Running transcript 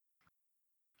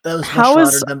That was much How louder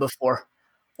is than before.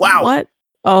 Wow. what?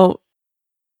 Oh,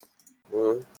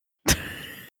 What?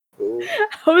 Cool.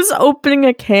 how is opening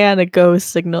a can a go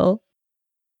signal?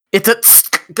 It's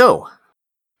a go.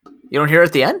 You don't hear it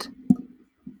at the end?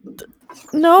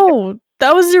 No,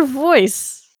 that was your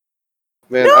voice.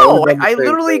 Man, No, was on the I same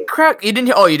literally thing. cracked. You didn't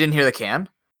hear? Oh, you didn't hear the can?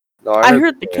 No, I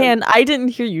heard the can. I didn't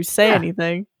hear you say Yeah.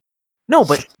 anything. No,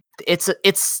 but it's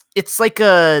like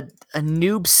a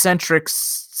noob centric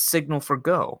signal for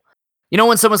go. You know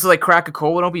when someone says like crack a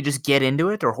cold open, you just get into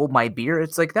it or hold my beer.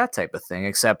 It's like that type of thing,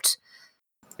 except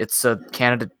it's a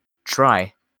Canada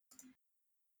try.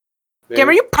 Cam,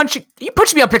 are you punching? Are you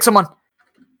punching me? I'll pick someone.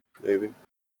 Maybe.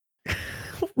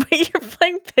 Wait, you're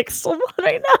playing Pixelmon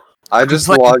right now? I just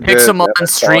Playing logged in. Pixelmon, and I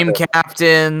saw stream him.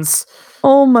 captains,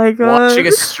 Oh my god. watching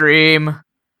a stream.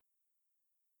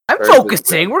 I'm Very busy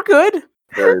focusing. man. We're good.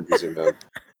 Very busy man.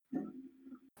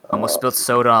 Almost spilled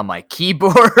soda on my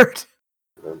keyboard.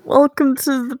 Welcome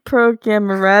to the Pro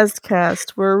Gamer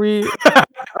Razcast, where we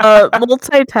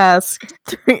multitask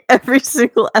during every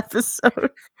single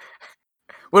episode.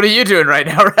 What are you doing right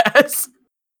now, Raz?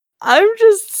 I'm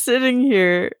just sitting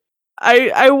here. I Oh,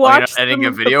 you're not watched editing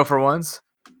a video for once?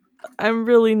 I'm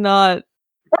really not.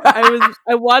 I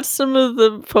watched some of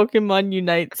the Pokemon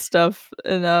Unite stuff,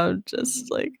 and I'm just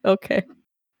like, okay.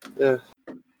 Yeah.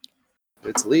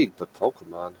 It's League, but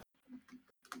Pokemon.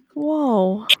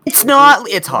 Whoa. It's not.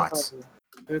 It's hot.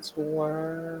 It's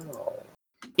wow.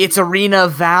 It's Arena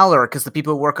of Valor, because the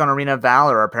people who work on Arena of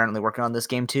Valor are apparently working on this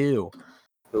game too.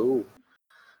 Ooh.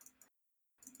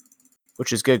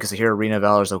 Which is good, because I hear Arena of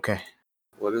Valor is okay.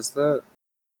 What is that?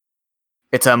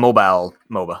 It's a mobile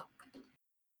MOBA.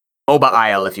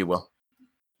 Mobile, if you will.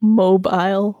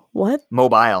 Mobile. What?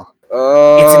 Mobile.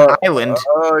 Oh, It's an island.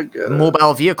 I get it.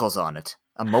 Mobile vehicles on it.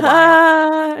 A mobile.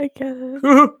 I get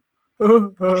it.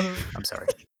 I'm sorry.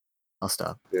 I'll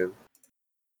stop. Yeah.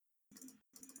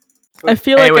 I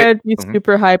feel Hey, like wait. I'd be Mhm.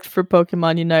 super hyped for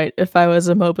Pokemon Unite if I was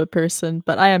a MOBA person,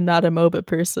 but I am not a MOBA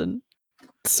person.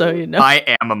 So, you know. I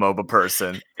am a MOBA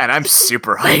person, and I'm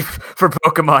super hype for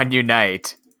Pokemon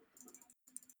Unite.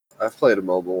 I've played a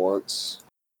mobile once.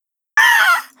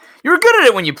 You were good at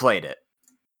it when you played it.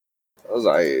 I was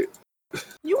alright.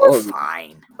 You were Oh.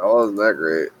 fine. I wasn't that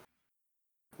great.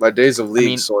 My days of League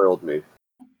mean- soiled me.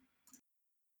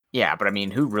 Yeah, but I mean,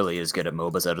 who really is good at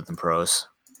MOBAs other than pros?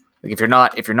 Like, if you're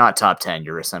not top 10,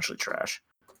 you're essentially trash.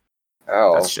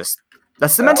 Ow. That's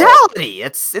the Ow. mentality.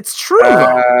 It's true.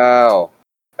 Ow.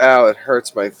 Ow, it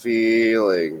hurts my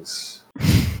feelings.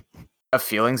 Have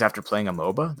feelings after playing a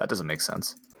MOBA? That doesn't make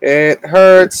sense. It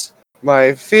hurts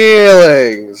my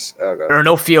feelings. Oh god. There are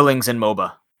no feelings in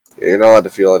MOBA. Yeah, you're not allowed to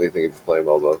feel anything if you play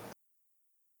MOBA.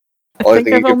 Only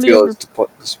thing you can feel is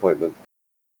disappointment.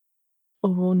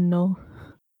 Oh no.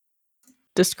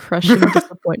 Just crushing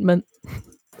disappointment.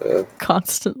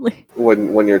 Constantly.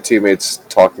 When your teammates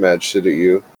talk mad shit at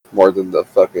you more than the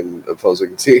fucking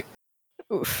opposing team.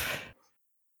 Oof.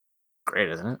 Great,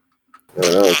 isn't it? I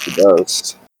don't know, it's the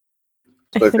best. I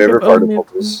It's my think favorite part of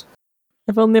MOBAs.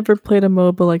 I've only ever played a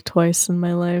MOBA like twice in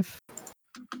my life.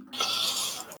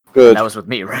 Good. That was with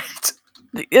me, right?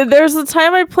 There's the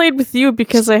time I played with you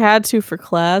because I had to for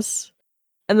class.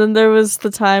 And then there was the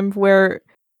time where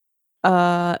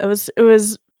it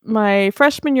was my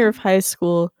freshman year of high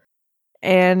school,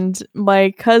 and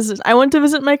I went to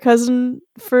visit my cousin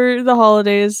for the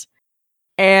holidays,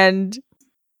 and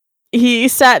he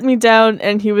sat me down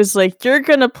and he was like, "You're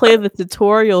gonna play the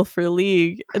tutorial for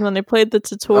League." And then I played the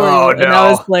tutorial, and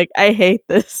I was like, "I hate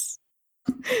this.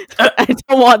 I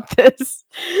don't want this."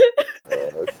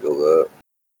 I feel that.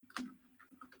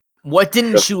 What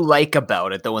didn't you like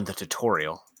about it, though, in the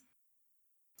tutorial?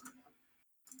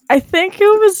 I think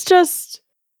it was just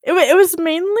it was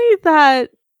mainly that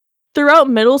throughout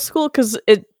middle school, because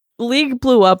League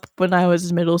blew up when I was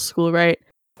in middle school, right?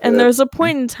 And there was a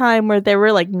point in time where there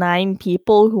were like 9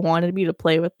 people who wanted me to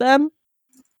play with them,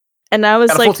 and I was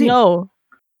Got a full like, team. no,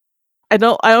 I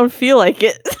don't feel like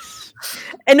it.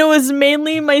 And it was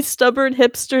mainly my stubborn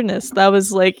hipsterness that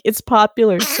was like, it's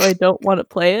popular, so I don't want to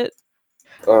play it.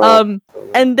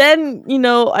 And then, you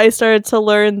know, I started to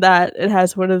learn that it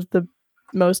has one of the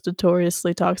most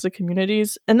notoriously toxic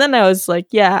communities, and then I was like,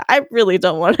 yeah, I really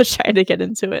don't want to try to get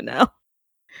into it now.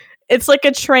 It's like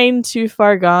a train too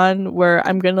far gone where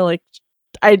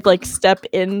I'd step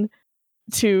in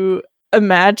to a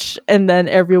match and then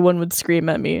everyone would scream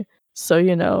at me. So,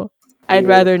 you know, I'd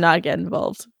rather not get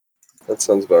involved. That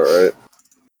sounds about right.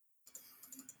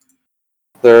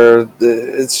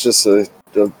 It's just a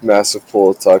massive pool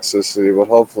of toxicity, but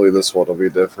hopefully this one will be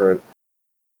different.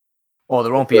 Well,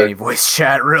 there won't be any voice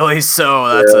chat, really, so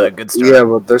that's a good start. Yeah,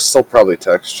 but there's still probably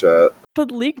text chat.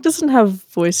 But League doesn't have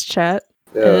voice chat.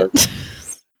 Yeah.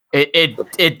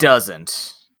 It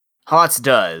doesn't. HOTS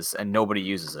does, and nobody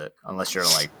uses it unless you're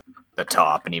like the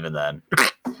top, and even then. I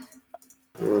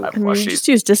mean, you just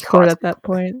use Discord at that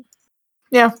point.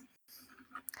 Yeah.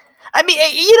 I mean,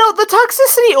 the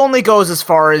toxicity only goes as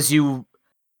far as you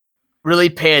really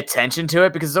pay attention to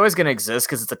it, because it's always going to exist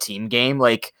because it's a team game.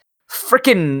 Like,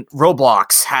 freaking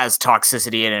Roblox has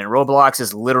toxicity in it, and Roblox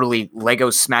is literally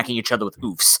Legos smacking each other with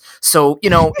oofs. So,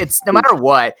 it's no matter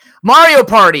what. Mario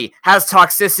Party has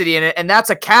toxicity in it, and that's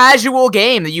a casual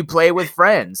game that you play with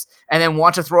friends and then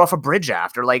want to throw off a bridge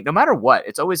after. Like, no matter what,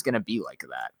 it's always going to be like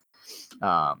that.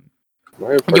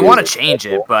 You want to change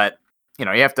it, but, you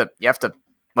have to,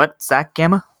 what's that,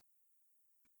 Gamma?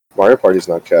 Mario Party's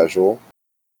not casual.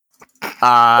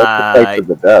 That's to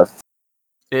the death.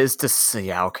 Is to say,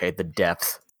 yeah, okay, the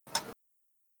depth.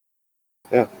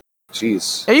 Yeah,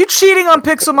 jeez. Are you cheating on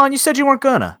Pixelmon? You said you weren't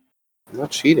gonna. I'm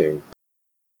not cheating.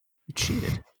 You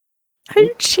cheated. Are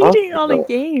you cheating on a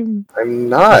game? I'm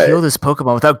not. You healed this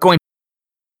Pokemon without going.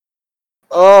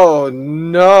 Oh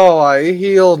no! I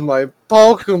healed my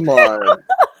Pokemon.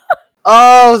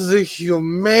 Oh, the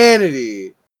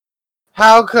humanity!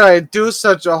 How could I do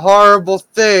such a horrible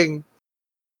thing?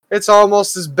 It's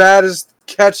almost as bad as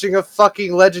catching a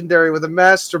fucking legendary with a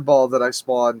Master Ball that I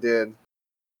spawned in.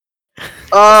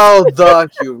 Oh, the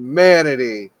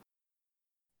humanity.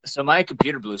 So my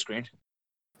computer blue screen.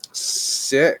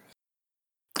 Sick.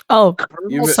 Oh,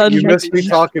 You missed me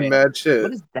talking mad shit.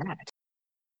 What is that?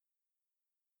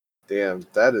 Damn,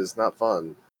 that is not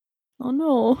fun. Oh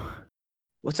no.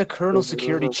 What's a kernel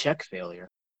security check failure?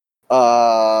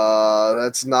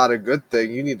 That's not a good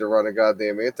thing. You need to run a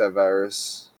goddamn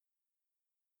antivirus.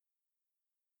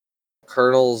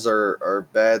 Kernels are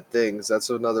bad things.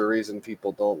 That's another reason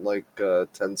people don't like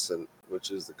Tencent,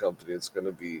 which is the company that's going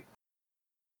to be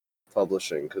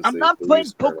publishing. I'm not playing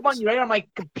Pokemon Unite on my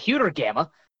computer,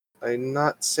 Gamma. I'm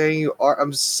not saying you are.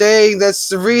 I'm saying that's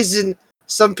the reason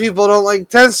some people don't like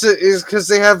Tencent is because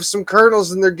they have some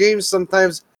kernels in their games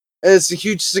sometimes, and it's a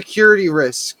huge security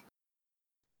risk.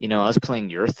 I was playing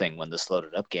your thing when this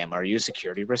loaded up, Gamma. Are you a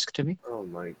security risk to me? Oh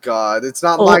my god, it's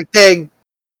not my thing!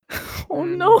 Oh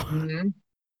no. Mm-hmm.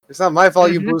 It's not my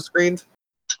fault you blue screened.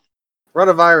 Run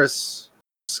a virus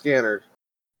scanner.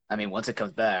 I mean, once it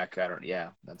comes back, I don't.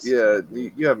 Yeah, that's. Yeah,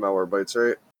 you have Malwarebytes,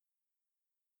 right?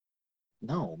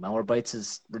 No, Malwarebytes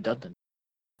is redundant.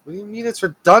 What do you mean it's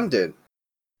redundant?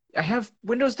 I have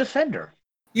Windows Defender.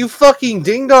 You fucking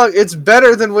ding dong! It's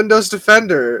better than Windows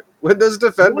Defender. Windows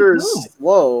Defender is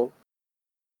slow.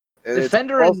 And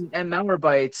Defender and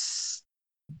Malwarebytes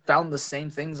found the same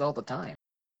things all the time.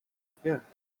 Yeah,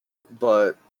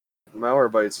 but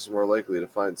Malwarebytes is more likely to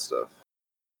find stuff.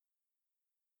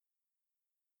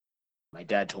 My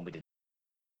dad told me to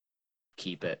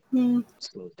keep it.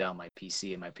 Slowed down my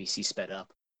PC, and my PC sped up.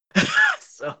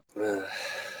 So.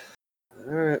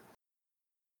 Alright.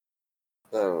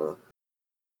 I don't know.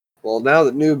 Well, now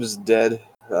that Noob is dead,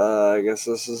 I guess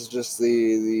this is just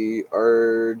the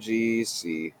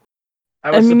RGC.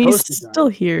 I mean, he's still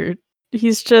here.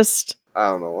 He's just. I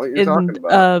don't know what you're talking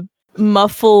about.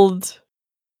 Muffled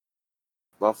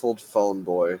phone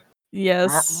boy.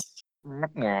 Yes. Oh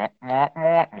God,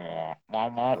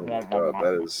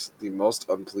 that is the most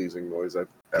unpleasing noise I've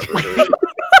ever heard.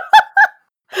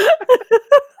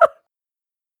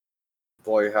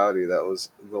 Boy, howdy, that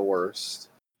was the worst.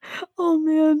 Oh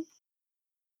man.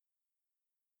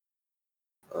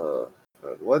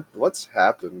 What's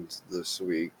happened this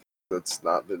week that's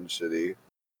not been shitty?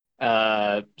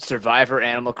 Survivor,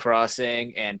 Animal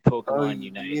Crossing, and Pokemon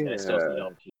Unite. Yeah. I still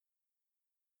don't.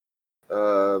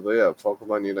 But yeah,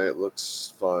 Pokemon Unite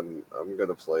looks fun. I'm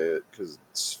gonna play it because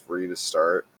it's free to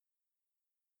start.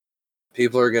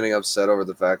 People are getting upset over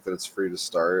the fact that it's free to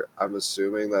start. I'm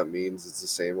assuming that means it's the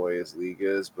same way as League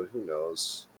is, but who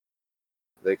knows?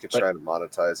 They could try to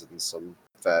monetize it in some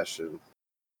fashion.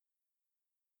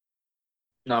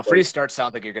 No, free to start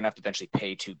sounds like you're gonna have to eventually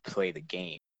pay to play the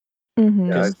game.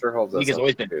 Mm-hmm. Yeah, I sure hope that's League has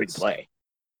always been free to play.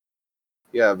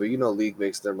 Yeah, but League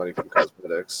makes their money from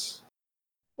cosmetics.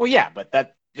 Well, yeah, but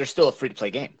they're still a free to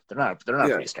play game. They're not a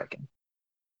free to start game.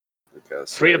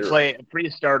 Free to play, free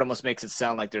to start almost makes it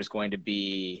sound like there's going to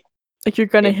be like you're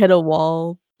gonna hit a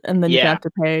wall and then you have to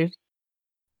pay.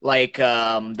 Like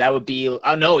that would be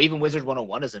no, even Wizard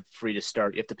 101 isn't free to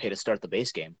start. You have to pay to start the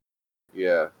base game.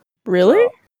 Yeah. Really?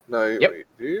 No, wait,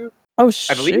 do you? Oh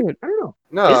I believe. I don't know.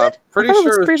 No, I'm pretty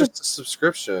sure it's just a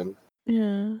subscription.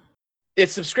 Yeah.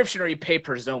 It's subscription or you pay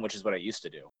per zone, which is what I used to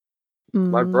do.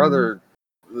 My brother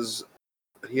was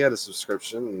he had a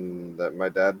subscription that my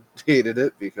dad hated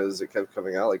it because it kept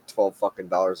coming out like $12 fucking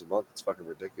a month. It's fucking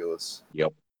ridiculous.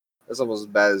 Yep. That's almost as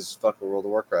bad as fucking World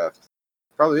of Warcraft.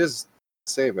 Probably is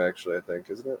the same actually, I think,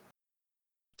 isn't it?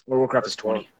 World of Warcraft is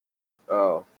 20.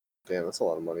 Oh, damn, that's a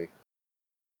lot of money.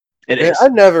 It Man, is. I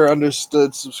never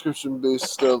understood subscription-based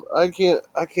stuff. I can't.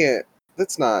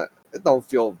 That's not. It don't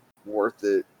feel worth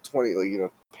it. 20,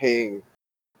 like, paying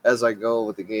as I go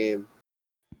with the game.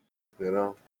 I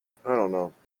don't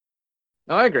know.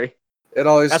 No, I agree. It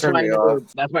always That's turned why me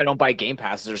off. That's why I don't buy Game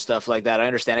Passes or stuff like that. I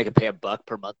understand I could pay $1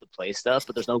 per month to play stuff,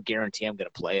 but there's no guarantee I'm gonna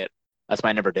play it. That's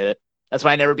why I never did it. That's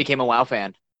why I never became a WoW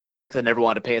fan, because I never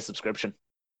wanted to pay a subscription.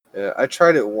 Yeah, I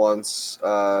tried it once.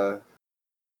 I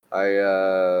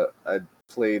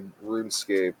played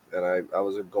RuneScape and I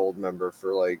was a gold member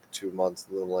for like 2 months,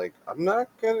 and then I'm not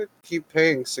gonna keep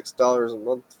paying $6 a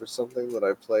month for something that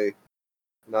I play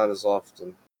not as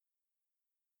often.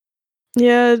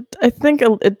 Yeah, I think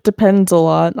it depends a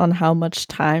lot on how much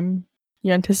time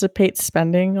you anticipate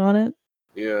spending on it,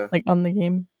 Yeah, like on the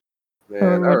game man,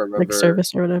 or I what, like remember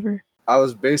service or whatever. I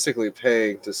was basically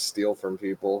paying to steal from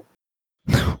people.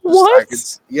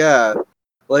 What? Yeah,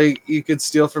 like you could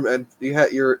steal from, and you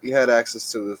had access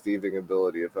to the thieving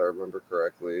ability, if I remember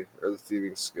correctly, or the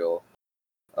thieving skill,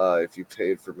 if you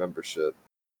paid for membership.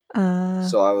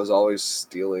 So I was always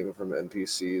stealing from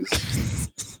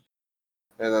NPCs,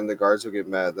 and then the guards would get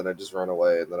mad. Then I'd just run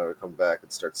away, and then I would come back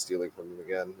and start stealing from them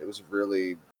again. It was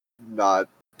really not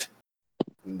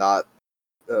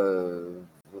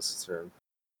what's the term?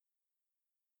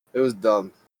 It was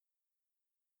dumb.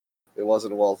 It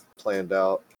wasn't well planned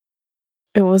out.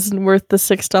 It wasn't worth the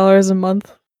 $6 a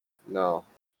month. No.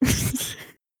 It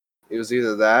was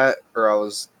either that or I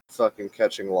was fucking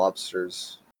catching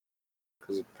lobsters.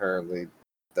 Because apparently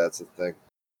that's a thing.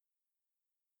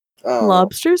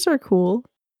 Lobsters are cool.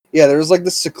 Yeah, there was like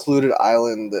this secluded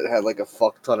island that had like a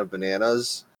fuck ton of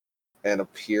bananas and a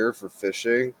pier for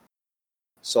fishing.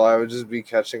 So I would just be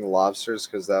catching lobsters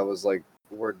because that was like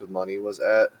where the money was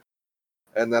at.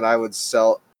 And then I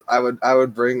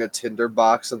would bring a tinder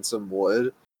box and some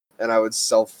wood, and I would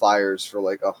sell fires for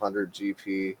like 100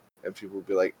 GP, and people would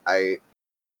be like, and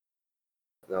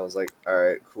I was like,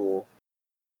 alright, cool.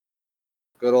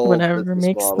 Good old Whatever business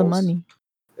makes the models. money.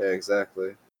 Yeah,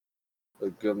 exactly.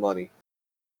 Like good money.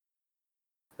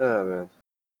 Oh man.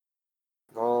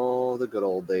 Oh, the good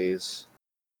old days.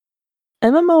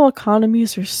 MMO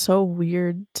economies are so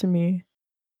weird to me.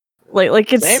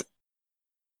 Like it's Same.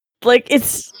 like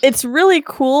it's really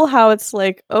cool how it's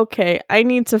like, okay, I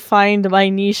need to find my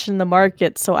niche in the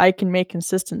market so I can make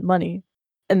consistent money.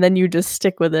 And then you just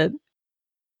stick with it.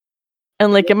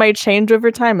 And like it might change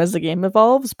over time as the game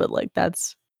evolves, but like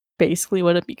that's basically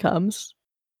what it becomes.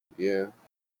 Yeah.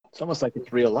 It's almost like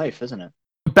it's real life, isn't it?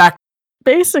 Back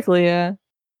Basically, yeah.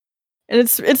 And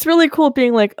it's really cool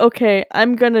being like, okay,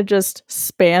 I'm gonna just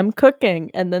spam cooking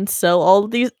and then sell all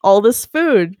this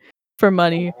food for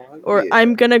money. Or Yeah.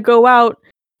 I'm gonna go out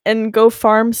and go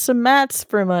farm some mats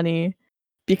for money.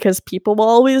 Because people will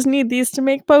always need these to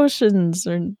make potions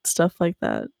or stuff like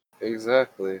that.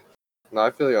 Exactly. No,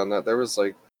 I feel you on that. There was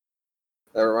like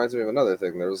that reminds me of another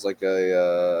thing. There was like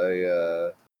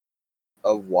a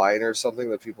wine or something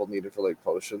that people needed for like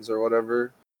potions or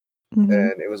whatever,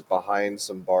 and it was behind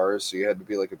some bars, so you had to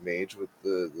be like a mage with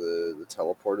the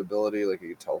teleport ability, like you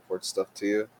could teleport stuff to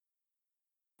you.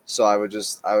 So I would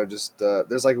just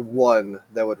there's like one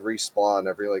that would respawn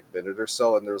every like minute or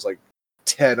so, and there was like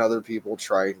 10 other people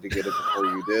trying to get it before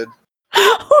you did.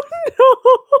 Oh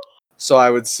no! So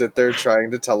I would sit there trying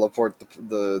to teleport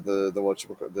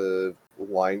the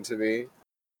wine to me,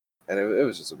 and it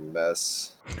was just a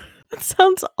mess. That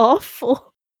sounds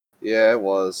awful. Yeah, it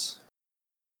was.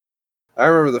 I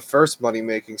remember the first money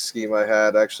making scheme I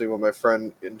had actually when my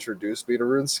friend introduced me to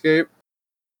RuneScape.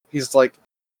 He's like,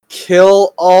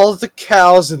 kill all the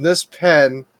cows in this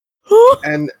pen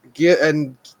and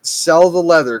sell the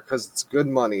leather because it's good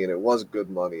money, and it was good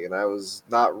money. And I was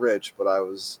not rich, but I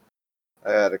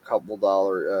had a couple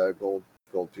dollar gold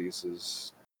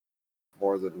pieces,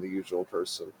 more than the usual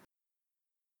person.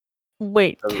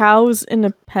 Wait, cows in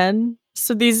a pen?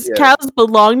 So these Yeah. cows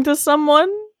belong to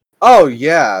someone? Oh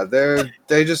yeah, they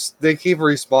keep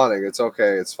respawning. It's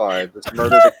okay, it's fine. Just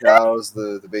murder the cows,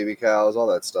 the baby cows, all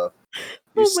that stuff.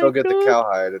 You still get the cow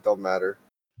hide, it don't matter.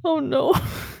 Oh no.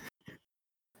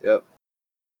 Yep.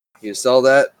 You sell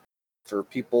that for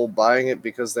people buying it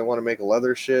because they want to make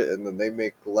leather shit, and then they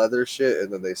make leather shit,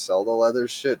 and then they sell the leather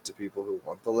shit to people who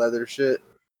want the leather shit.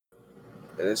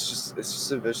 And it's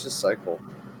just a vicious cycle.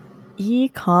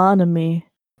 Economy.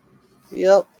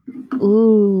 Yep.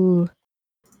 Ooh.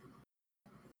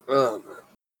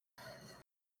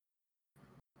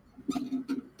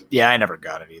 Yeah, I never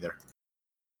got it either.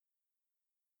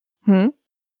 Hmm?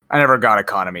 I never got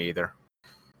economy either.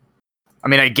 I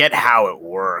mean, I get how it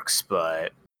works,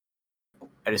 but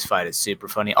I just find it super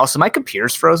funny. Also, my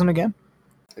computer's frozen again.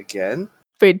 Again?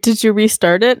 Wait, did you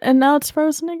restart it and now it's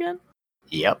frozen again?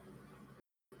 Yep.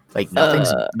 Like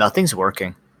nothing's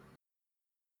working.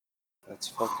 That's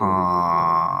fucking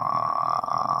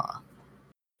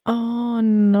Oh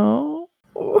no.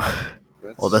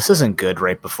 weird. Well, this isn't good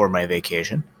right before my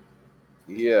vacation.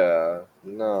 Yeah,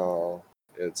 no,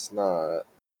 it's not.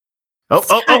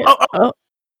 Oh.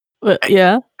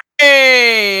 Yeah.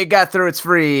 Hey, got through its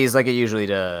freeze like it usually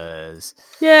does.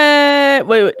 Yay!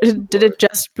 Wait, did it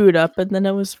just boot up and then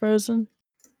it was frozen?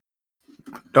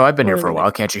 No, I've been here for a Or-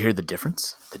 while. Can't you hear the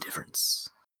difference? The difference.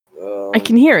 I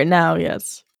can hear it now,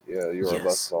 yes. Yeah, you are Yes.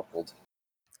 less muffled.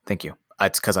 Thank you.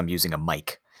 It's because I'm using a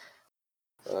mic.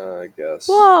 I guess.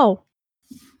 Whoa!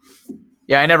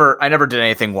 Yeah, I never did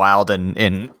anything wild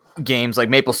in games. Like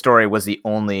Maple Story was the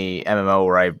only MMO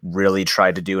where I really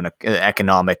tried to do an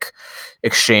economic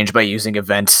exchange by using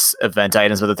event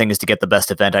items. But the thing is, to get the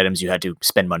best event items, you had to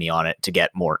spend money on it to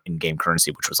get more in-game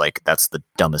currency, which was like, that's the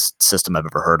dumbest system I've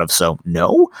ever heard of. So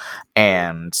no,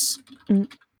 and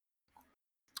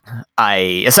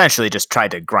I essentially just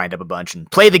tried to grind up a bunch and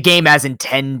play the game as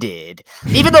intended.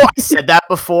 Even though I said that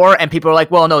before, and people are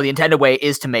like, well, no, the intended way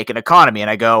is to make an economy. And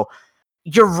I go,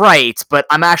 you're right, but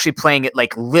I'm actually playing it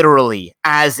like literally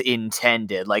as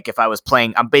intended. Like if I was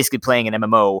playing, I'm basically playing an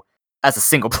MMO as a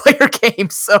single player game.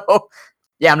 So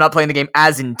yeah, I'm not playing the game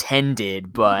as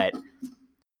intended, but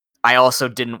I also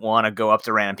didn't want to go up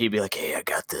to random people and be like, hey, I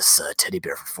got this teddy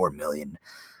bear for 4 million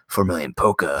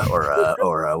polka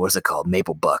or what's it called?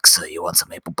 Maple bucks. You want some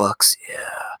maple bucks?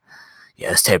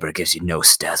 Yeah, this teddy bear gives you no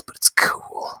stats, but it's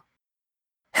cool.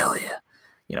 Hell yeah.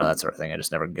 You know, that sort of thing. I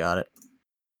just never got it.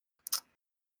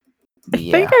 I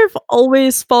think I've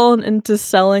always fallen into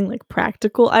selling like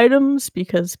practical items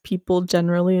because people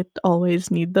generally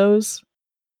always need those.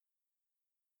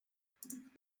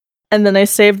 And then I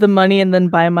save the money and then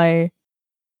buy my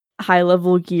high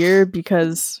level gear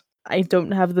because I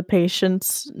don't have the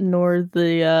patience nor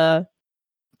the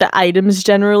items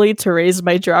generally to raise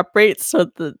my drop rate, so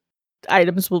the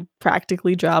items will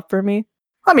practically drop for me.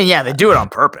 I mean, yeah, they do it on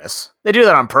purpose. They do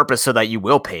that on purpose so that you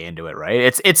will pay into it, right?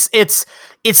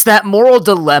 It's that moral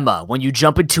dilemma when you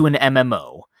jump into an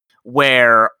MMO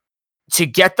where to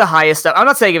get the highest stuff. I'm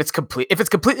not saying if it's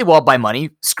completely walled by money,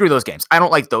 screw those games. I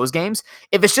don't like those games.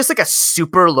 If it's just like a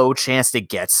super low chance to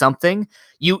get something,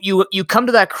 you come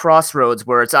to that crossroads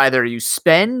where it's either you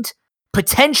spend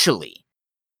potentially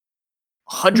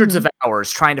hundreds of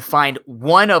hours trying to find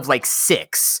one of like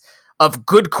 6 of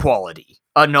good quality,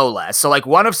 no less. So like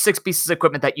one of 6 pieces of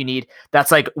equipment that you need,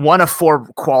 that's like one of 4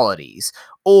 qualities,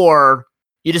 or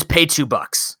you just pay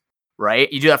 $2,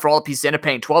 right? You do that for all the pieces, end up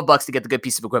paying $12 to get the good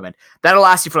piece of equipment. That'll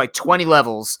last you for like 20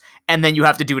 levels, and then you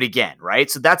have to do it again, right?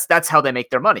 So that's how they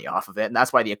make their money off of it, and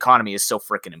that's why the economy is so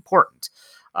freaking important.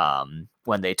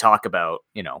 When they talk about,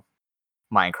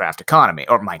 Minecraft economy,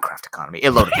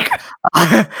 it loaded.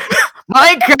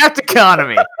 Minecraft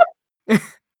economy.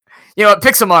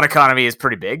 Pixelmon economy is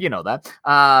pretty big, you know that.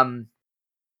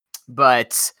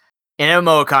 But in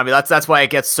MMO economy, that's why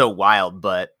it gets so wild.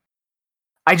 But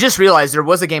I just realized there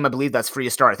was a game I believe that's free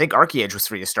to start. I think Archeage was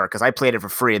free to start because I played it for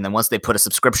free, and then once they put a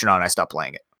subscription on, I stopped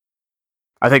playing it.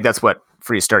 I think that's what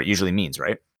free to start usually means,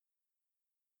 right?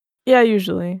 Yeah,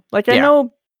 usually. Like I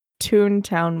know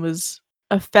Toontown was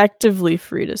effectively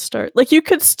free to start. Like you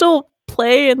could still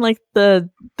play in like the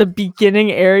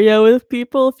beginning area with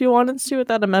people if you wanted to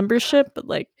without a membership, but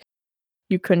like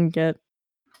you couldn't get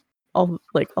all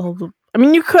the I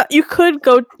mean you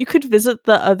could visit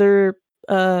the other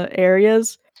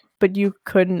areas, but you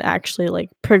couldn't actually like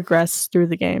progress through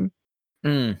the game.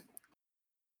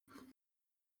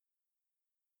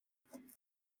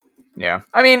 Yeah.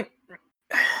 I mean,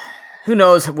 who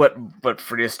knows what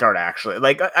free to start actually,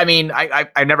 like, I mean,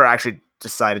 I never actually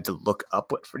decided to look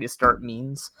up what free to start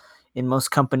means in most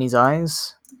companies'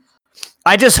 eyes.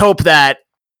 I just hope that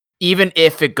even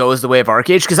if it goes the way of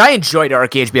Archeage, because I enjoyed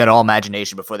Archeage beyond all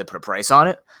imagination before they put a price on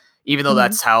it, even though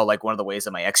that's how like one of the ways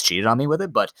that my ex cheated on me with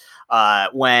it. But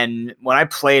when I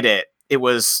played it, it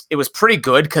was pretty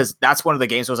good because that's one of the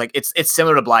games where it was like it's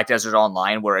similar to Black Desert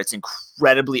Online, where it's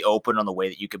incredibly open on the way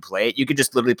that you could play it. You could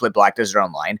just literally play Black Desert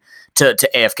Online to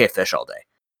AFK fish all day,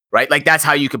 right? Like that's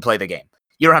how you can play the game.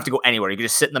 You don't have to go anywhere. You can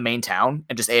just sit in the main town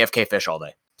and just AFK fish all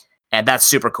day, and that's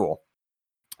super cool.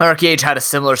 Archeage had a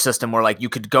similar system where like you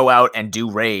could go out and do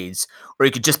raids, or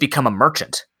you could just become a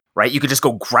merchant, right? You could just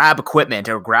go grab equipment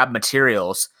or grab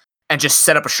materials and just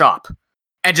set up a shop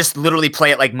and just literally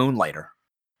play it like Moonlighter,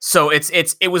 So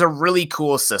it was a really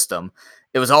cool system.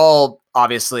 It was all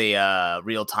obviously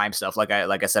real time stuff. Like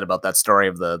I said about that story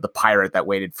of the pirate that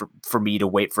waited for me to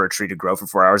wait for a tree to grow for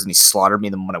 4 hours and he slaughtered me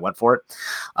the moment I went for it.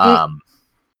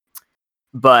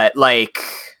 But like,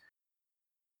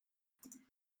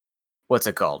 what's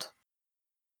it called?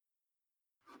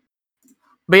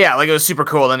 But yeah, like it was super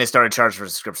cool. Then they started charging for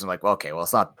subscription. Like, well, okay, well,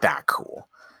 it's not that cool.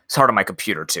 It's hard on my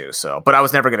computer too. So, but I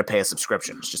was never going to pay a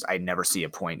subscription. It's just I never see a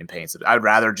point in paying. I'd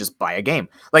rather just buy a game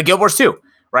like Guild Wars 2,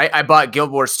 right? I bought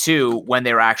Guild Wars 2 when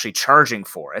they were actually charging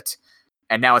for it,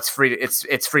 and now it's free.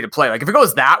 It's free to play. Like if it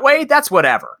goes that way, that's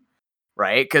whatever,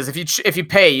 right? Because if you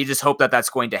pay, you just hope that that's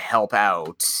going to help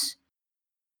out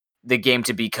the game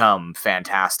to become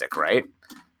fantastic, right?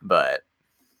 But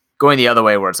going the other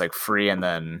way where it's like free and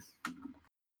then,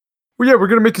 well, yeah, we're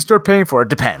gonna make you start paying for it.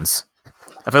 Depends.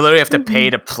 If I literally have to pay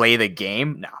to play the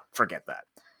game, no, forget that.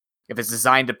 If it's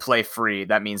designed to play free,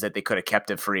 that means that they could have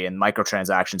kept it free, and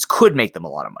microtransactions could make them a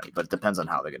lot of money, but it depends on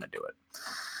how they're gonna do it.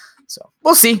 So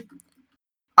we'll see.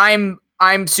 I'm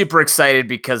super excited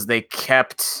because they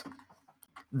kept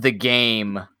the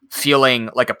game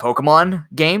feeling like a Pokemon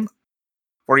game,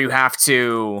 where you have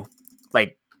to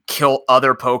like kill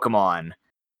other Pokemon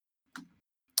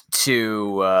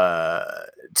to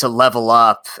level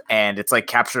up, and it's like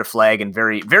capture a flag and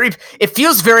very it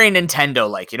feels very Nintendo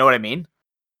like, you know what I mean?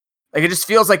 Like it just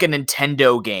feels like a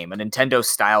Nintendo game, a Nintendo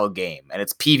style game, and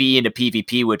it's PvE into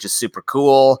PvP, which is super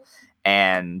cool.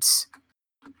 And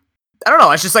I don't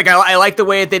know, it's just like I like the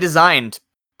way that they designed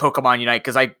Pokemon Unite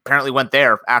because I apparently went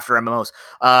there after MMOs.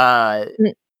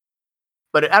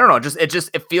 But I don't know,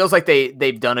 it feels like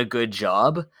they've done a good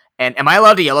job. And am I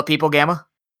allowed to yell at people, Gamma?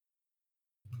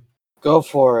 Go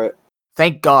for it.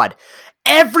 Thank God.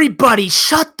 Everybody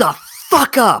shut the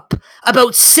fuck up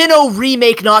about Sinnoh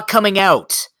Remake not coming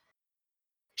out.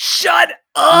 Shut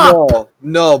up!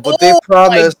 No, but they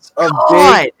promised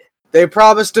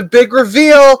a big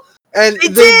reveal, and they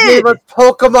gave us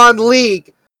Pokemon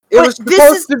League. It was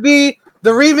supposed to be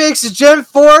the remakes of Gen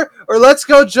 4 or Let's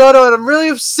Go Johto, and I'm really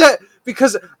upset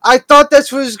because I thought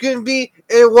that's what it was going to be,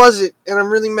 and it wasn't, and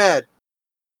I'm really mad.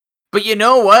 But you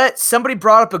know what? Somebody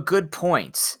brought up a good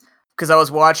point, because I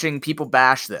was watching people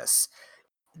bash this.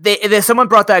 Someone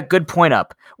brought that good point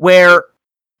up, where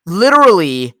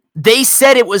literally they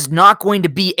said it was not going to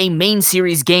be a main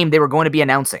series game they were going to be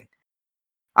announcing.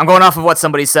 I'm going off of what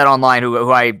somebody said online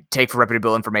who I take for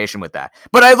reputable information with that.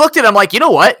 But I looked at them like, you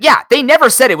know what? Yeah, they never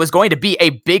said it was going to be a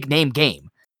big name game.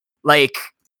 Like,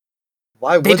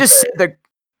 why would they just said they're...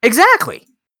 Exactly.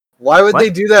 Why would they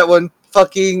do that when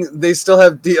they still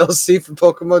have DLC for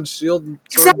Pokemon Shield and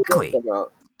Sword exactly. Come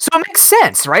out? So it makes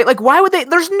sense, right? Like, why would they?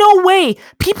 There's no way.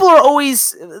 People are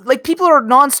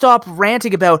nonstop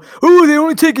ranting about, oh, they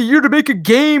only take a year to make a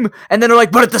game. And then they're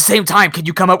like, but at the same time, can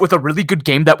you come up with a really good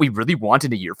game that we really want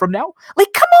in a year from now?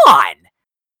 Like, come on.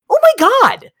 Oh my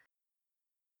God.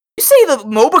 You say the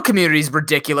MOBA community is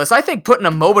ridiculous. I think putting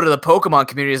a MOBA to the Pokemon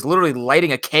community is literally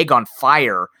lighting a keg on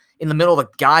fire in the middle of a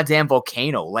goddamn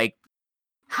volcano. Like,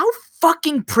 how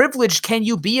fucking privileged can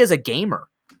you be as a gamer?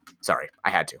 Sorry,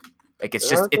 I had to. Like, it's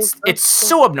just, it's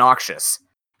so obnoxious.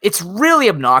 It's really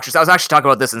obnoxious. I was actually talking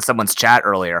about this in someone's chat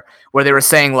earlier, where they were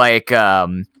saying, like,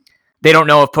 they don't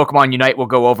know if Pokemon Unite will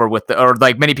go over with or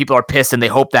like, many people are pissed and they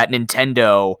hope that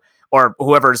Nintendo or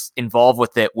whoever's involved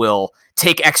with it will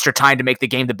take extra time to make the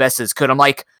game the best as could. I'm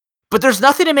like, but there's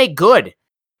nothing to make good.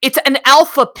 It's an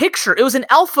alpha picture. It was an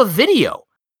alpha video.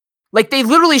 Like, they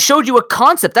literally showed you a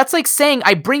concept. That's like saying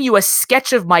I bring you a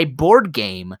sketch of my board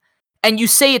game and you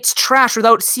say it's trash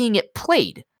without seeing it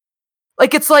played.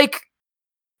 Like, it's like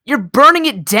you're burning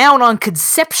it down on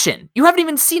conception. You haven't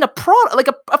even seen a product, like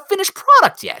a finished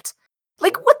product yet.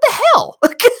 Like, what the hell?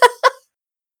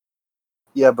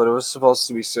 Yeah, but it was supposed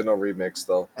to be Sinnoh Remix,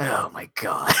 though. Oh my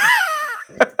God.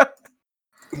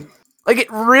 Like,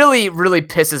 it really, really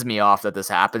pisses me off that this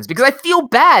happens, because I feel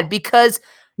bad because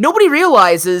nobody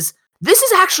realizes this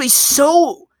is actually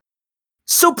so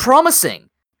promising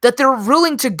that they're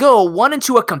willing to go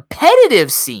into a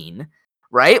competitive scene,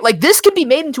 right? Like, this can be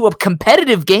made into a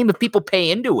competitive game if people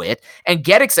pay into it and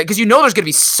get excited, because you know there's going to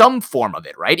be some form of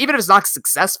it, right? Even if it's not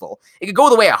successful, it could go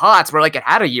the way of HOTS, where like it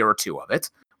had a year or two of it,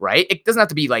 right? It doesn't have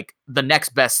to be like the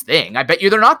next best thing. I bet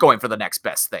you they're not going for the next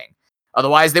best thing.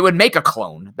 Otherwise, they would make a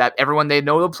clone that everyone they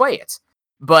know will play it.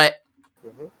 But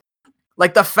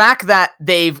like, the fact that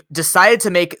they've decided to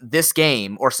make this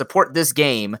game or support this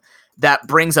game that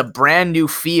brings a brand new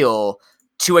feel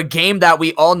to a game that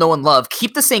we all know and love,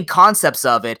 keep the same concepts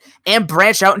of it, and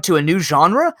branch out into a new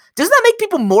genre, doesn't that make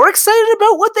people more excited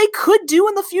about what they could do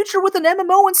in the future with an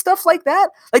MMO and stuff like that?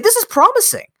 Like, this is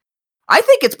promising. I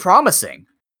think it's promising.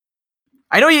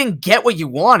 I know you didn't get what you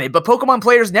wanted, but Pokemon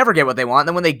players never get what they want. And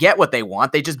then when they get what they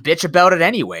want, they just bitch about it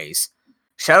anyways.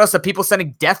 Shout outs to people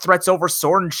sending death threats over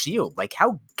Sword and Shield. Like,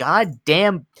 how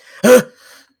goddamn...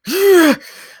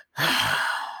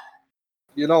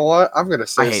 You know what? I'm gonna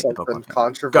say something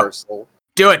controversial.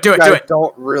 Do it. I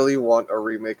don't really want a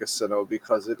remake of Sinnoh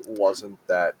because it wasn't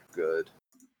that good.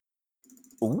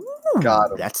 Ooh,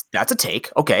 Got him. That's a take.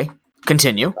 Okay,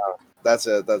 continue. No, that's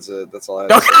it. That's all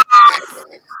I have to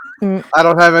say. I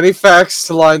don't have any facts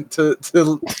to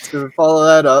follow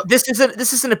that up. This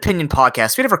is an opinion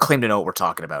podcast. We never claim to know what we're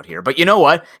talking about here. But you know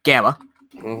what, Gamma?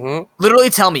 Literally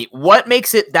tell me what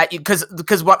makes it that you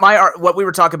because what we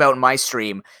were talking about in my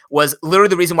stream was literally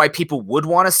the reason why people would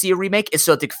want to see a remake is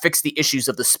so that they could fix the issues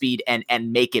of the speed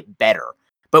and make it better.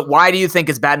 But why do you think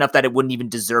it's bad enough that it wouldn't even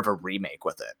deserve a remake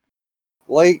with it?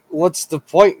 Like, what's the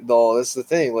point though? That's the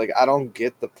thing. Like, I don't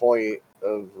get the point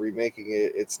of remaking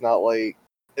it. It's not like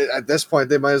at this point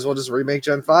they might as well just remake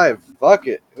Gen 5. Fuck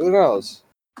it. Who knows?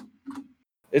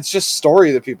 It's just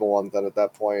story that people want then at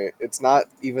that point. It's not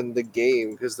even the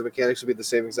game, because the mechanics would be the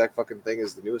same exact fucking thing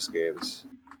as the newest games.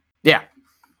 Yeah.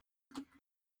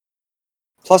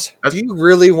 Plus, do you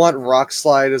really want Rock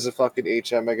Slide as a fucking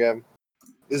HM again?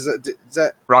 Is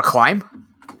that Rock Climb?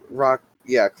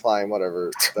 Climb,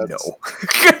 whatever. That's...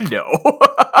 No.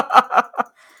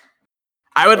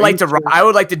 I would like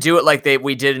to do it like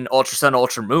we did in Ultra Sun,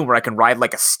 Ultra Moon, where I can ride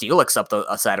like a Steelix up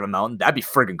the side of a mountain. That'd be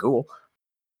friggin' cool.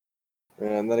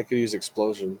 And then I could use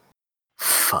Explosion.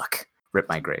 Fuck. Rip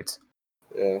my grades.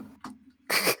 Yeah.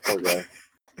 Poor guy.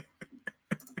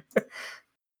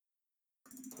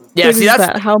 Yeah, see,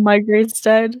 that's how my grades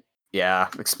died. Yeah,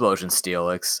 Explosion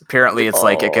Steelix. Apparently, it's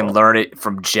like it can learn it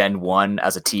from Gen 1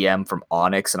 as a TM from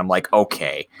Onyx, and I'm like,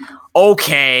 okay,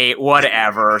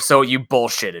 whatever. So you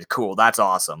bullshitted. Cool, that's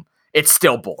awesome. It's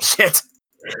still bullshit.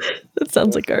 That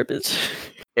sounds like garbage.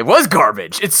 It was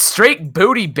garbage. It's straight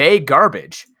booty bay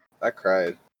garbage. I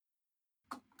cried.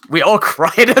 We all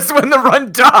cried as when the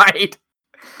run died.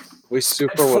 We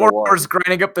super 4 hours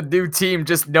grinding up the new team,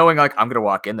 just knowing like I'm gonna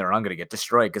walk in there and I'm gonna get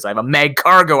destroyed because I have a Mag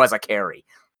Cargo as a carry.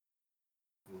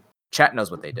 Chat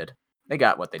knows what they did. They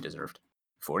got what they deserved.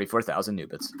 44,000 new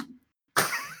bits.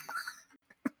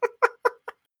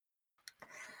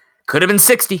 Could have been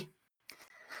 60.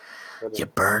 You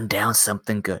burned down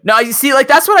something good. No, you see, like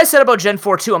that's what I said about Gen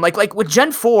 4 too. I'm like with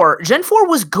Gen 4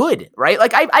 was good, right?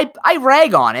 Like I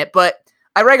rag on it, but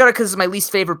I rag on it because it's my least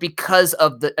favorite because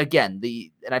of and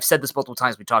I've said this multiple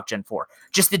times we talked Gen 4.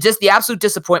 Just the absolute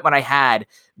disappointment I had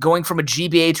going from a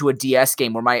GBA to a DS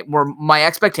game where my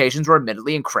expectations were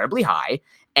admittedly incredibly high,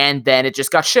 and then it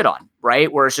just got shit on,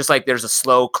 right? Where it's just like there's a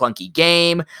slow, clunky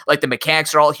game, like the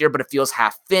mechanics are all here, but it feels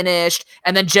half finished.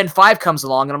 And then Gen 5 comes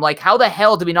along, and I'm like, how the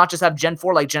hell did we not just have Gen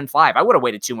 4 like Gen 5? I would have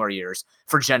waited 2 more years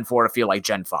for Gen 4 to feel like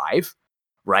Gen 5,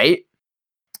 right?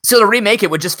 So to remake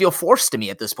it would just feel forced to me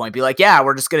at this point. Be like, yeah,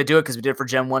 we're just going to do it because we did it for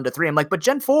Gen 1 to 3. I'm like, but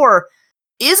Gen 4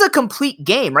 is a complete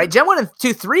game, right? Gen 1 and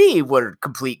 2, 3 were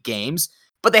complete games,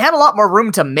 but they had a lot more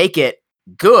room to make it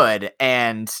good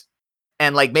and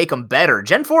like make them better.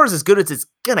 Gen 4 is as good as it's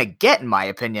going to get, in my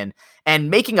opinion. And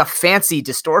making a fancy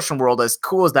distortion world as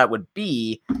cool as that would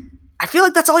be, I feel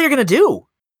like that's all you're going to do.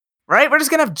 Right, we're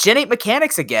just gonna have Gen 8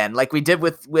 mechanics again, like we did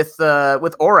with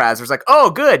Oraz. It's like, oh,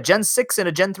 good, Gen 6 in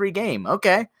a Gen 3 game.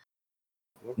 Okay,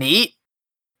 neat,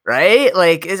 right?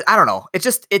 Like, I don't know.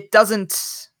 It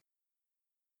doesn't.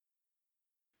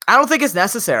 I don't think it's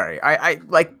necessary.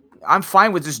 I'm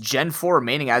fine with just Gen 4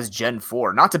 remaining as Gen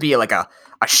 4. Not to be like a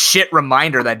shit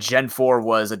reminder that Gen 4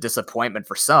 was a disappointment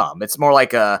for some. It's more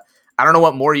like I don't know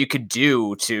what more you could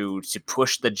do to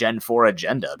push the Gen 4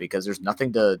 agenda because there's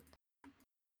nothing to.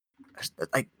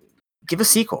 Like, give a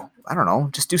sequel. I don't know.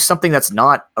 Just do something that's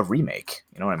not a remake.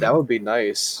 You know what I mean? That would be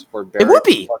nice. It would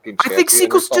be. I think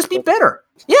sequels just be better.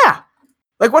 Yeah.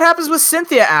 Like, what happens with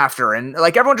Cynthia after? And,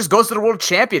 like, everyone just goes to the World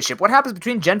Championship. What happens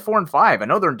between Gen 4 and 5? I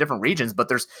know they're in different regions, but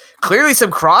there's clearly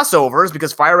some crossovers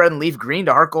because Fire Red and Leaf Green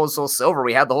to Heart Gold Soul Silver,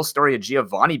 we had the whole story of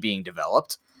Giovanni being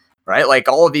developed, right? Like,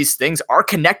 all of these things are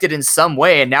connected in some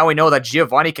way, and now we know that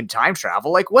Giovanni can time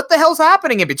travel. Like, what the hell's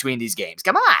happening in between these games?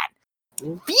 Come on.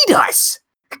 Feed us.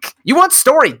 You want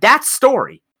story. That's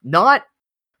story. Not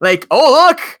like, oh,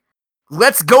 look,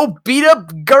 let's go beat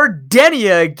up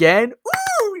Gardenia again.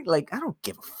 Ooh, like, I don't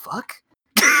give a fuck.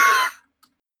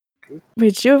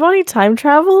 Wait, Giovanni time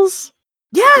travels?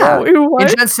 Yeah. Wait, what?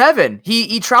 In Gen 7,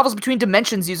 he travels between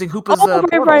dimensions using Hoopa's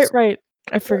portals. Right.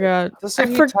 I forgot.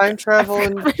 Doesn't he time travel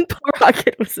in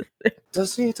Rocket was a thing.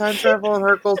 Doesn't he time travel in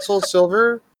Heart Gold Soul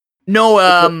Silver?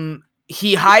 No,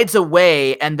 he hides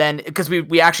away, and then because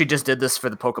we actually just did this for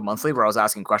the Poke Monthly where I was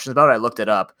asking questions about it, I looked it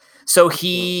up. So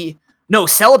No,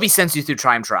 Celebi sends you through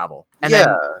time travel, and Yeah.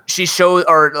 then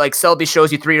Celebi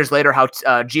shows you 3 years later how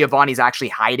Giovanni's actually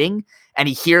hiding, and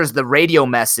he hears the radio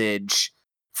message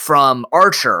from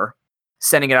Archer,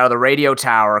 sending it out of the radio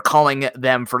tower, calling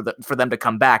them for them to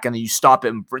come back, and then you stop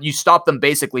them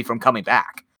basically from coming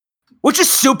back, which is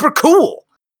super cool.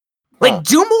 Like,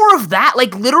 do more of that.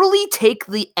 Like, literally take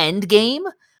the end game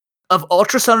of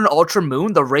Ultra Sun and Ultra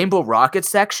Moon, the Rainbow Rocket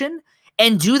section,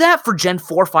 and do that for Gen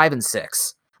 4, 5, and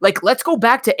 6. Like, let's go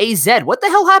back to AZ. What the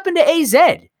hell happened to AZ?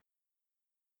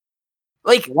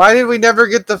 Like, why did we never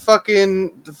get the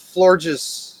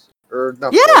Florges? Or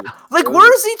not? Yeah, Florges. like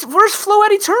where's Flo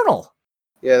at Eternal?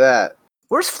 Yeah, that.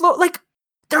 Where's Flo? Like,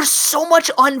 there's so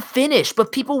much unfinished,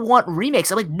 but people want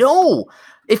remakes. I'm like, no.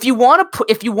 If you want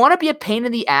to be a pain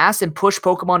in the ass and push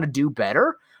Pokemon to do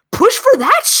better, push for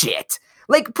that shit.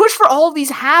 Like, push for all of these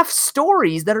half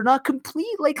stories that are not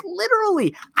complete. Like,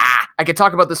 literally. I could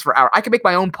talk about this for hours. I could make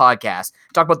my own podcast,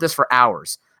 talk about this for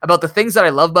hours. About the things that I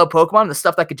love about Pokemon, the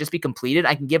stuff that could just be completed.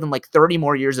 I can give them like 30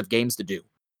 more years of games to do.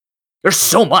 There's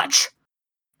so much.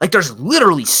 Like, there's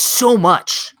literally so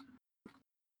much.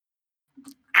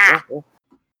 Yeah.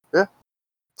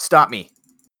 Stop me.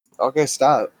 Okay,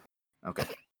 stop. Okay.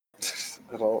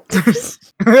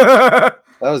 That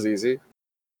was easy.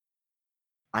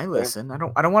 I listen. I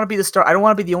don't want to be the star. I don't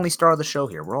want to be the only star of the show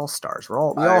here. We're all stars. We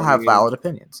all have valid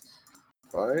opinions.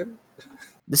 Fine.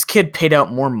 This kid paid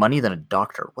out more money than a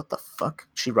doctor. What the fuck?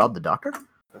 She robbed the doctor?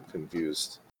 I'm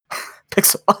confused.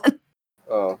 Pixel one.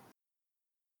 Oh.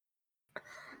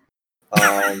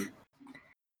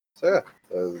 So yeah,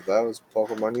 that was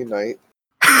Pokemon Unite.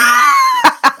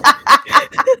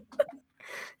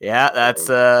 Yeah, that's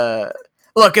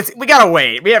Look, we gotta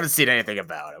wait. We haven't seen anything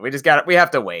about it. We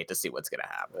have to wait to see what's gonna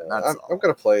happen. That's all. I'm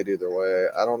gonna play it either way.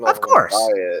 I don't know Of course.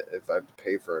 I'll buy it if I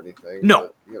pay for anything.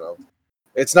 No. But,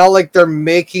 it's not like they're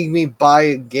making me buy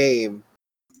a game.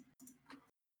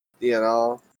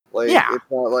 Like, Yeah.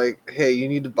 It's not like, hey, you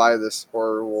need to buy this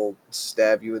or we'll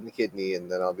stab you in the kidney,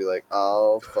 and then I'll be like,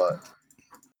 oh fuck.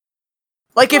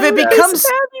 Like, if it Why would I becomes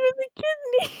stab you in the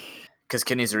kidney? because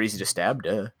kidneys are easy to stab,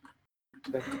 duh.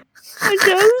 I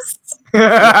guess.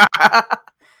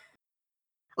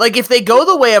 Like, if they go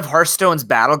the way of Hearthstone's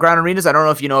Battleground arenas, I don't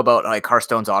know if you know about like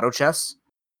Hearthstone's auto chess.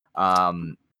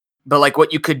 But like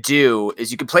what you could do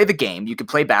is you could play the game, you could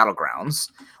play Battlegrounds,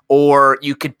 or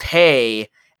you could pay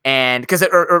and because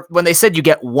when they said you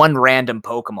get one random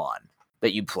Pokemon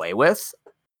that you play with,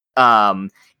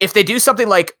 if they do something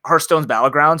like Hearthstone's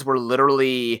Battlegrounds, where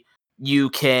literally you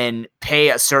can pay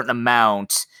a certain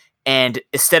amount, and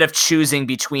instead of choosing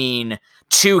between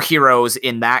 2 heroes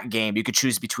in that game, you could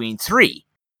choose between 3.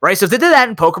 Right? So if they did that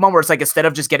in Pokemon, where it's like instead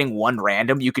of just getting one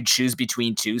random, you could choose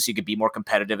between 2 so you could be more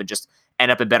competitive and just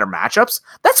end up in better matchups,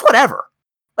 that's whatever.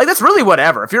 Like, that's really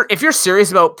whatever. If you're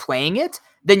serious about playing it,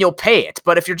 then you'll pay it.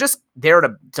 But if you're just there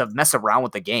to mess around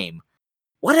with the game,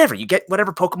 whatever. You get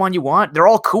whatever Pokemon you want. They're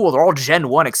all cool. They're all Gen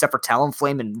 1 except for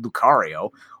Talonflame and Lucario,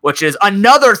 which is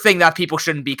another thing that people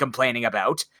shouldn't be complaining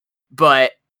about.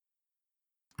 But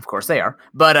of course they are.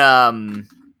 But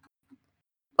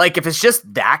like, if it's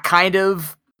just that kind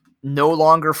of no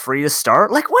longer free to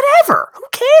start, like, whatever. Who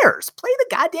cares? Play the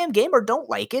goddamn game or don't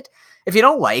like it. If you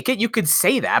don't like it, you could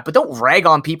say that, but don't rag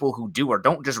on people who do, or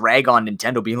don't just rag on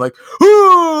Nintendo being like,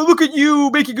 oh, look at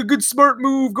you making a good smart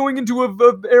move, going into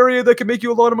a area that can make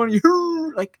you a lot of money.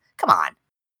 Like, come on.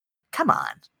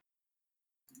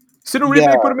 Sinnoh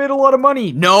Remake would have made a lot of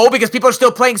money. No, because people are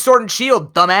still playing Sword and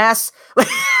Shield, dumbass.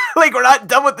 Like, we're not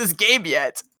done with this game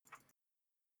yet.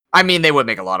 I mean, they would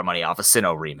make a lot of money off a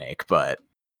Sinnoh Remake, but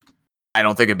I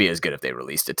don't think it'd be as good if they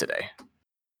released it today.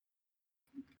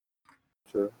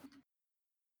 Sure.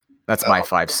 That's my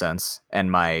 5 cents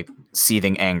and my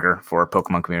seething anger for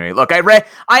Pokemon community. Look, I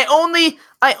only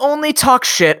talk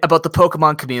shit about the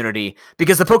Pokemon community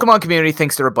because the Pokemon community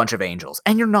thinks they're a bunch of angels,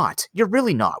 and you're not. You're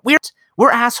really not.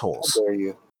 We're assholes. How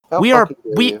dare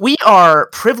you? We are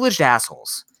privileged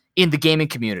assholes in the gaming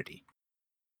community.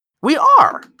 We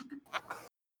are.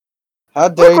 How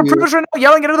dare Look, we're you? privileged right now,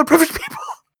 yelling at other privileged people.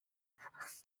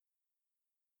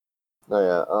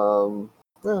 Oh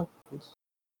yeah.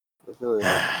 That's really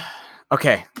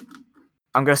Okay.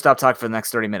 I'm gonna stop talking for the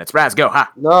next 30 minutes. Raz, go,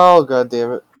 ha! No, god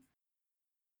damn it.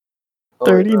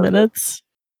 30 minutes?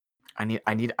 I need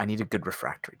a good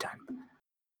refractory time.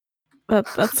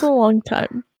 That's a long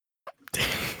time.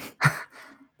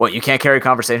 What, you can't carry a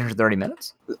conversation for 30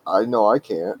 minutes? I know I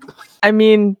can't. I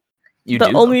mean, You the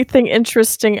do. only thing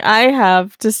interesting I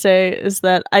have to say is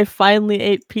that I finally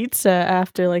ate pizza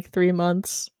after like 3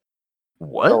 months.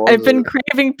 What? I've been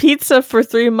craving pizza for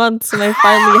 3 months, and I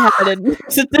finally had it.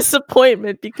 It's a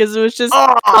disappointment because it was just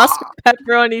Oscar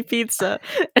pepperoni pizza,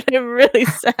 and I'm really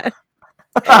sad.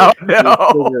 Oh You're no!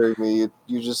 triggering me.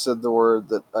 You just said the word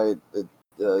that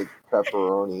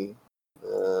pepperoni.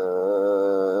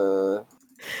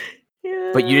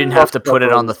 Yeah. But you didn't have to Fuck put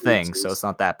it on the pepperoni thing, pizzas. so it's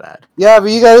not that bad. Yeah, but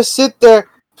you gotta sit there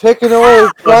picking away,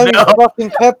 finding no.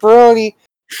 fucking pepperoni,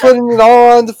 putting it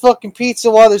all on the fucking pizza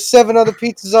while there's 7 other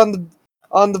pizzas on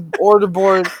the order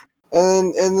board,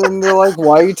 and then they're like,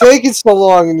 "Why are you taking so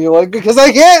long?" And you're like, "Because I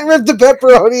can't rip the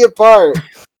pepperoni apart.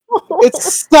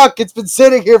 It's stuck. It's been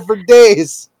sitting here for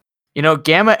days." You know,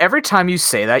 Gamma, every time you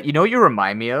say that, you know what you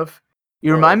remind me of?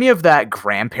 You remind me of that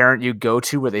grandparent you go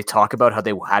to where they talk about how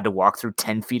they had to walk through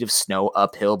 10 feet of snow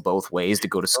uphill both ways to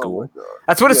go to school. God.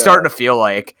 That's what it's starting to feel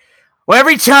like. Well,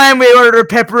 every time we order a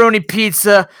pepperoni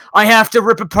pizza, I have to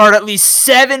rip apart at least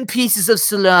 7 pieces of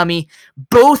salami.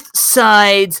 Both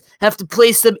sides have to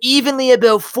place them evenly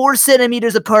about 4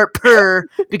 centimeters apart per,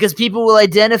 because people will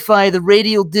identify the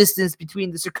radial distance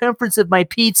between the circumference of my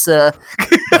pizza.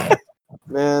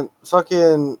 Man,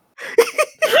 fucking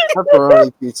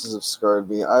pepperoni pizzas have scarred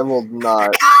me. I will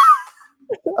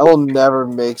never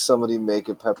make somebody make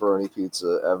a pepperoni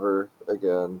pizza ever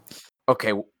again.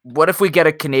 Okay, what if we get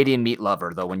a Canadian meat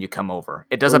lover, though, when you come over?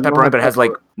 It does have We don't pepperoni, have but it has,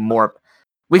 like, more...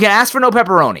 We can ask for no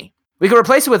pepperoni. We can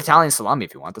replace it with Italian salami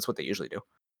if you want. That's what they usually do.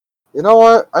 You know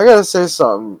what? I gotta say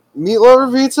something. Meat lover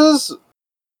pizzas?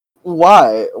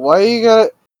 Why? Why you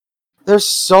gotta... There's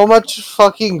so much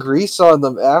fucking grease on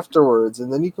them afterwards,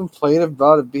 and then you complain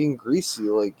about it being greasy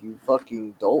like you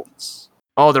fucking dolts.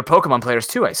 Oh, they're Pokemon players,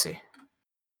 too, I see.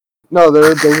 No,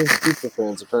 they're just pizza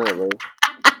fans, apparently.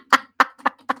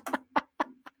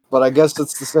 But I guess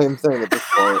it's the same thing at this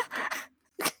point.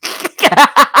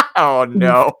 Oh,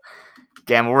 no.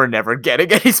 Gamma, we're never getting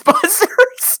any sponsors.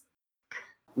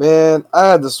 Man, I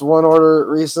had this one order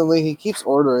recently. He keeps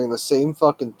ordering the same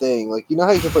fucking thing. Like, you know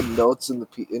how you can put notes in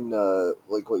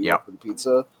like what you want for the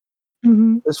pizza?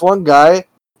 Mm-hmm. This one guy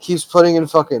keeps putting in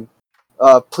fucking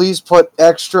please put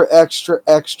extra cheese.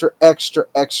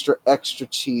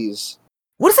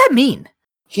 What does that mean?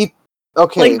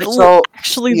 Okay, Like, so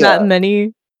actually, yeah. that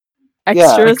many Yeah.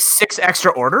 extras? Like 6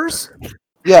 extra orders?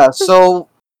 Yeah, so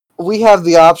we have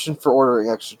the option for ordering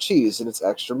extra cheese, and it's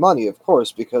extra money, of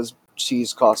course, because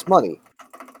cheese costs money.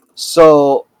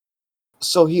 So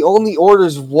he only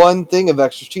orders one thing of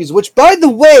extra cheese, which, by the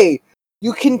way,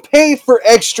 you can pay for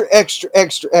extra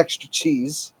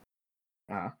cheese.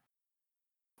 Uh-huh.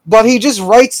 But he just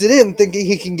writes it in thinking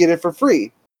he can get it for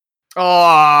free.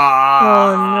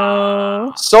 Oh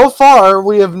no. So far,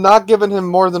 we have not given him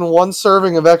more than 1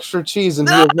 serving of extra cheese, and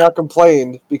he has not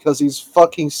complained because he's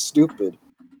fucking stupid.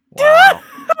 Wow.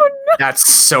 That's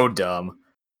so dumb.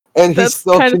 And he That's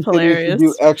still kind of continues to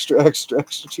do hilarious.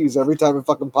 extra cheese every time it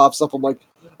fucking pops up. I'm like,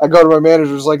 I go to my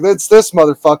manager's like, it's this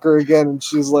motherfucker again, and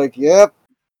she's like, yep,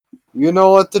 you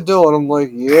know what to do, and I'm like,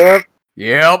 yep.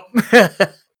 Yep.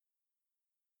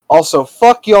 Also,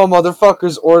 fuck y'all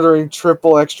motherfuckers ordering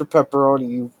triple extra pepperoni,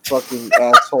 you fucking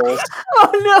assholes.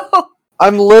 Oh no!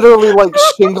 I'm literally like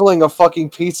shingling a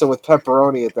fucking pizza with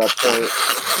pepperoni at that point.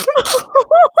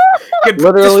 Good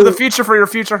Literally, just for the future, for your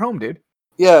future home, dude.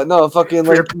 Yeah, no, fucking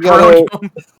For your like pepperoni home.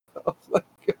 oh my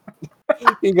God.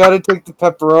 You gotta take the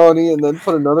pepperoni and then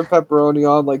put another pepperoni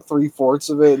on like 3/4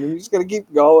 of it, and then you just gotta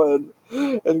keep going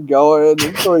and going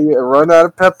until you run out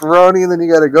of pepperoni, and then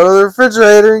you gotta go to the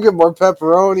refrigerator and get more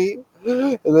pepperoni,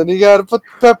 and then you gotta put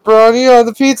the pepperoni on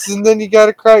the pizza, and then you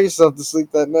gotta cry yourself to sleep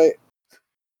that night.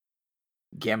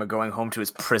 Gamma going home to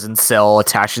his prison cell,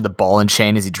 attached to the ball and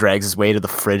chain as he drags his way to the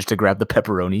fridge to grab the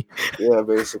pepperoni. Yeah,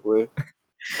 basically.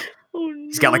 Oh,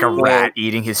 He's got like a rat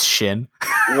eating his shin.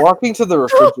 Walking to the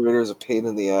refrigerator is a pain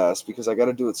in the ass because I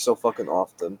gotta do it so fucking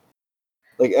often.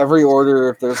 Like every order,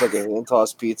 if there's like a hand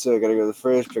tossed pizza, I gotta go to the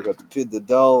fridge, pick up the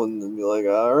dough, and then be like,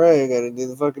 alright, I gotta do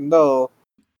the fucking dough.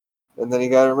 And then you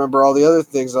gotta remember all the other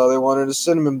things. Oh, they wanted a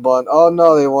cinnamon bun. Oh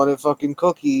no, they wanted fucking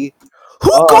cookie.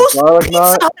 Who goes to garlic Pizza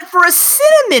nut. Hut for a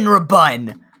cinnamon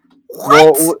bun?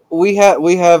 What? Well, we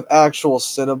have actual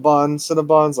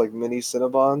Cinnabons, like mini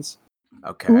Cinnabons.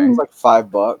 Okay. It's like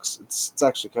 $5. It's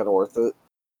actually kind of worth it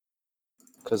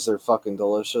because they're fucking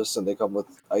delicious and they come with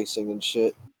icing and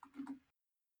shit.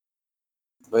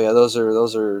 But yeah, those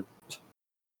are.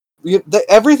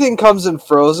 Everything comes in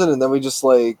frozen, and then we just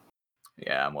like.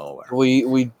 Yeah, I'm well aware.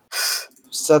 We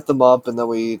set them up, and then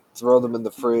we throw them in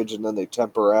the fridge, and then they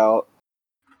temper out,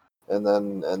 and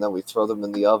then we throw them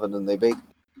in the oven, and they bake.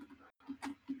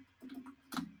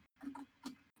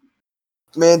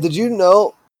 Man, did you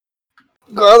know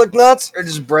garlic nuts are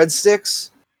just breadsticks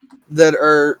that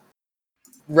are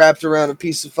wrapped around a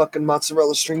piece of fucking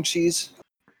mozzarella string cheese.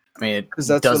 I mean, it 'Cause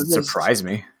that's doesn't what it is. surprise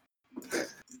me.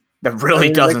 That really I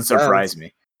mean, it doesn't makes surprise sense.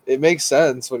 me. It makes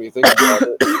sense when you think about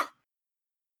it.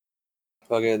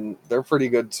 Fucking, they're pretty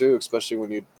good too, especially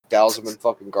when you douse them in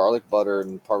fucking garlic butter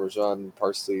and Parmesan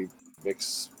parsley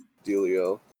mix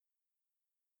dealio.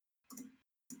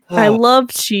 I love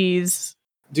cheese.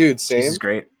 Dude, Cheese same. is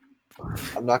great.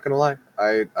 I'm not gonna lie.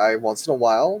 I once in a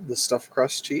while, the stuffed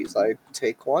crust cheese, I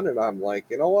take one and I'm like,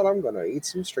 you know what? I'm gonna eat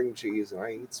some string cheese, and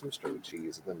I eat some string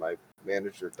cheese, and then my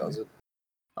manager does it.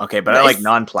 Okay, but I like Nice.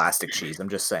 non-plastic cheese. I'm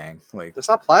just saying, like It's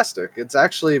not plastic. It's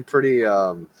actually pretty.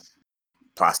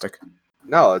 plastic,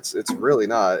 No, it's really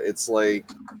not. It's like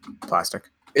plastic.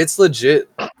 it's legit.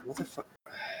 What the fuck?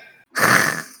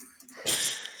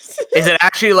 Is it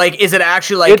actually like?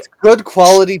 It's good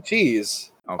quality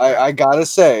cheese. Okay. I gotta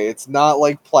say, it's not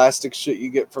like plastic shit you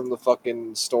get from the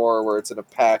fucking store where it's in a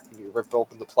pack and you rip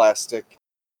open the plastic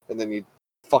and then you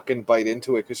fucking bite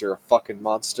into it because you're a fucking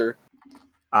monster.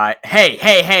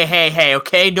 Hey,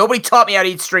 okay? Nobody taught me how to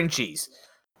eat string cheese.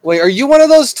 Wait, are you one of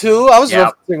those too? I was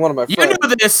Yep. referencing one of my You friends.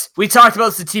 knew this. We talked about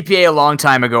this at TPA a long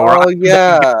time ago. Oh, I'm the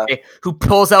yeah. guy who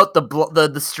pulls out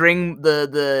the string,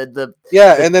 the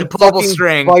Yeah, and then pullable fucking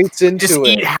string. bites into Just it.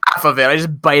 eat half of it. I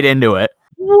just bite into it.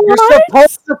 You're What?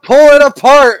 supposed to pull it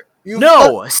apart. You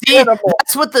No, fucking see, animal.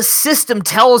 that's what the system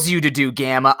tells you to do,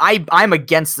 Gamma. I'm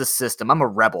against the system. I'm a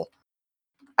rebel.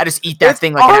 I just eat that It's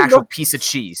thing like an on actual the- piece of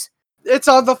cheese. It's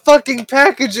on the fucking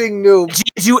packaging, noob. Do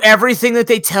you do everything that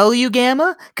they tell you,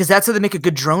 Gamma? Because that's how they make a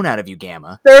good drone out of you,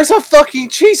 Gamma. There's a fucking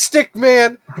cheese stick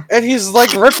man, and he's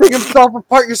like ripping himself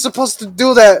apart. You're supposed to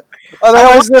do that.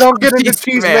 Otherwise, they don't get into Cheese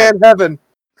stick cheese man. man heaven.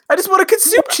 I just want to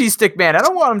consume cheese stick, man. I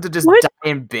don't want him to just What? die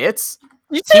in bits.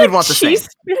 You He said would want the same. cheese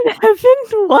in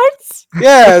heaven? What?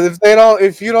 Yeah,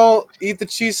 if you don't eat the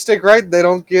cheese stick right, they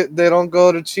don't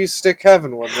go to cheese stick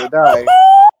heaven when they die.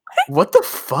 What the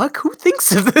fuck? Who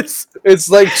thinks of this? It's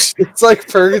like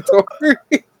purgatory.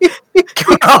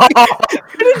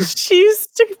 Cheese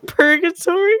stick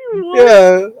purgatory? What?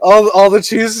 Yeah, all the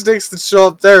cheese sticks that show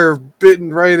up there are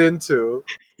bitten right into.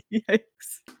 Yikes.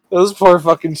 Those poor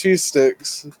fucking cheese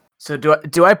sticks. So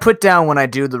do I put down when I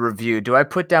do the review? Do I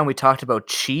put down we talked about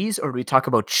cheese or do we talk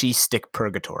about cheese stick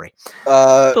purgatory?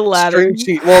 The latter. String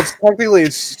cheese. Well,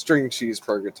 it's string cheese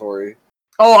purgatory.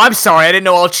 Oh, I'm sorry. I didn't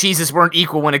know all cheeses weren't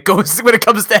equal when it comes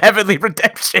to heavenly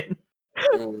redemption.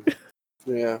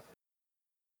 Yeah.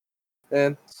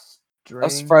 And I'm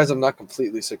surprised I'm not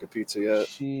completely sick of pizza yet.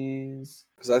 Cheese.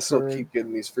 Because I still keep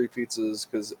getting these free pizzas.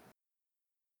 Because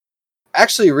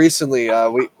actually, recently,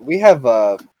 we have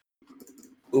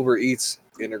Uber Eats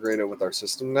integrated with our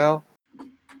system now.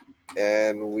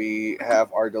 And we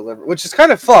have our delivery, which is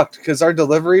kind of fucked because our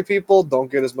delivery people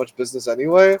don't get as much business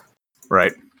anyway.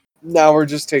 Right. Now we're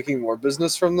just taking more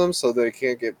business from them so they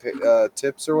can't get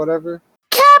tips or whatever.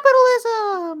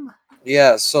 Capitalism!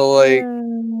 Yeah, so like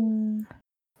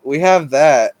we have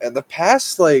that, and the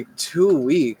past like 2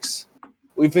 weeks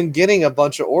we've been getting a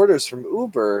bunch of orders from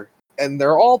Uber, and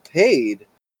they're all paid,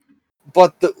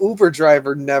 but the Uber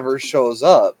driver never shows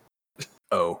up.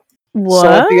 Oh. What? So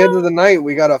at the end of the night,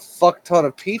 we got a fuck ton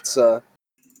of pizza,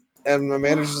 and the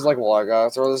manager's like, "Well, I gotta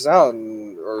throw this out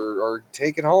or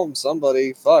take it home.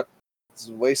 Somebody, fuck, it's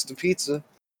a waste of pizza."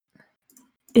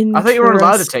 I thought you weren't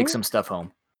allowed to take Interesting. some stuff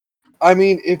home. I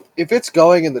mean, if it's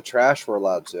going in the trash, we're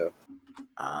allowed to.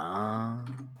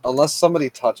 Um, Unless somebody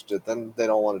touched it, then they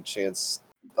don't want a chance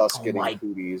us Oh getting my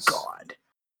cooties. God.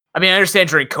 I mean, I understand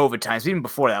during COVID times, but even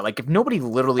before that, like if nobody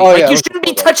literally, Oh, like yeah, you it was shouldn't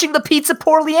be before that. touching the pizza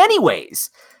poorly, anyways.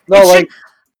 No, It like,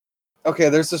 okay,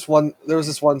 there was this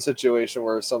one situation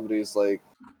where somebody's like,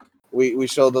 we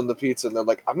showed them the pizza and they're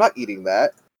like, I'm not eating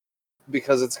that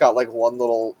because it's got like one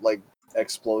little like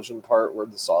explosion part where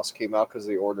the sauce came out because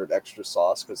they ordered extra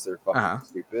sauce because they're fucking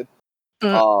stupid.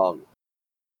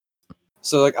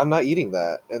 So like I'm not eating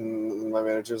that, and my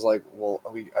manager's like, well,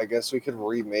 I guess we could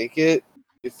remake it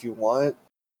if you want.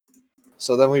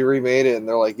 So then we remade it, and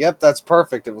they're like, yep, that's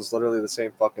perfect. It was literally the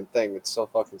same fucking thing. It's so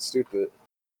fucking stupid.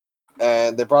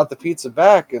 And they brought the pizza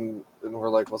back, and we're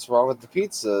like, what's wrong with the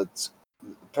pizza?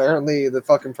 Apparently the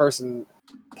fucking person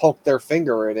poked their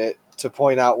finger in it to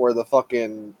point out where the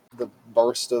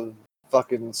burst of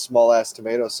fucking small ass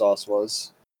tomato sauce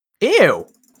was. Ew.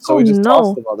 So we just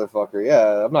tossed the motherfucker.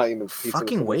 Yeah, I'm not eating pizza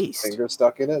Fucking with waste. finger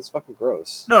stuck in it. It's fucking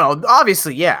gross. No,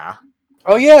 obviously, yeah.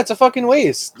 Oh yeah, it's a fucking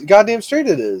waste. Goddamn straight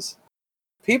it is.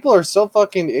 People are so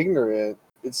fucking ignorant.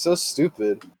 It's so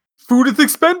stupid. Food is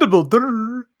expendable.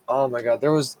 Durr. Oh my god,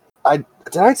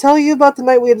 did I tell you about the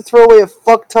night we had to throw away a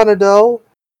fuck ton of dough?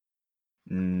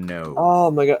 No. Oh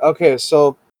my god. Okay,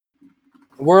 so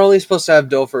we're only supposed to have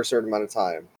dough for a certain amount of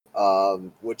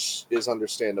time, which is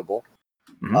understandable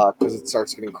because it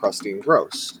starts getting crusty and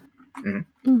gross.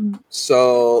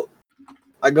 So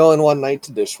I go in one night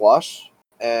to dishwash,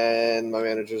 and my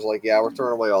manager's like, "Yeah, we're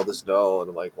throwing away all this dough," and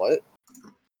I'm like, "What?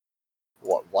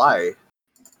 What? Why?"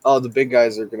 "Oh, the big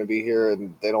guys are going to be here,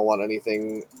 and they don't want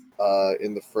anything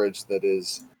in the fridge that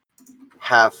is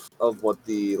half of what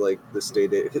the stay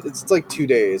date. It's like 2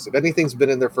 days. If anything's been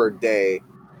in there for a day,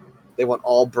 they want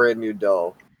all brand new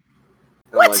dough."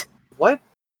 And What? I'm like, "What?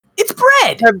 It's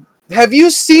bread. Have you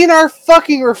seen our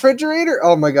fucking refrigerator?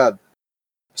 Oh my god!"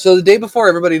 So the day before,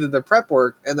 everybody did their prep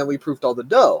work, and then we proofed all the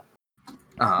dough.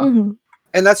 And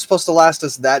that's supposed to last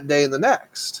us that day and the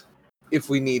next, if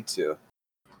we need to.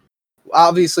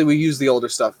 Obviously, we use the older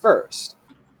stuff first.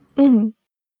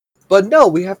 But no,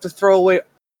 we have to throw away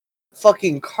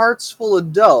fucking carts full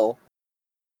of dough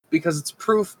because it's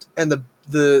proofed and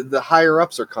the higher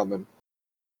ups are coming.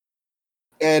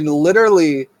 And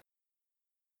literally,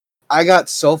 I got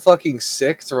so fucking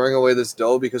sick throwing away this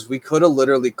dough because we could have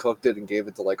literally cooked it and gave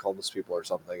it to like homeless people or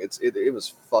something. It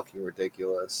was fucking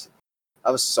ridiculous.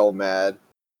 I was so mad.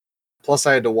 Plus,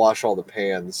 I had to wash all the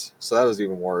pans, so that was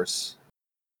even worse.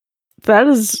 That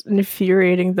is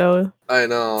infuriating, though. I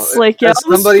know. It's like, yeah,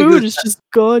 all this food is just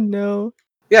gone now.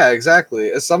 Yeah,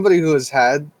 exactly. As somebody who has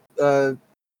had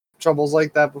troubles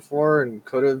like that before and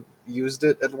could have used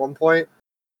it at one point,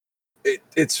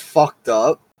 it's fucked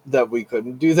up that we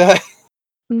couldn't do that.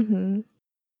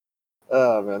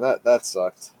 Oh man, that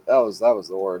sucked. That was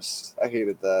the worst. I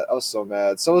hated that. I was so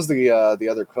mad. So was the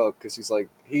other cook, because he's like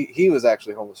he was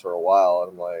actually homeless for a while,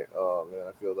 and I'm like, oh man,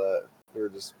 I feel that. We were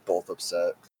just both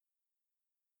upset.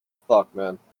 Fuck,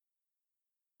 man.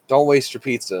 Don't waste your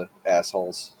pizza,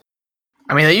 assholes.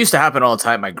 I mean, that used to happen all the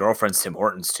time. My girlfriend's Tim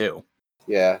Hortons too.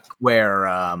 Yeah. Where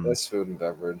that's food and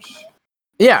beverage.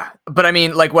 Yeah, but I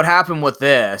mean, like, what happened with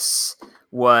this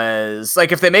was,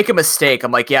 like, if they make a mistake,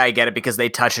 I'm like, yeah, I get it, because they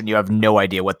touch and you have no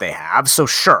idea what they have. So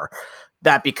sure,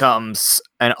 that becomes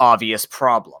an obvious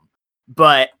problem.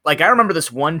 But, like, I remember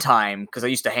this one time, because I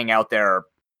used to hang out there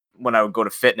when I would go to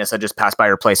fitness. I'd just pass by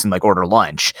her place and, like, order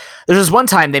lunch. There's this one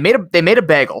time they made a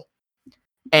bagel,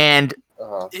 and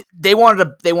they wanted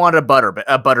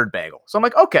a buttered bagel. So I'm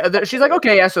like, okay. She's like,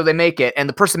 okay, yeah. So they make it, and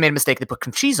the person made a mistake. They put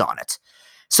cream cheese on it.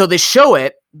 So they show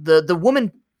it. The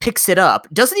woman picks it up,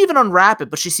 doesn't even unwrap it,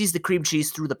 but she sees the cream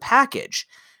cheese through the package,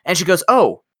 and she goes,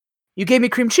 "Oh, you gave me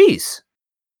cream cheese."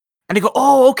 And they go,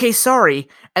 "Oh, okay, sorry."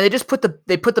 And they just put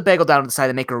the bagel down to the side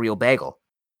and make a real bagel.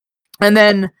 And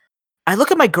then I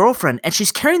look at my girlfriend, and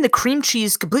she's carrying the cream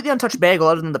cheese, completely untouched bagel,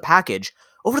 other than the package,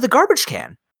 over the garbage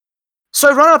can. So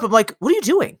I run up. I'm like, "What are you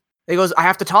doing?" He goes, "I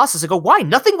have to toss this." I go, "Why?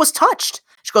 Nothing was touched."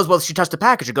 She goes, "Well, she touched the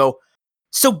package." I go,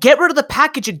 "So get rid of the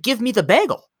package and give me the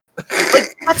bagel."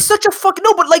 Like, that's such a fucking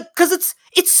no, but like, because it's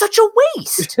such a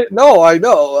waste. No, I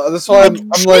know. That's why I'm she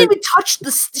like, didn't even touch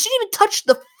she didn't even touch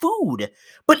the food.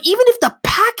 But even if the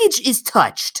package is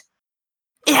touched,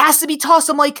 it has to be tossed.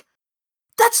 I'm like,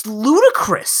 that's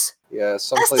ludicrous. Yeah,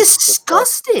 that's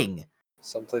disgusting.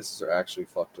 Some places are actually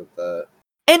fucked with that.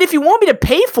 And if you want me to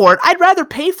pay for it, I'd rather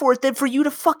pay for it than for you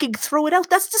to fucking throw it out.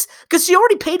 That's just because you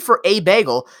already paid for a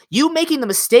bagel. You making the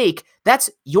mistake, that's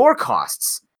your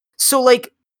costs. So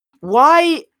like,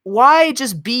 why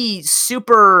just be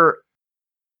super,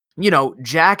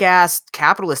 jackass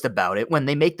capitalist about it when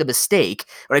they make the mistake?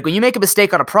 Like, when you make a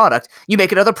mistake on a product, you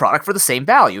make another product for the same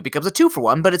value. It becomes a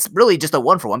 2-for-1, but it's really just a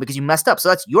 1-for-1 because you messed up. So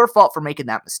that's your fault for making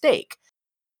that mistake.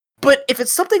 But if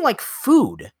it's something like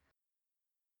food,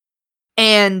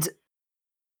 and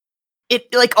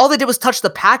it, like, all they did was touch the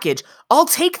package, I'll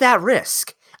take that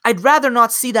risk. I'd rather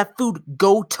not see that food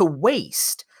go to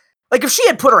waste. Like, if she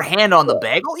had put her hand on the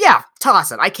bagel, yeah,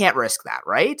 toss it. I can't risk that,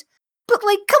 right? But,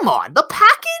 like, come on, the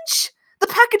package? The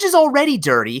package is already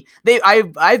dirty.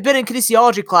 I've been in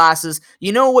kinesiology classes.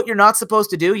 You know what you're not supposed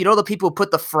to do? You know the people who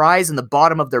put the fries in the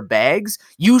bottom of their bags?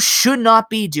 You should not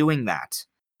be doing that.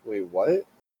 Wait, what?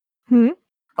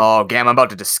 Oh, damn, I'm about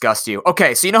to disgust you.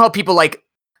 Okay, so you know how people, like,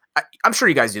 I'm sure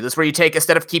you guys do this, where you take,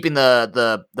 instead of keeping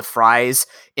the fries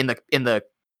in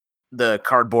the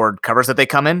cardboard covers that they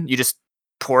come in, you just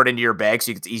pour it into your bag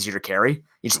so it's easier to carry.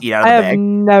 You just eat out of the bag. I have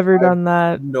never done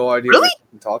that. No idea really? what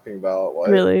you're talking about.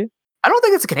 What? Really? I don't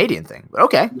think it's a Canadian thing, but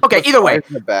okay. Okay, either way.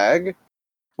 In the bag?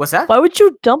 What's that? Why would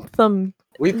you dump them?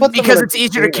 We put them because it's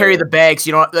easier to carry the bag, so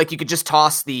you don't, like, you could just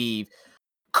toss the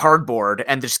cardboard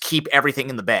and just keep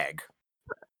everything in the bag.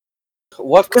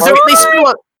 What? Because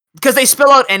they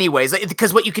spill out anyways.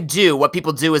 Because what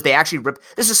people do is they actually rip.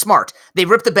 This is smart. They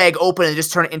rip the bag open and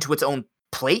just turn it into its own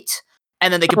plate,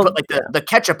 and then they can put like the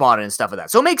ketchup on it and stuff like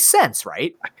that. So it makes sense,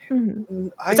 right? Mm-hmm.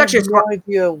 I have no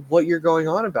idea what you're going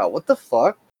on about. What the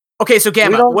fuck? Okay, so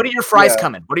Gamma, what are your fries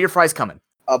coming? What are your fries coming?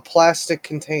 A plastic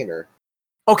container.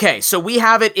 Okay, so we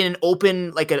have it in an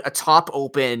open, like a top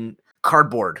open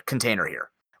cardboard container here,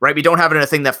 right? We don't have it in a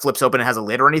thing that flips open and has a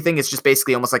lid or anything. It's just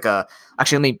basically almost like a.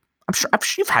 Actually, I'm sure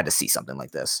you've had to see something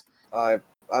like this.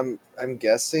 I'm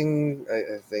guessing.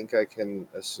 I think I can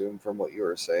assume from what you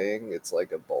were saying, it's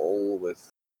like a bowl with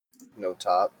no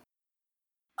top.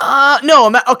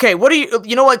 No. Okay, what do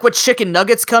you know? Like what chicken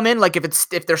nuggets come in? Like if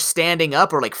they're standing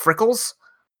up or like frickles.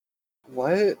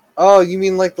 What? Oh, you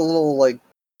mean like the little like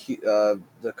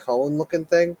the cone looking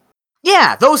thing?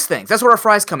 Yeah, those things. That's where our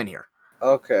fries come in here.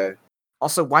 Okay.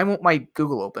 Also, why won't my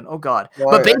Google open? Oh God! No,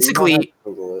 but basically, you don't have to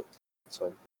Google it. That's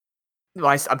fine. No,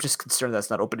 I'm just concerned that's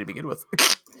not open to begin with.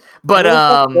 But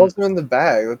those are in the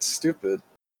bag. That's stupid.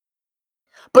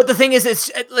 But the thing is,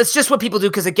 it's just what people do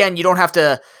because again, you don't have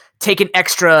to take an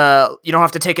extra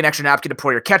napkin to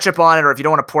pour your ketchup on it, or if you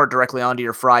don't want to pour it directly onto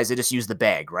your fries, they just use the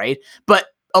bag, right? But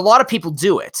a lot of people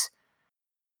do it.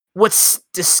 What's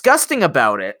disgusting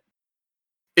about it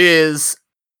is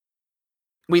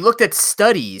we looked at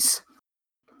studies,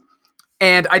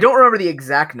 and I don't remember the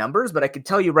exact numbers, but I can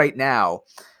tell you right now,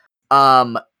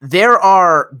 there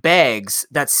are bags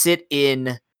that sit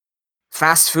in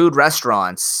fast food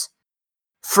restaurants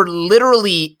for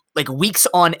literally like weeks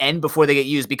on end before they get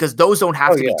used because those don't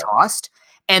have to be tossed.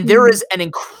 And there is an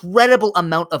incredible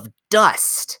amount of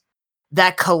dust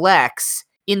that collects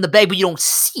in the bag, but you don't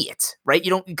see it, right? You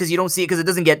don't see it because it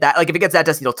doesn't get that. Like if it gets that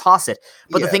dusty, you'll toss it.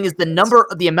 But the thing is,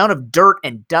 the amount of dirt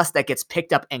and dust that gets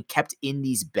picked up and kept in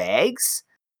these bags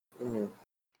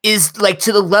is like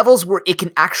to the levels where it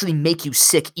can actually make you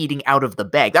sick eating out of the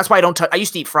bag. That's why I don't I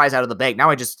used to eat fries out of the bag. Now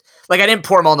I just I didn't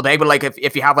pour them all in the bag, but like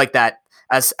if you have like that,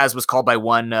 as was called by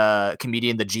one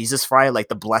comedian, the Jesus fry, like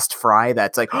the blessed fry,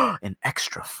 that's like an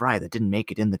extra fry that didn't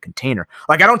make it in the container.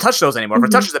 Like I don't touch those anymore. If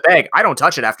it touches the bag, I don't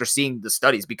touch it after seeing the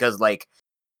studies because like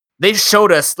they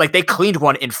showed us, like they cleaned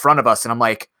one in front of us, and I'm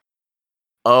like,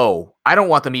 oh, I don't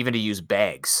want them even to use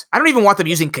bags. I don't even want them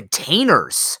using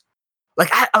containers.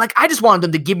 I just wanted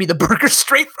them to give me the burger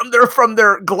straight from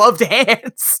their gloved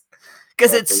hands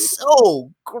because it's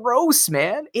so gross,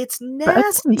 man. It's nasty.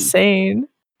 That's insane.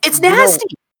 It's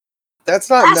nasty. That's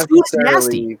not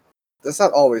necessarily. That's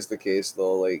not always the case,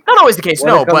 though. Like not always the case,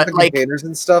 no. But like containers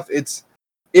and stuff,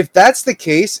 if that's the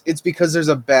case, it's because there's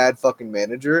a bad fucking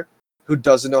manager who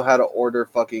doesn't know how to order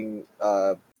fucking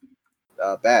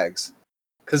bags,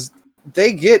 because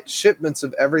they get shipments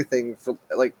of everything for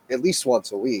like at least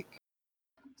once a week.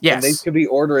 Yes, and they could be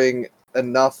ordering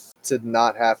enough to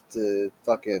not have to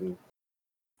fucking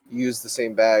use the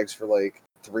same bags for like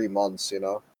 3 months, you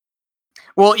know?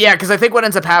 Well, yeah, because I think what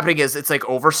ends up happening is it's like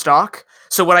overstock.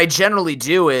 So what I generally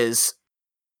do is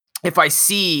if I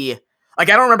see, like,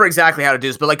 I don't remember exactly how to do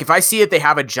this, but like if I see it, they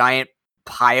have a giant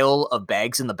pile of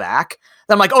bags in the back,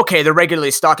 then I'm like, okay, they're regularly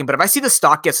stocking. But if I see the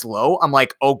stock gets low, I'm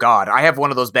like, oh God, I have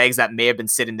one of those bags that may have been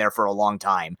sitting there for a long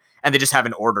time and they just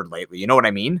haven't ordered lately. You know what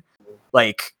I mean?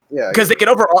 Like, because they can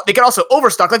also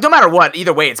overstock. Like, no matter what,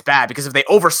 either way, it's bad because if they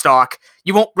overstock,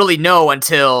 you won't really know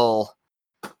until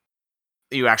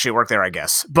you actually work there, I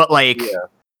guess. But like,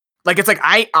 it's like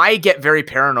I get very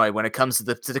paranoid when it comes to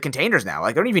the containers now.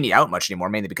 Like, I don't even eat out much anymore,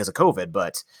 mainly because of COVID.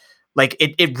 But like,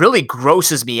 it really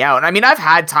grosses me out. And I mean, I've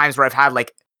had times where I've had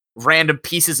like random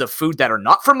pieces of food that are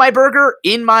not from my burger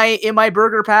in my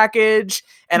burger package,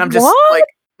 and I'm just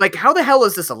like, how the hell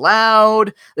is this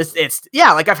allowed?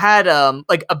 Like I've had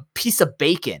like a piece of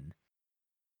bacon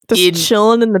just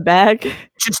chilling in the bag.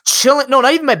 Just chilling. No,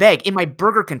 not even my bag, in my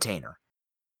burger container.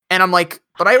 And I'm like,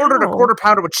 but I ordered a quarter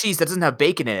pounder with cheese that doesn't have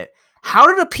bacon in it. How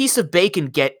did a piece of bacon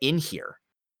get in here?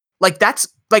 Like that's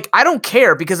like I don't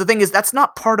care because the thing is that's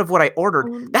not part of what I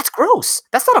ordered. That's gross.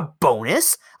 That's not a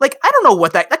bonus. Like I don't know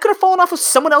what that could have fallen off of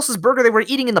someone else's burger they were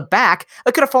eating in the back.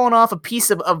 That could have fallen off a piece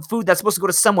of food that's supposed to go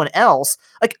to someone else.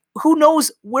 Like who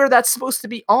knows where that's supposed to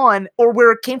be on or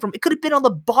where it came from. It could have been on the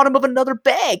bottom of another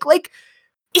bag. Like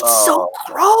it's so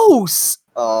gross.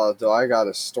 Though I got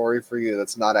a story for you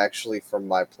that's not actually from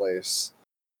my place.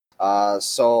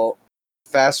 So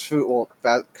fast food,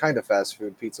 kind of fast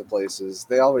food pizza places,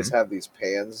 they always have these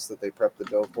pans that they prep the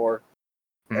dough for,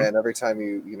 and every time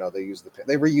they use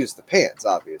they reuse the pans,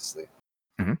 obviously.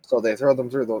 So they throw them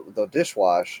through the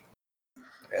dishwash,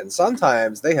 and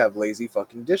sometimes they have lazy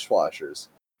fucking dishwashers.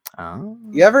 Oh.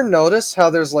 You ever notice how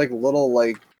there's like little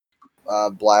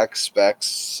black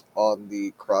specks on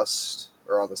the crust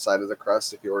or on the side of the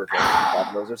crust if you order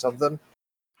Domino's or something?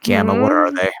 Gamma, what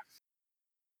are they?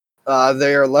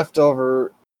 They are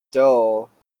leftover dough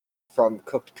from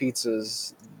cooked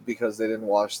pizzas because they didn't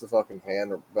wash the fucking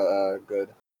pan good.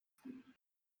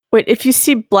 Wait, if you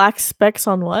see black specks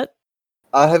on what?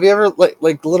 Have you ever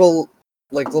like little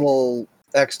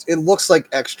extra? It looks like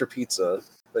extra pizza.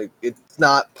 Like it's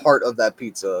not part of that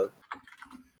pizza.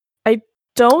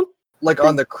 Don't Like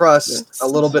on the crust, Yes. a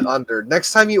little bit under.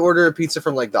 Next time you order a pizza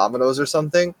from like Domino's or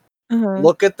something,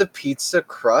 look at the pizza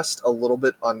crust a little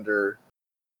bit under,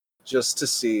 just to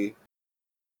see,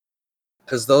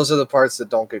 because those are the parts that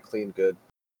don't get cleaned good.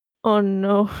 Oh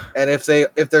no. And if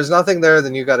there's nothing there,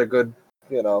 then you got a good,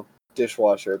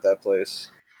 dishwasher at that place.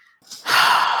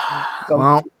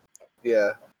 Well,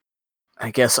 Yeah. I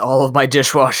guess all of my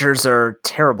dishwashers are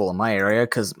terrible in my area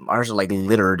because ours are like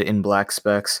littered in black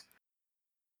specks.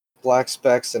 Black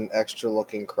specks and extra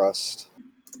looking crust.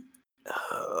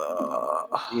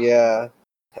 Yeah.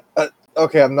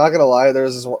 Okay, I'm not gonna lie.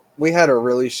 There's this one, we had a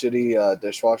really shitty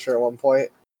dishwasher at one point.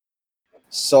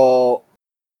 So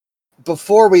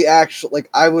before we actually,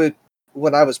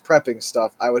 when I was prepping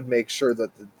stuff, I would make sure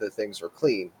that the things were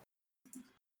clean.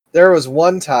 There was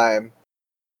one time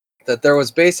that there was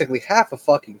basically half a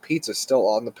fucking pizza still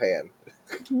on the pan.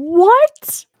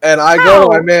 What? And I go to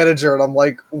my manager and I'm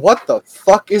like, "What the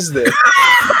fuck is this?"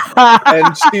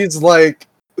 And she's like,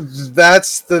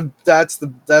 "That's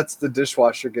the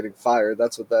dishwasher getting fired.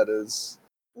 That's what that is."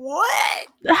 What?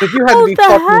 Because you had to be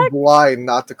fucking blind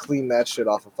not to clean that shit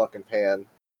off a fucking pan.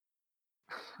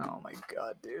 Oh my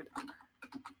god, dude.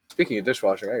 Speaking of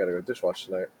dishwashing, I gotta go dishwash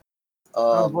tonight.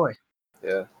 Oh boy.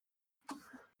 Yeah.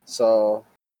 So,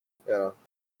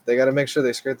 they gotta make sure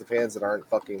they scrape the pans that aren't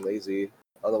fucking lazy.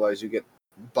 Otherwise, you get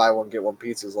buy one get one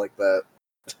pizzas like that.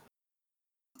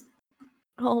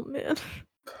 Oh man.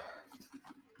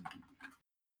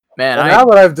 Man, well, now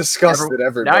that I've discussed it,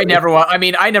 everybody. I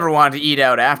never wanted to eat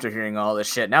out after hearing all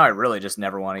this shit. Now I really just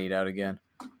never want to eat out again.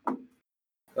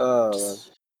 Oh.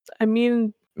 I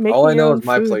mean, all I know is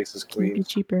my place is clean. Be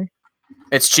cheaper.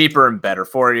 It's cheaper and better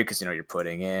for you because you're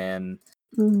putting in.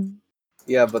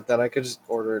 Yeah, but then I could just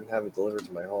order it and have it delivered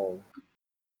to my home,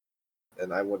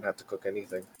 and I wouldn't have to cook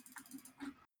anything.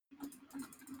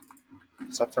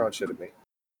 Stop throwing shit at me.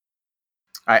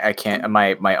 I can't.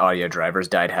 My audio drivers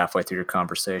died halfway through your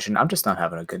conversation. I'm just not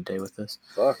having a good day with this.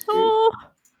 Fuck, dude.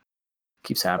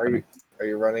 Keeps happening. Are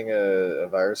you running a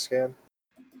virus scan?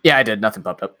 Yeah, I did. Nothing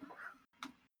popped up.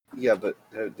 Yeah, but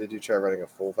did you try running a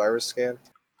full virus scan?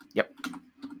 Yep.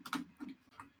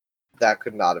 That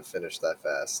could not have finished that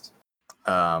fast.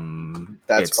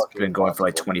 It's been going for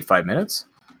like 25 minutes.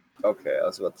 Okay, I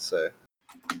was about to say.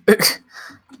 It's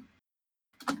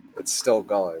still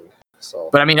going. So.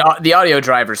 But I mean, the audio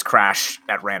drivers crash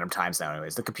at random times now.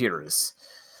 Anyways, the computer is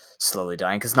slowly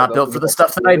dying because it's not built for the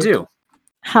stuff that I do.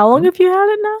 How long have you had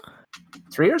it now?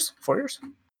 3 years, 4 years.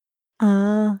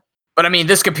 But I mean,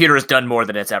 this computer has done more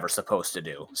than it's ever supposed to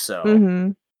do. So,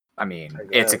 I mean,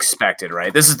 it's expected,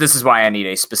 right? This is why I need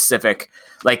a specific,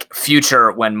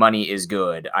 future when money is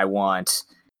good. I want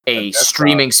a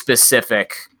streaming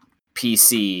specific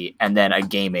PC and then a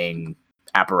gaming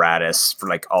apparatus for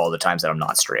all the times that I'm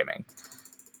not streaming.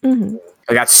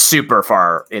 That's super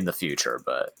far in the future,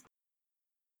 but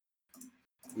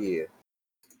yeah.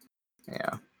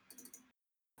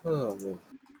 Oh man.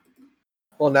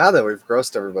 Well, now that we've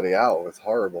grossed everybody out with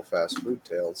horrible fast food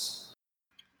tales,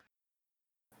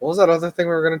 what was that other thing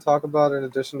we were going to talk about in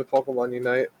addition to Pokemon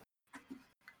Unite?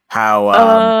 How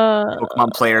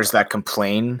Pokemon players that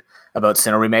complain about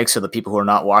Sinnoh remakes are the people who are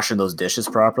not washing those dishes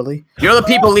properly. You're the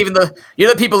people leaving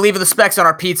the specks on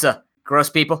our pizza. Gross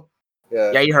people.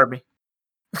 Yeah, you heard me.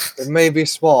 It may be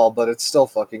small, but it's still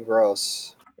fucking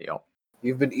gross. Yep.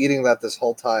 You've been eating that this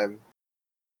whole time.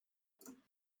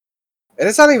 And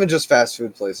it's not even just fast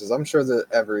food places. I'm sure that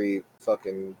every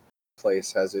fucking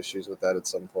place has issues with that at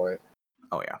some point.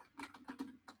 Oh yeah.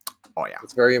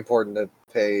 It's very important to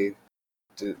pay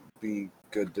to be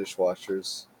good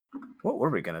dishwashers. What were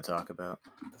we going to talk about?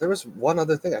 There was one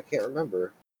other thing. I can't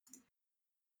remember.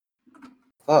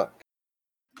 Fuck.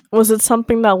 Was it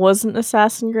something that wasn't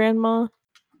Assassin Grandma?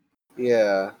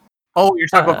 Yeah. Oh, you're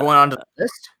talking about going on to the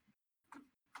list?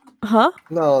 Huh?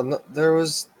 No, there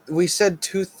was... We said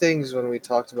 2 things when we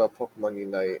talked about Pokemon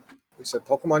Unite. We said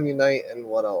Pokemon Unite and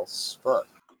what else? Fuck.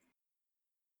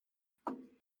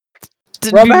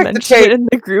 Did we mention it in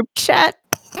the group chat?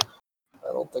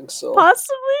 I don't think so.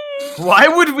 Possibly. Why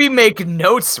would we make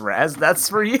notes, Raz? That's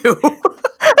for you.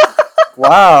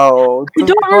 Wow. I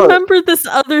don't remember this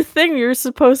other thing we were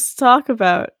supposed to talk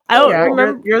about. I don't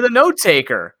remember. You're the note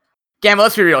taker. Gamma,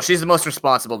 let's be real. She's the most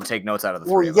responsible to take notes out of the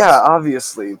three of us.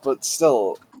 Obviously, but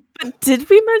still. But did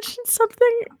we mention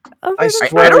something? I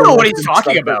don't know what he's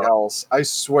talking about. Else. I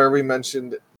swear we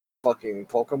mentioned fucking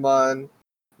Pokemon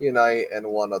Unite and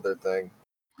one other thing.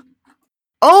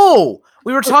 Oh,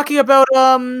 we were talking about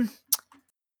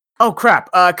Oh crap!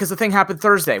 Because the thing happened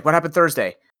Thursday. What happened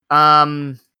Thursday?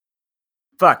 Fuck.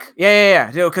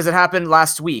 Yeah. Because it happened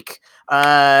last week.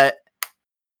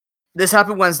 This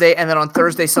happened Wednesday, and then on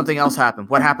Thursday something else happened.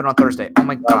 What happened on Thursday? Oh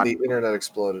my god! The internet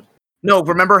exploded. No,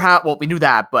 remember how? Well, we knew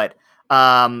that, but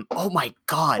oh my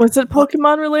god! Was it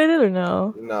Pokemon related or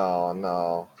no?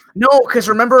 No. No, because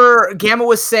remember, Gamma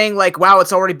was saying like, "Wow,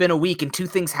 it's already been a week, and two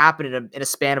things happened in a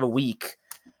span of a week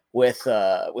with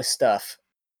stuff."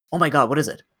 Oh my god, what is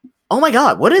it? Oh my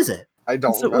god, what is it? I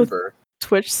don't remember.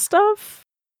 Twitch stuff?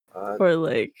 Or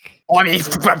like... Oh, I mean,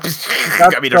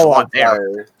 there's a lot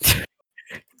there.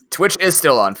 Twitch is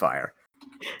still on fire.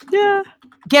 Yeah.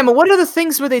 Gamma, what other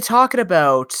things were they talking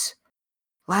about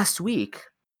last week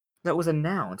that was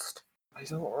announced? I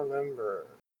don't remember.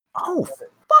 Oh,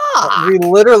 fuck! We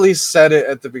literally said it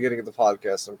at the beginning of the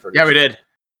podcast, I'm pretty sure. Yeah, we did.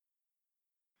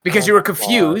 Because you were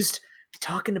confused.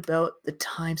 Talking about the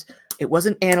times. It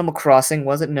wasn't Animal Crossing,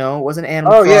 was it? No, it wasn't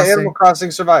Animal Crossing. Oh, yeah, Animal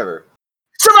Crossing Survivor.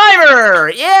 Survivor!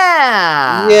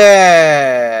 Yeah!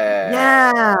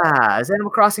 Yeah! It's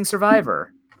Animal Crossing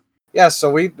Survivor. Yeah,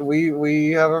 so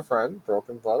we have a friend,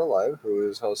 Broken Blood Alive, who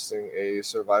is hosting a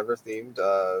Survivor-themed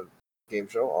game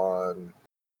show on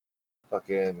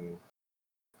fucking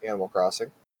Animal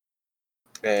Crossing.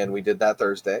 And we did that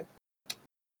Thursday.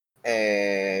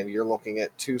 And you're looking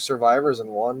at 2 survivors and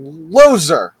 1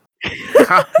 loser!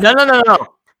 No.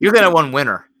 You're gonna one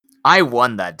winner. I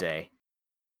won that day.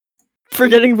 For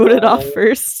getting voted off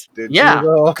first. Yeah,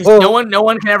 because no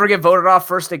one can ever get voted off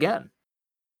first again.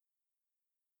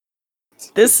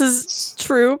 This is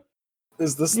true.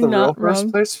 Is this the real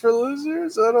first place for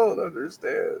losers? I don't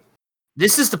understand.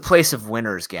 This is the place of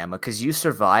winners, Gamma, because you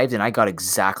survived and I got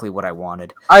exactly what I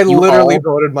wanted. I literally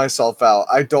voted myself out.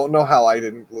 I don't know how I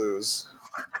didn't lose.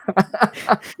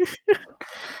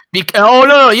 Oh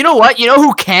no! You know what? You know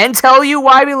who can tell you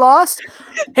why we lost?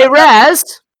 Hey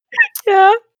Raz.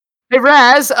 Yeah. Hey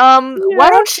Raz. Why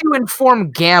don't you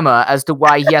inform Gamma as to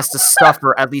why he has to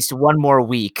suffer at least one more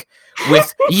week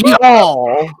with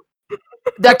y'all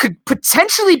that could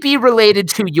potentially be related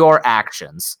to your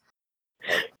actions?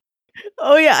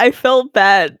 Oh yeah, I felt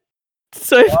bad,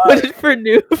 so I voted for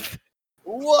Noob.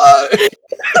 What?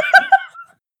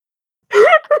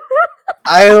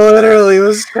 I literally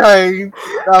was trying.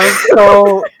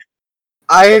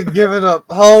 I had given up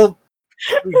hope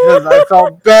because I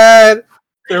felt bad.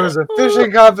 There was a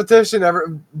fishing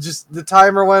competition. Just the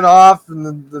timer went off,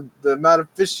 and the amount of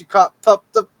fish you caught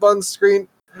popped up on the screen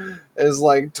is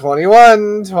like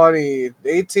 21, 20,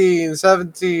 18,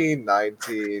 17,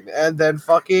 19, and then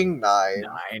fucking 9. I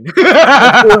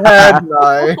had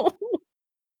 9.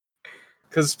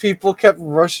 Because people kept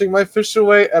rushing my fish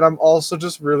away, and I'm also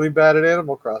just really bad at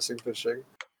Animal Crossing fishing.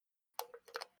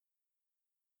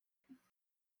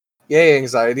 Yay,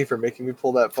 anxiety for making me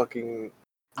pull that fucking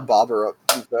bobber up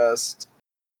too fast.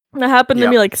 That happened to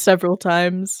me like several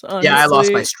times, honestly. Yeah, I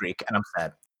lost my streak, and I'm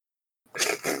sad.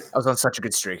 I was on such a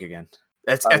good streak again.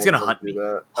 That's gonna hunt me.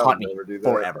 Haunt me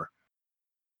forever.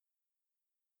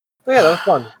 But yeah, that was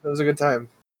fun. That was a good time.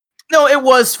 No, it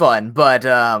was fun, but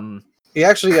he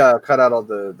actually cut out all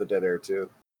the dead air too.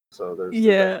 So there's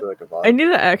like a VOD. I need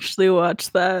to actually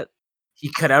watch that. He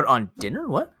cut out on dinner?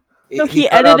 What? No, he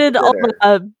edited all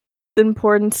the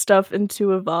important stuff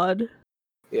into a VOD.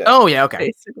 Yeah. Oh yeah, okay.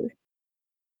 Basically.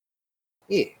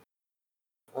 Yeah.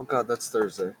 Oh god, that's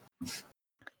Thursday.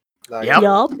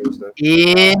 Yep.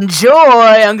 Enjoy!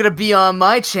 I'm gonna be on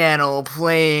my channel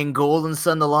playing Golden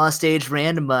Sun the Lost Age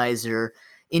Randomizer,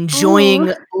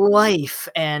 enjoying life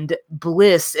and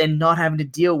bliss and not having to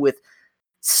deal with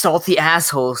salty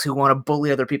assholes who want to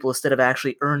bully other people instead of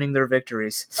actually earning their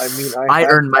victories. I mean, I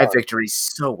earned my victories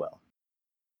so well.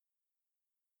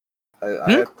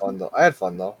 I had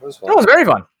fun though. It was fun. It was very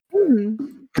fun.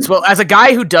 Well, as a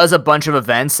guy who does a bunch of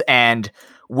events and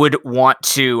would want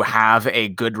to have a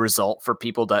good result for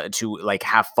people to like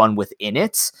have fun within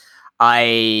it,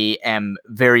 I am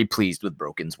very pleased with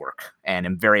Broken's work and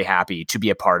am very happy to be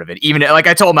a part of it. Even like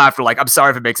I told him after, like, I'm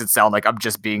sorry if it makes it sound like I'm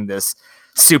just being this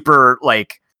super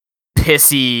like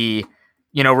pissy,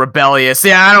 rebellious.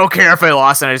 Yeah, I don't care if I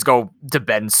lost and I just go to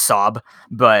bed and sob.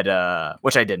 But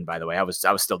which I didn't, by the way. I was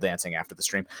still dancing after the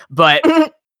stream. But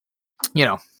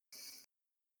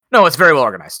no, it's very well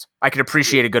organized. I can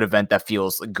appreciate a good event that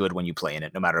feels good when you play in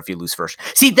it, no matter if you lose first.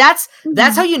 See, that's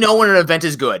how you know when an event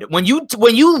is good. When you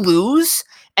lose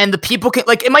and the people can,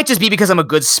 like, it might just be because I'm a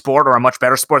good sport or a much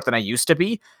better sport than I used to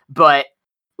be, but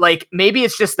like maybe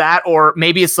it's just that, or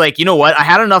maybe it's like, you know what, I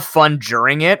had enough fun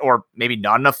during it, or maybe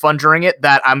not enough fun during it,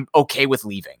 that I'm okay with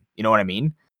leaving. You know what I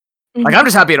mean? Like, I'm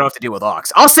just happy I don't have to deal with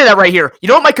Ox. I'll say that right here. You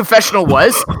know what my confessional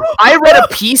was? I read a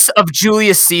piece of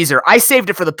Julius Caesar. I saved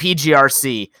it for the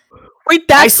PGRC. Wait,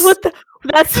 that's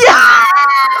that's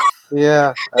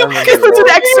Yeah. It was an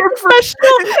excerpt from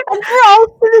and we're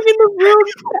all sitting in the room,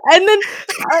 and then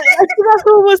I forgot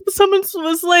who it was, but someone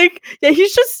was like, "Yeah,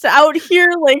 he's just out here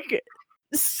like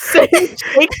saying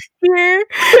Shakespeare."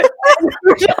 And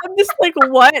I'm just like,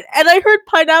 "What?" And I heard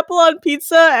pineapple on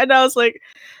pizza, and I was like,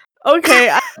 "Okay,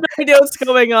 I have no idea what's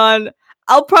going on.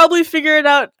 I'll probably figure it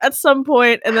out at some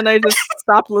point." And then I just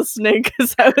stopped listening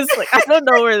because I was like, "I don't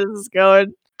know where this is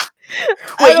going. Wait,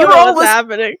 I don't you're know all what's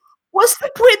happening." What's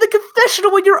the point of the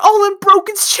confessional when you're all in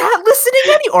Broken's chat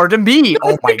listening or to me?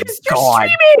 Oh my because god. You're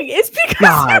streaming. It's because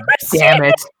God you're damn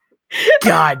it.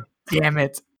 God damn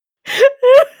it.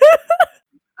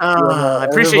 I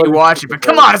appreciate you watching, but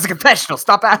come on, it's a confessional.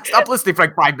 Stop listening for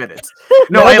like 5 minutes.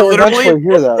 No, I literally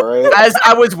hear that, right? as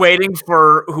I was waiting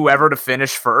for whoever to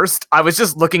finish first, I was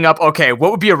just looking up, okay,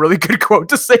 what would be a really good quote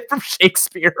to say from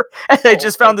Shakespeare? And I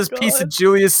just found this piece of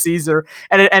Julius Caesar,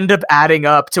 and it ended up adding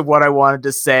up to what I wanted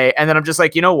to say. And then I'm just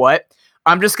like, you know what?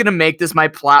 I'm just going to make this my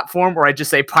platform where I just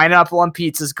say pineapple on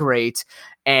pizza is great.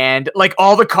 And like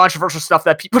all the controversial stuff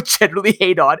that people generally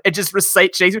hate on, and just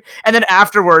recite Shakespeare. And then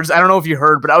afterwards, I don't know if you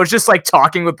heard, but I was just like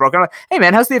talking with Broken. I'm like, hey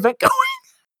man, how's the event going?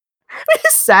 I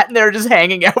just sat in there just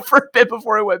hanging out for a bit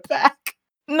before I went back.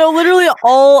 No, literally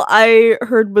all I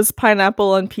heard was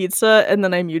pineapple on pizza, and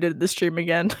then I muted the stream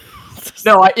again.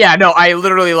 I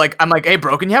literally like, I'm like, hey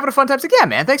Broken, you having a fun time? He's like, yeah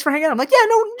man, thanks for hanging out. I'm like, yeah,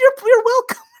 no, you're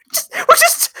welcome. We're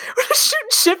just shooting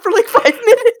shit for like 5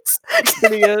 minutes.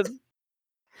 Pretty good.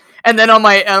 And then on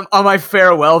my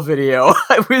farewell video,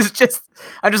 I'm just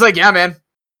like, yeah, man,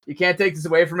 you can't take this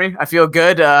away from me. I feel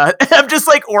good. I'm just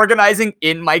like organizing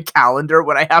in my calendar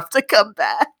when I have to come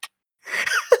back.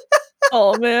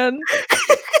 Oh man.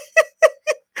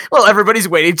 Well, everybody's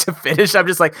waiting to finish. I'm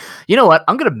just like, you know what?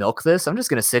 I'm gonna milk this. I'm just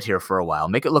gonna sit here for a while,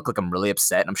 make it look like I'm really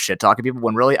upset and I'm shit talking people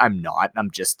when really I'm not. I'm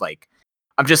just like,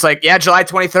 yeah, July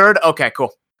 23rd. Okay,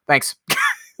 cool. Thanks.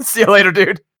 See you later,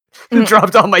 dude.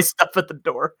 Dropped all my stuff at the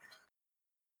door.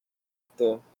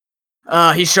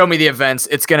 He showed me the events.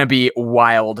 It's gonna be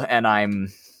wild, and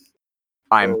I'm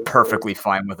perfectly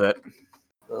fine with it.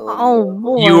 Oh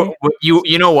boy.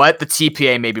 You know what? The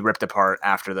TPA may be ripped apart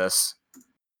after this.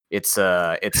 It's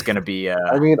gonna be.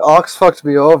 I mean, Ox fucked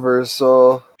me over,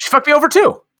 so She fucked me over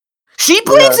too. She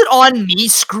blames it on me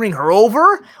screwing her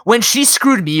over when she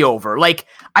screwed me over. Like,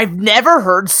 I've never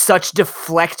heard such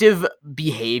deflective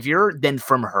behavior than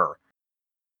from her.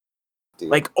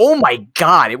 Like, oh my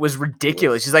god, it was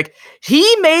ridiculous. She's like,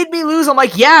 he made me lose. I'm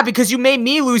like, yeah, because you made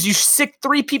me lose. You sicked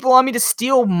 3 people on me to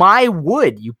steal my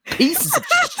wood, you pieces of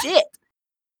shit.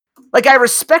 Like, I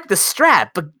respect the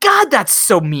strat, but god, that's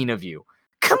so mean of you.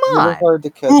 Come on.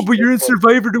 Oh, but you're in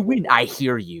Survivor to win. I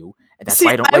hear you. And that's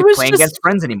why I don't like playing against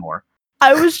friends anymore.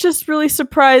 I was just really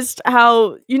surprised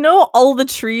how, you know, all the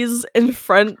trees in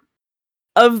front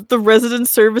of the resident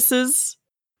services?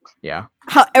 Yeah.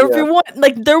 How everyone,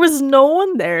 like, there was no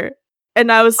one there.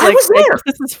 And I was like,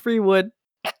 this is free wood.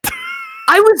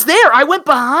 I was there. I went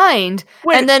behind.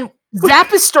 And then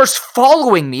Zappis starts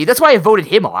following me. That's why I voted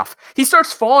him off. He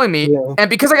starts following me. Yeah.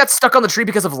 And because I got stuck on the tree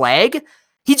because of lag,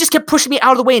 he just kept pushing me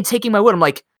out of the way and taking my wood. I'm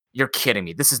like, you're kidding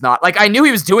me. This is not... Like, I knew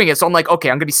he was doing it, so I'm like, okay,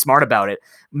 I'm going to be smart about it.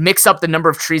 Mix up the number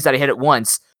of trees that I hit at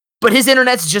once. But his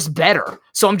internet's just better.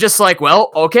 So I'm just like,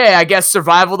 well, okay, I guess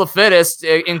survival of the fittest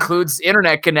includes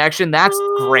internet connection. That's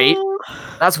great.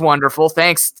 That's wonderful.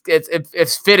 Thanks.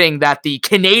 It's fitting that the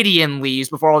Canadian leaves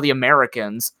before all the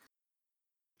Americans.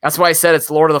 That's why I said it's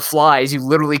Lord of the Flies. You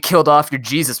literally killed off your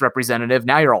Jesus representative.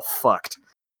 Now you're all fucked.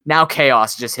 Now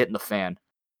chaos is just hitting the fan.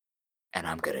 And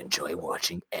I'm going to enjoy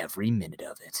watching every minute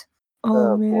of it.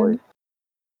 Oh man. Boy.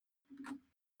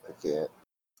 I can't.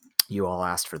 You all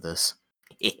asked for this.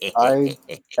 I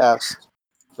asked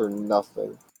for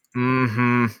nothing.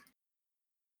 Mm-hmm.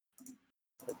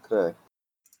 Okay.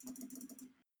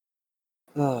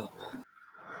 Oh.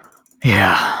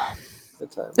 Yeah.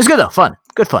 Good time. It's good though. Fun.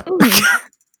 Good fun.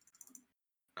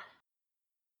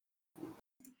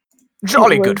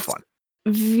 Jolly good fun.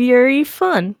 Very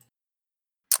fun.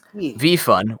 V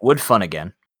fun. Would fun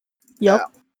again. Yep.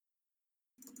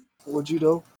 Yeah. Would you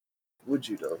though?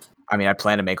 I mean, I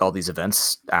plan to make all these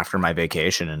events after my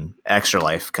vacation and Extra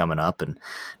Life coming up, and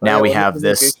now we have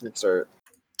this.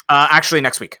 Actually,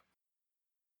 next week.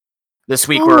 This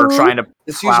week we're trying to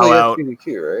plow out.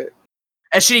 SGDQ, right?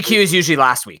 SGDQ is usually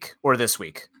last week or this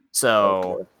week.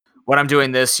 So what I'm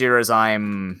doing this year is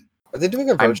I'm Are they doing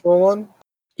a virtual one?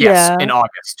 Yes, Yeah. in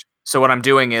August. So what I'm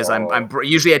doing is Oh.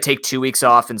 usually I take 2 weeks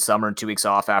off in summer and 2 weeks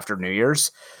off after New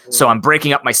Year's. So Mm. I'm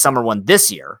breaking up my summer one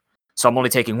this year. So I'm only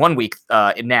taking 1 week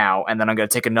now, and then I'm going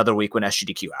to take another week when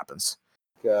SGDQ happens.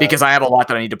 Because I have a lot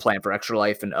that I need to plan for Extra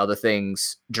Life and other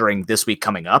things during this week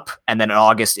coming up. And then in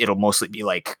August, it'll mostly be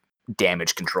like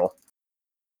damage control.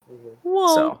 Mhm.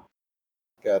 Whoa. So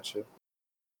Gotcha.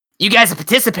 you guys are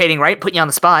participating, right? Putting you on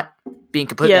the spot. Being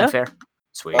completely Yeah. unfair.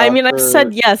 Sweet. I mean, I for-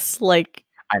 said yes like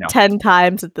I know. 10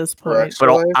 times at this For point. Extra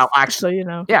But Life? I'll So actually... you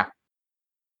know. Yeah.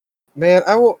 Man,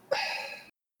 I will.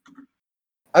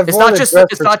 I've It's won not a just- dress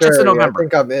it's for not just in charity. November. I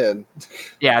think I'm in.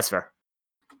 Yeah, that's fair.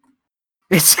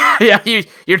 It's yeah,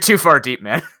 you're too far deep,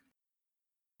 man.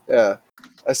 Yeah,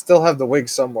 I still have the wig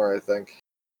somewhere. I think.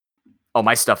 Oh,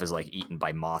 my stuff is like eaten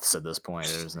by moths at this point.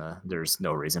 There's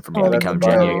no reason for me Oh, to I'd have to become buy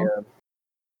it genuine. again.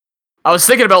 I was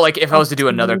thinking about like if I was to do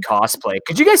That's another weird. cosplay.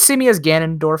 Could you guys see me as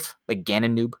Ganondorf, like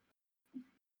Ganon noob?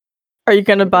 Are you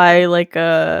gonna buy like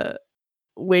a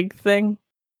wig thing?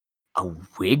 A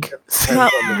wig? Depends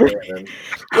Not on the wig. Ganon.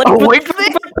 Like A with wig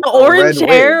thing? the orange red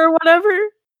hair or whatever?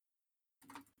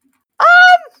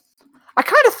 I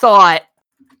kind of thought.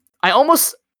 I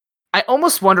almost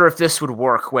wonder if this would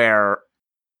work. Where,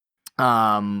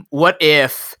 what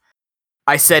if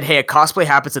I said, "Hey, a cosplay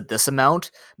happens at this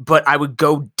amount," but I would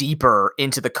go deeper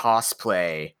into the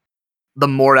cosplay the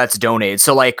more that's donated.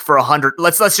 So like for 100,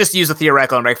 let's just use a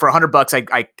theoretical number. Like for $100,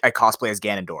 I cosplay as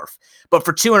Ganondorf. But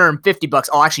for $250,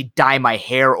 I'll actually dye my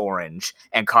hair orange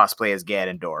and cosplay as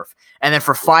Ganondorf. And then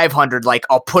for 500, like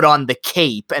I'll put on the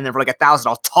cape, and then for like 1,000,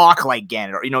 I'll talk like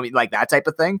Ganondorf. You know what I mean? Like that type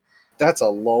of thing. That's a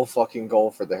low fucking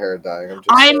goal for the hair dyeing.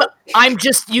 I'm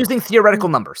just using theoretical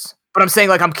numbers. But I'm saying,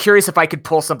 like, I'm curious if I could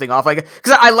pull something off, like,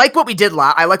 because I like what we did.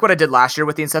 I like what I did last year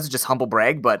with the incentives, just humble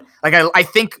brag. But like, I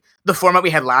think the format we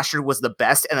had last year was the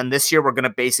best, and then this year we're gonna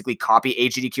basically copy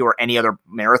AGDQ or any other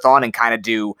marathon and kind of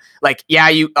do like, yeah,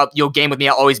 you'll game with me,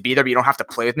 I'll always be there, but you don't have to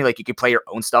play with me. Like, you can play your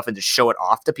own stuff and just show it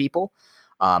off to people.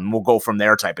 We'll go from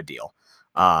there, type of deal.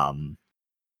 But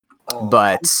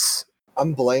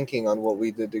I'm blanking on what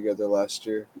we did together last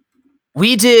year.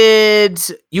 we did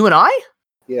you and I.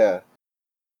 Yeah,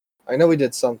 I know we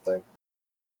did something.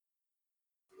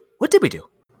 What did we do?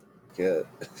 Good.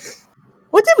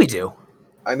 What did we do?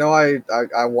 I know I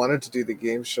wanted to do the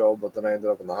game show, but then I ended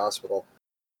up in the hospital.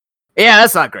 Yeah,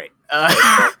 that's not great.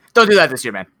 Don't do that this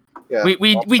year, man. Yeah,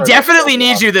 We I'll try to definitely go to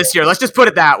the need you this year. Let's just put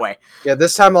it that way. Yeah,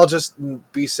 this time I'll just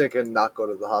be sick and not go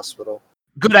to the hospital.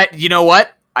 Good. You know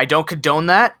what? I don't condone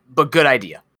that, but good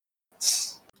idea.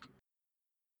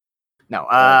 No.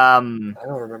 I don't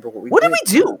remember what we What did we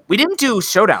do? We didn't do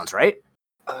showdowns, right?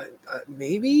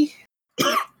 Maybe?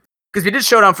 Because we did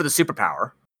showdown for the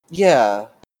superpower, Yeah.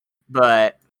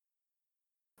 but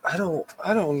I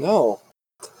don't know.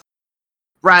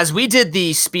 Raz, we did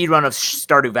the speed run of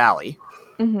Stardew Valley,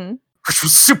 Mm-hmm. which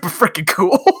was super freaking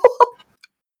cool.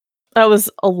 That was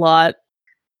a lot.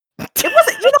 It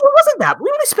wasn't that. We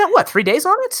only spent what, 3 days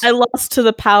on it? I lost to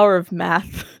the power of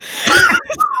math.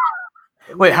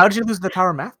 Wait, how did you lose the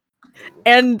power of math?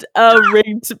 And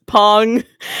rigged Pong.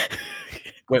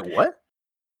 Wait, what?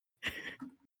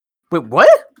 Wait, what?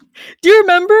 Do you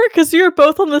remember? Because we were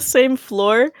both on the same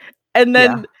floor, and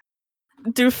then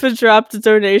Doofa dropped a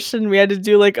donation. We had to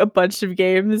do like a bunch of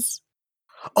games.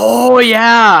 Oh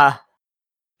yeah.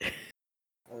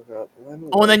 God,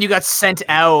 Oh, and then you got sent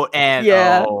out, and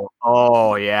Yeah.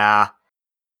 oh yeah.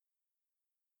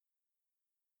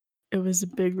 It was a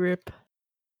big rip.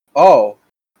 Oh,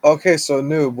 okay. So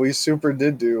noob, we super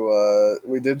did do.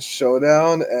 We did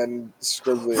showdown and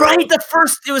Scribbly. Right,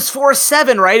 it was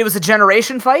 4-7, right? It was the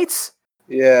generation fights.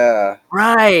 Yeah.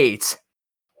 Right.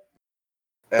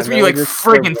 That's And when you then like we did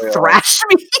friggin' Scribblio. thrashed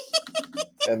me.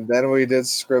 And then we did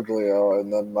Scribblio,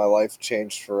 and then my life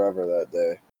changed forever that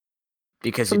day.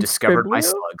 Because From you discovered my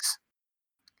Scribblio? slugs.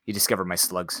 You discovered my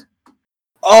slugs.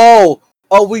 Oh,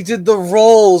 we did the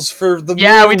rolls for the.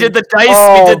 Yeah, we moves. did the dice.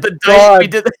 Oh, we did the dice. God. We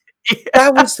did the.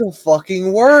 That was the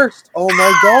fucking worst. Oh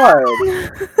my god!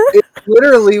 It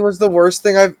literally was the worst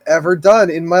thing I've ever done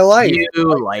in my life. You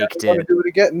liked I want it. to do it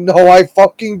again. No, I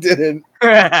fucking didn't. No,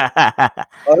 That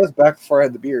was back before I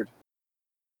had the beard.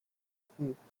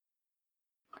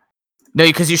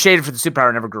 because you shaved it for the superpower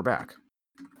and never grew back.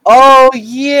 Oh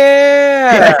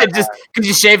yeah. Just because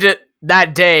you shaved it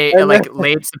that day, And like then-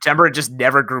 late September, it just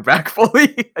never grew back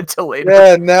fully until later.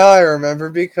 Yeah, now I remember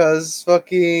because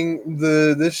fucking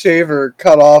the shaver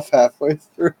cut off halfway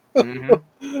through. Mhm.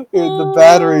 The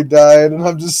battery died, and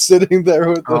I'm just sitting there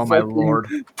with the Oh my fucking lord!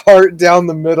 part down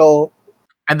the middle.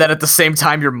 And then at the same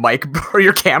time, your mic or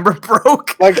your camera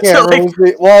broke. My So, camera like,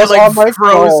 was well, it's like, on my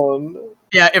froze. phone.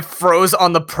 Yeah, it froze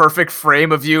on the perfect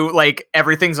frame of you. Like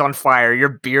everything's on fire. Your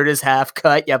beard is half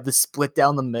cut. You have the split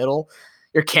down the middle.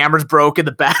 Your camera's broken.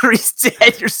 The battery's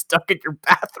dead. You're stuck in your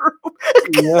bathroom.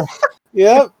 Yeah.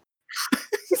 Yep.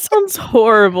 Sounds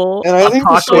horrible. And I think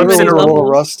the shaver Apocalypse was in a a little row.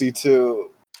 rusty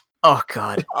too. Oh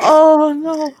god. Oh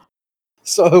no.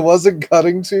 So it wasn't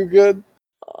cutting too good.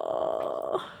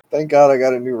 Oh. Thank God I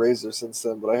got a new razor since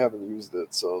then, but I haven't used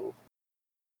it, so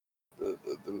it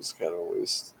was kind of a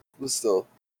waste. But still.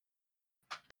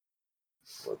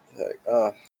 What the heck?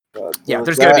 Ah, God. Yeah,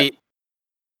 there's gonna be.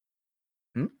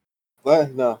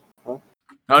 What? No. Huh?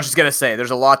 I was just gonna say,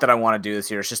 there's a lot that I want to do this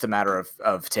year. It's just a matter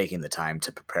of taking the time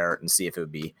to prepare it and see if it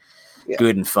would be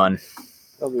good and fun.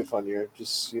 That'll be a fun year.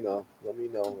 Just, let me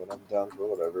know when I'm down for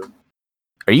whatever.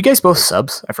 Are you guys both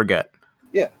subs? I forget.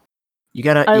 Yeah. You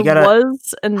gotta. I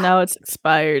was, and now it's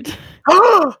expired.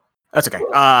 That's okay.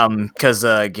 Because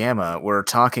Gamma, we're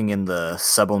talking in the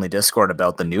sub-only Discord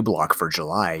about the new block for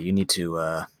July. You need to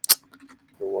For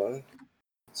what?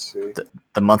 Let's see.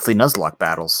 the monthly Nuzlocke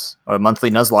battles or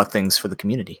monthly Nuzlocke things for the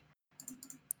community.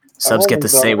 Subs get to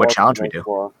say what challenge we do.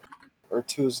 Nuzlocke, or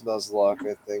two's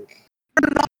Nuzlocke, I think.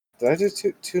 Did I do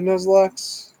two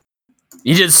Nuzlocks?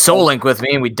 You did Soul Link with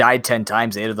me, and we died 10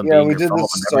 times. 8 of them Yeah, being we your did the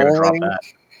fault. I'm never Soul gonna Link, drop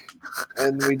that.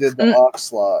 and we did the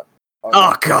Oxlot.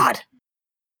 Oh god.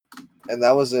 And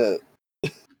that was it.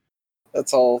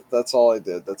 That's all I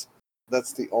did.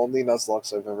 That's the only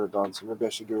Nuzlocks I've ever done, so maybe I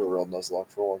should do a real Nuzlocke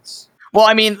for once. Well,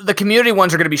 I mean, the community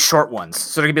ones are going to be short ones,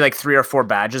 so they're going to be like 3 or 4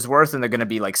 badges worth, and they're going to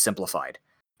be like simplified.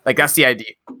 Like that's the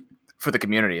idea for the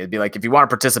community. It'd be like if you want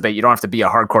to participate, you don't have to be a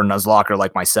hardcore Nuzlocker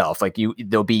like myself. Like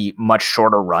there'll be much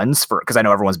shorter runs because I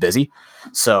know everyone's busy.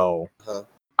 So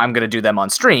I'm going to do them on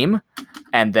stream,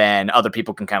 and then other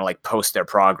people can kind of like post their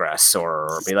progress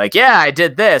or be like, yeah, I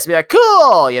did this. Be like,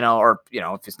 cool, or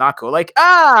if it's not cool, like,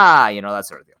 that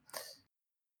sort of deal.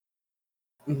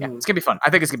 Yeah, it's gonna be fun. I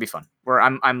think it's gonna be fun.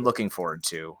 I'm looking forward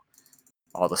to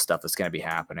all the stuff that's gonna be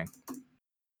happening.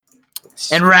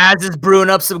 And Raz is brewing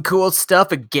up some cool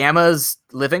stuff. And Gamma's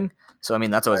living, so I mean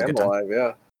that's always a good time. Alive,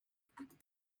 yeah.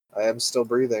 I am still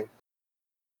breathing.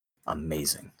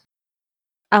 Amazing.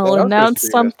 I'll announce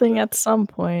something at some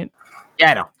point.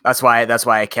 Yeah, I know. That's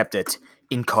why I kept it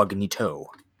incognito.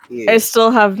 Yeah. I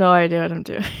still have no idea what I'm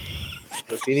doing.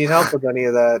 If you need help with any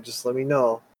of that, just let me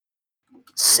know.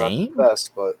 Same. Not the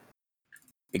best, but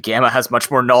Gamma has much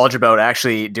more knowledge about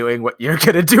actually doing what you're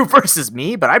gonna do versus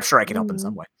me, but I'm sure I can help in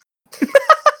some way.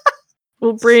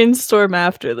 We'll brainstorm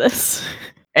after this.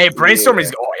 Hey, brainstorming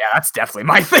is that's definitely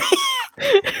my thing.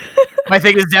 My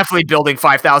thing is definitely building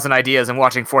 5,000 ideas and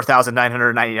watching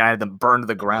 4,999 of them burn to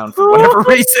the ground for whatever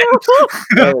reason.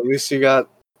 at least you got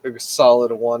a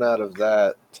solid 1 out of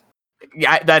that.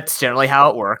 Yeah, that's generally how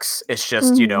it works. It's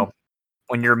just,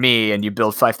 when you're me and you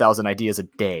build 5,000 ideas a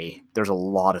day, there's a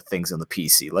lot of things on the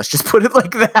PC. Let's just put it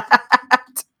like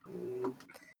that.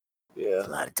 Yeah. A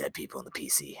lot of dead people on the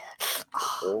PC.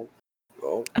 Oh.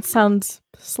 That sounds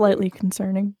slightly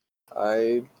concerning.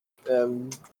 I am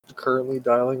currently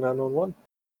dialing 911.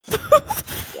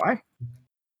 Why?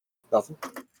 Nothing.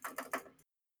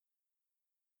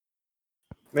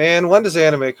 Man, when does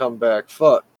anime come back?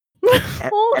 Fuck.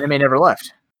 Anime never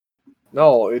left.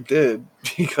 No, it did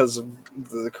because of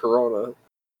the corona.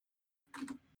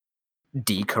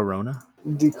 Corona?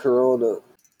 The corona.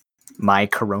 My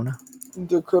corona?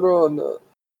 The corona.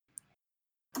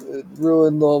 It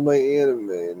ruined all my anime,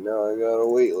 and now I gotta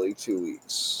wait like 2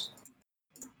 weeks.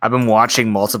 I've been watching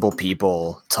multiple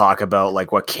people talk about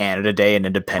like what Canada Day and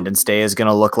Independence Day is going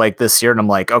to look like this year. And I'm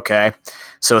like, okay,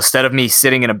 so instead of me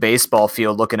sitting in a baseball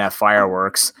field looking at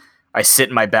fireworks, I sit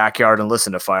in my backyard and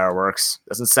listen to fireworks.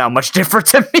 Doesn't sound much different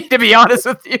to me, to be honest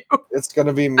with you. It's going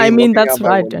to be me that's out what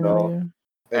my I window do.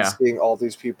 and seeing all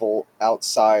these people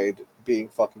outside being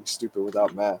fucking stupid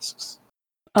without masks.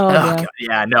 Oh, yeah. God,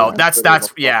 yeah, no, that's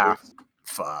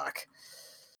fuck.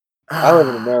 I live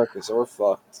in America, so we're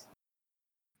fucked.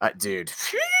 Dude,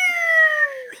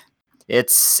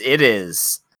 it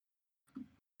is.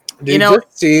 Dude,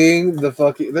 just seeing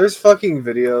the there's fucking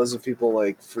videos of people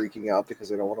like freaking out because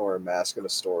they don't want to wear a mask in a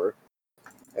store,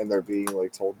 and they're being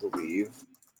like told to leave,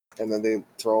 and then they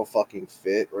throw a fucking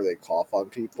fit or they cough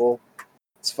on people.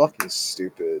 It's fucking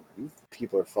stupid. These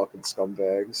people are fucking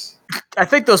scumbags. I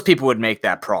think those people would make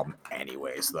that problem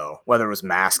anyways, though, whether it was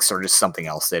masks or just something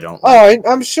else they don't like.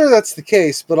 Oh, I'm sure that's the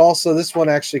case, but also this one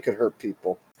actually could hurt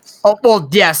people. Oh, well,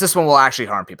 yes, this one will actually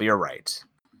harm people. You're right.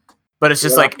 But it's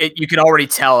just like, you can already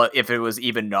tell if it was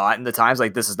even not in the times,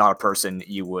 like, this is not a person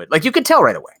you would, like, you could tell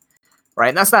right away, right?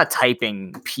 And that's not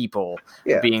typing people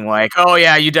being like, oh,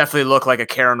 yeah, you definitely look like a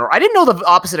Karen. Or I didn't know the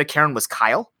opposite of Karen was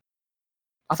Kyle.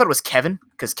 I thought it was Kevin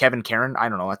because Kevin Karen. I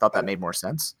don't know. I thought that made more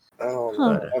sense. I don't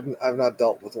Huh. know. I've not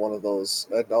dealt with one of those.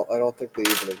 I don't think they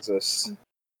even exist. I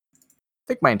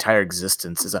think my entire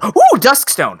existence is a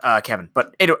Duskstone, Kevin.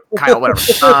 But anyway, Kyle, whatever.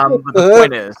 But the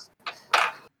point is,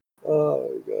 Oh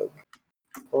my god,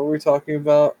 what were we talking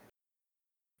about?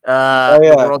 the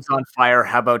yeah. world's on fire.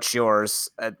 How about yours?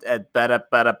 Don't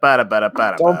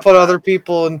put other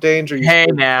people in danger. You Hey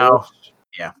stupid now. bitch.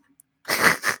 Yeah.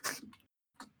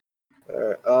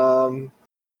 Alright,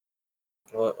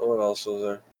 what else was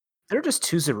there? There are just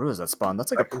 2 Zaruas that spawn.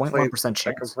 That's like a 0.1% I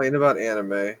chance. complained about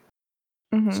anime,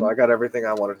 Mhm. so I got everything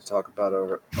I wanted to talk about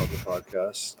over on the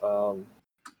podcast.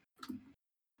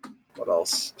 What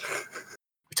else?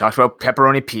 We talked about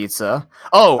pepperoni pizza.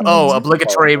 Oh, Mhm.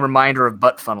 obligatory reminder of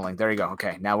butt funneling. There you go.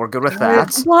 Okay, now we're good with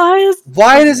that.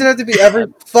 Why does it have to be every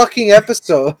fucking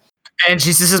episode? And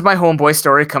Jesus is my homeboy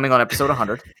story coming on episode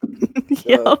 100.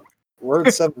 Yep. We're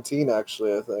at 17,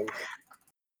 actually, I think.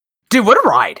 Dude, what a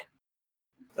ride.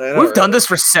 I know, We've right? done this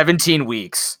for 17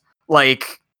 weeks.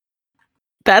 Like,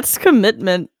 That's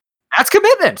commitment. that's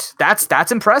commitment.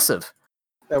 That's impressive.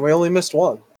 And we only missed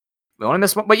one. We only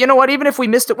missed one. But you know what? Even if we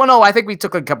missed it, well, no, I think we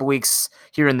took like a couple weeks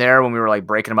here and there when we were like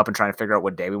breaking them up and trying to figure out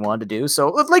what day we wanted to do. So,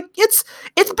 like, it's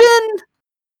been,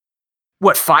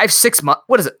 what, 5-6 months?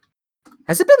 What is it?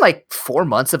 Has it been like 4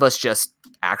 months of us just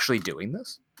actually doing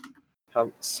this?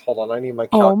 Hold on, I need my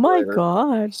Oh calculator. my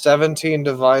god. 17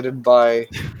 divided by...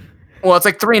 Well, it's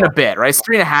like 3 and a bit, right? It's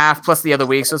 3.5 plus the other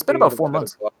week, so it's been about 4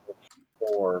 months.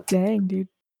 4. Dang, dude.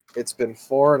 It's been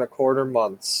 4.25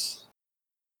 months.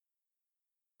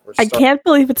 I can't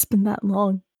believe it's been that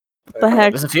long. What the It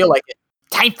heck? doesn't feel like it.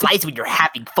 Time flies when you're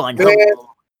having fun. Man,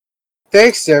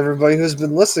 thanks to everybody who's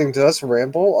been listening to us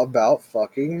ramble about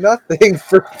fucking nothing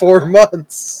for 4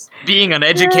 months. Being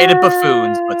uneducated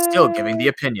buffoons, but still giving the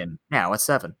opinion. Now it's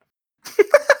 7.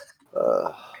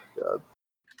 God.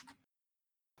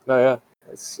 No, yeah.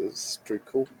 It's pretty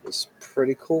cool. It's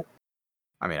pretty cool.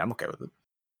 I mean, I'm okay with it.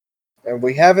 And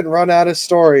we haven't run out of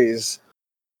stories.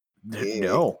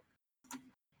 No.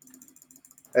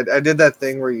 I did that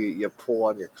thing where you pull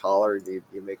on your collar and you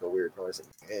make a weird noise.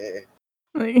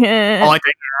 Like, Yeah. Oh, like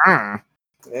that.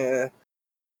 Yeah.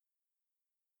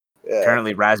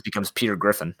 Apparently, Raz becomes Peter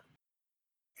Griffin.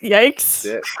 Yikes.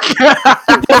 Shit.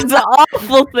 That's an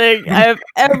awful thing I have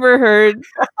ever heard.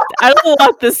 I don't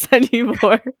want this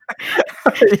anymore.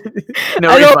 No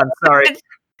I don't- refunds. Sorry.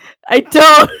 I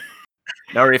don't.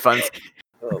 No refunds.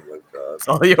 Oh my god. It's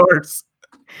all yours.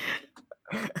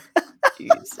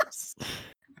 Jesus.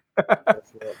 I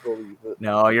can't believe it.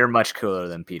 No, you're much cooler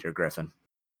than Peter Griffin.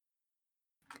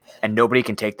 And nobody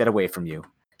can take that away from you. I don't know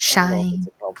if Shine. it's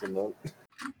a compliment.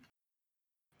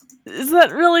 Is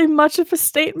that really much of a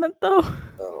statement, though?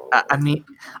 I mean,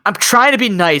 I'm trying to be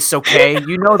nice, okay?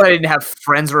 You know that I didn't have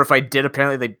friends, or if I did,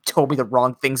 apparently they told me the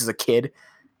wrong things as a kid.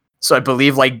 So I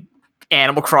believe, like,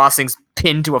 Animal Crossing's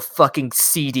pinned to a fucking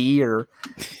CD, or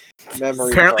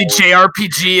Memory apparently foam.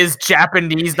 JRPG is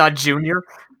Japanese, not junior.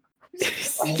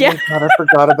 Oh Yeah. my god, I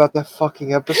forgot about that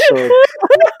fucking episode.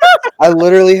 I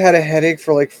literally had a headache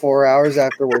for like 4 hours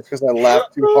afterwards because I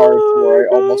laughed too hard to where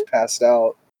I almost passed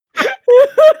out.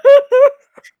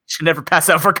 Should never pass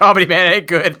out for comedy, man. It ain't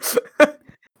good.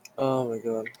 Oh my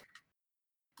god.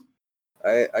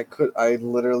 I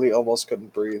literally almost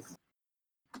couldn't breathe.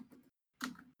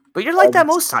 But you're like that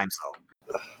most times,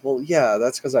 though. Well, yeah,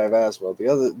 that's because I have asthma.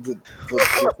 The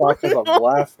it's not because I'm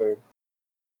laughing.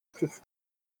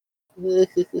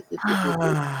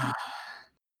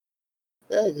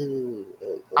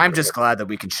 I'm just glad that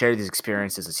we can share these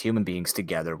experiences as human beings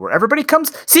together, where everybody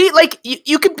comes. See, like,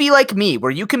 you could be like me,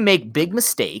 where you can make big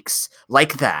mistakes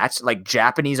like that, like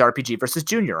Japanese RPG versus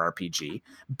junior RPG,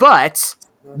 but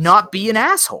not be an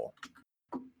asshole.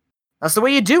 That's the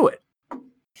way you do it.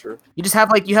 Sure. You just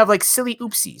have like silly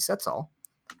oopsies. That's all.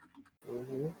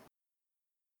 Mm-hmm.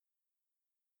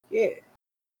 Yeah.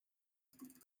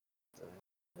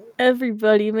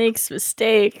 Everybody makes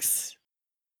mistakes.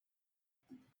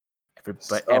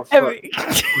 Everybody, Oh, Every-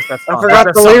 I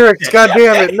forgot the lyrics. God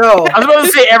damn it! No. I was about to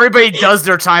say everybody does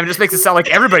their time. It just makes it sound like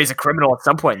everybody's a criminal at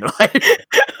some point in their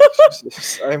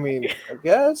life. I mean, I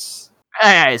guess.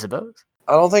 I suppose.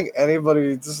 I don't think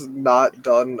anybody's not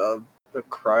done a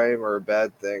crime or a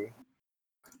bad thing.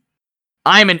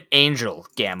 I'm an angel,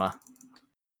 Gamma.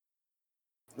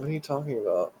 What are you talking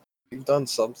about? You've done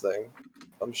something.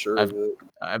 I'm sure of it.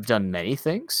 I've done many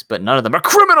things, but none of them are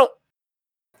criminal.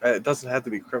 It doesn't have to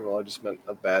be criminal. I just meant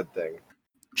a bad thing.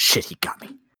 Shit, he got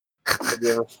me. Have you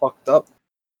ever fucked up?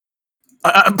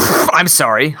 I'm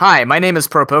sorry. Hi, my name is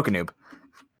Pro Pokenoob.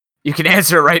 You can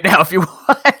answer it right now if you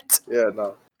want. Yeah,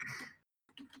 no.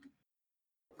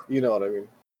 You know what I mean.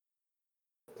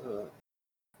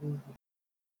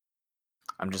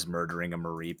 I'm just murdering a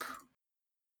Mareep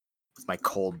with my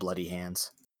cold, bloody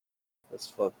hands. That's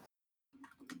fucked.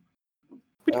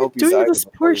 What are you doing to this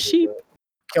poor sheep?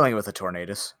 Killing it with a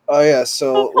Tornadus. Oh yeah,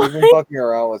 so we've been fucking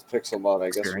around with Pixelmon. I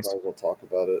guess we Experience. might as well talk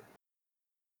about it.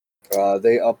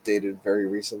 They updated very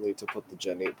recently to put the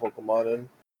Gen 8 Pokemon in.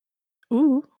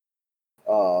 Ooh.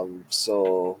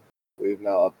 So we've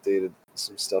now updated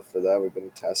some stuff for that. We've been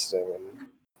testing, and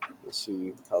we'll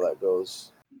see how that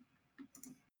goes.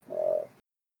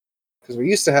 Because we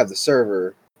used to have the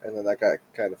server, and then that got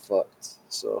kind of fucked.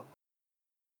 So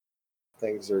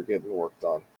things are getting worked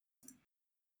on.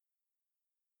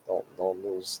 Don't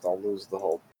lose the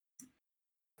hope.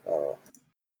 But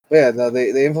yeah, no,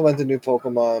 they implemented new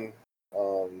Pokemon.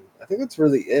 I think that's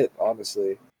really it,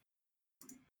 honestly.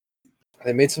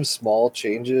 They made some small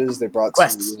changes. They brought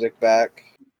some music back.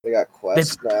 They got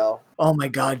quests now. Oh my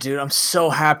god, dude! I'm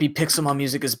so happy Pixelmon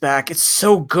music is back. It's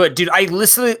so good, dude. I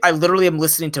literally am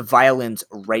listening to violins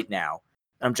right now.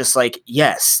 I'm just like,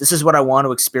 yes, this is what I want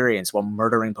to experience while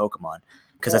murdering Pokemon,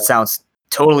 because that sounds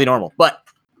totally normal. But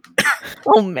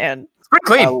oh man, it's pretty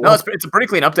clean. No, it's a pretty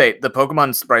clean update. The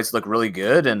Pokemon sprites look really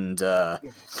good, and we're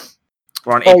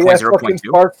on 8.0.2.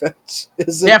 Farfetch.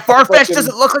 Yeah, Farfetch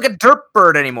doesn't look like a dirt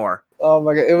bird anymore. Oh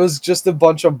my god, it was just a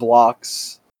bunch of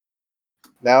blocks.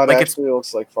 Now it actually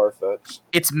looks like Farfetch.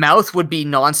 Its mouth would be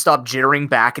nonstop jittering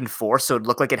back and forth, so it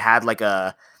looked like it had like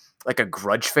a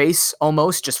grudge face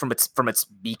almost, just from its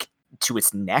beak to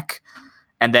its neck,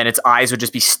 and then its eyes would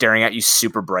just be staring at you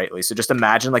super brightly. So just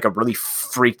imagine like a really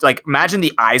imagine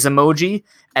the eyes emoji,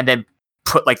 and then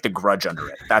put like the grudge under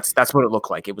it. That's what it looked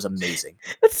like. It was amazing.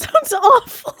 That sounds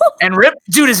awful. And Rip,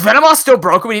 dude, is Venomoth still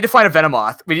broken? We need to find a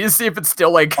Venomoth. We need to see if it's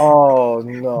still like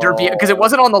no, because it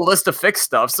wasn't on the list of fixed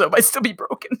stuff, so it might still be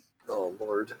broken. Oh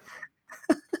lord.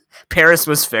 Paris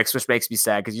was fixed, which makes me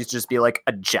sad because you used to just be like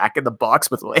a Jack in the Box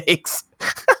with legs.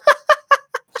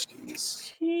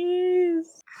 Jeez. Jeez.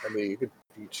 I mean, you could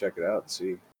check it out and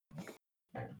see.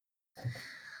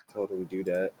 Totally do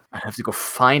that. I have to go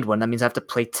find one. That means I have to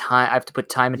play time. I have to put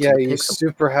time into the Pixel. You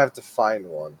super have to find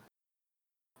one.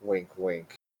 Wink,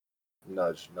 wink.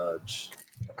 Nudge, nudge.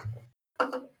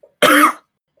 I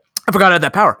forgot I had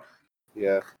that power.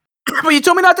 Yeah. But you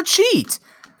told me not to cheat.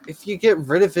 If you get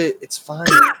rid of it, it's fine.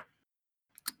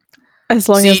 As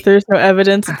long as there's no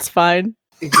evidence, it's fine.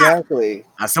 Exactly.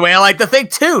 That's the way I like to think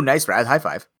too. Nice, Brad. High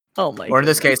five. Oh my. Or in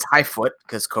this case, high foot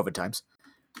because COVID times.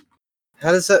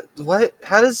 How does that? What?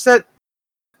 How does that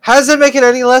make it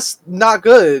any less not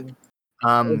good?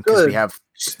 Because we have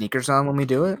sneakers on when we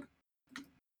do it.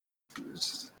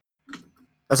 That's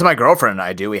what my girlfriend and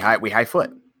I do. We high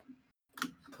foot.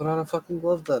 Put on a fucking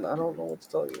glove then. I don't know what to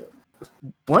tell you.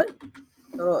 What?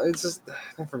 No, it's just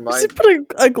never mind. Just put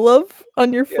a glove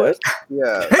on your foot.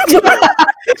 Yeah. That's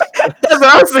what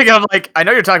I was thinking. I'm like, I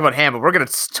know you're talking about hand, but we're gonna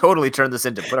totally turn this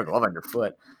into put a glove on your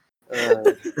foot.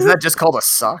 Isn't that just called a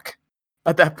sock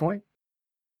at that point?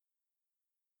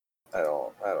 I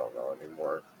don't know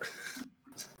anymore.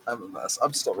 I'm a mess.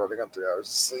 I'm still running on 3 hours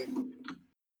of sleep.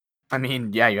 I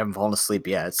mean, yeah, you haven't fallen asleep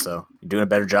yet, so you're doing a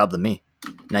better job than me.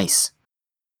 Nice.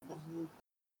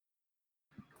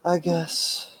 I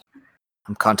guess.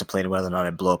 I'm contemplating whether or not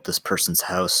I blow up this person's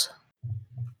house.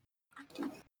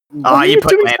 You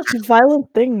put doing such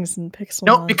violent things in Pixel.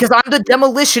 No, because I'm the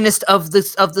demolitionist of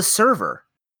the server.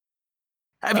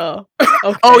 Okay.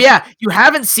 Oh yeah, you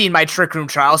haven't seen my Trick Room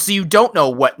trial, so you don't know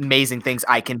what amazing things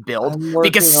I can build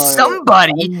because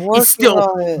somebody is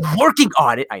still working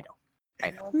on it. I know.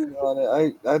 I'm working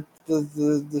on it.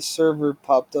 The server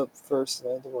popped up first,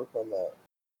 and I had to work on that.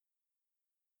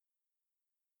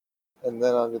 And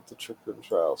then I'll get the Trick Room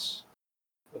trials.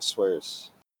 I swears.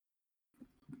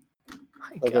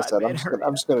 Like I said,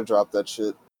 I'm just gonna drop that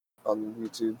shit on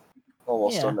YouTube,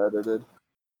 almost unedited.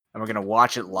 And we're gonna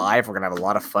watch it live. We're gonna have a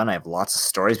lot of fun. I have lots of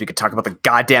stories. We could talk about the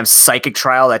goddamn psychic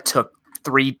trial that took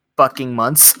 3 fucking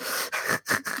months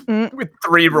with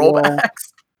 3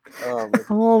 rollbacks.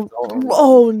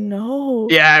 Oh no!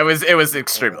 Yeah, it was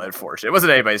extremely unfortunate. It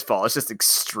wasn't anybody's fault. It's just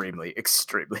extremely,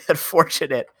 extremely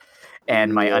unfortunate.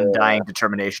 And my undying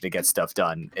determination to get stuff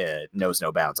done knows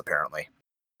no bounds, apparently.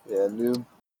 Yeah, Noob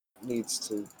needs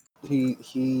to.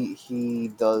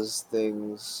 He does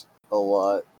things a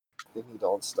lot, and he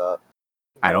don't stop.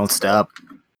 I don't stop.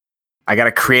 I got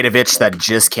a creative itch that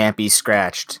just can't be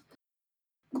scratched.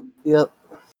 Yep.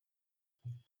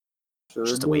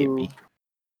 Just the way it be.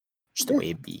 Just the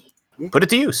way it be. Put it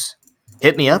to use.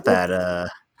 Hit me up at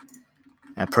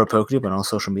Pro Poketube on all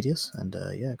social medias, and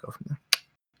go from there.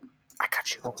 I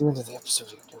got you. At the end of the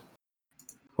episode,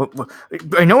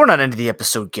 I know we're not into the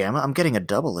episode, Gamma. I'm getting a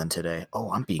double in today.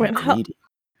 Oh, I'm being greedy.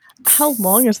 How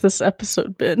long has this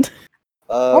episode been?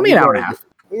 Only an hour and a half.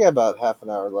 We got about half an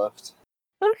hour left.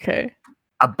 Okay.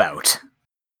 About.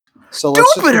 So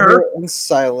let's just sit in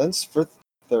silence for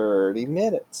 30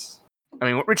 minutes. I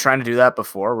mean, weren't we trying to do that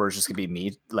before? Where it's just gonna be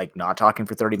me like not talking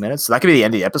for 30 minutes? So that could be the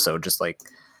end of the episode, just like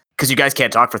because you guys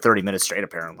can't talk for 30 minutes straight,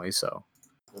 apparently. So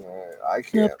I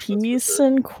can't. Peace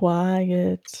and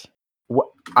quiet. What?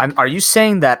 Are you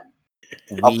saying that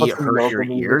we hurt your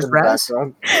ears, Raz?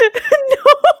 No.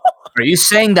 Are you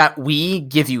saying that we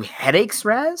give you headaches,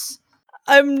 Raz?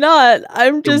 I'm not.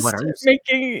 I'm just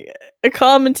making a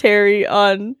commentary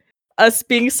on us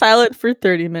being silent for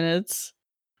 30 minutes.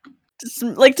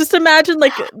 Just imagine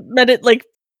like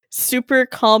super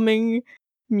calming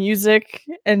music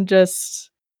and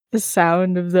just the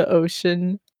sound of the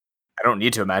ocean. I don't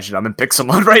need to imagine. I'm in pixel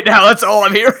mode right now. That's all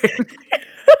I'm hearing.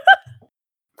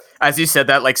 As you said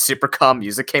that, like super calm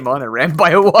music came on and ran by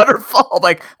a waterfall.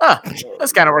 Like,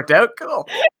 that's kind of worked out. Cool.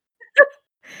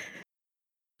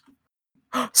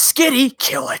 Skitty,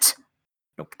 kill it.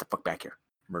 No, get the fuck back here.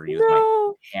 Murder you with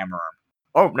my hammer.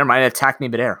 Oh, never mind. It attacked me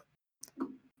midair.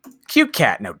 Cute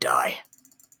cat, now die.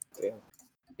 Damn.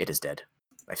 It is dead.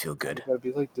 I feel good. It gotta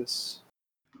be like this.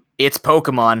 It's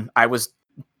Pokemon. I was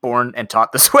born and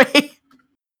taught this way.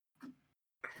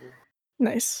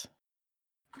 Nice.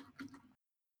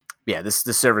 Yeah, this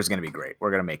server is gonna be great.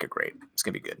 We're gonna make it great. It's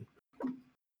gonna be good.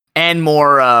 And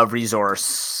more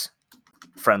resource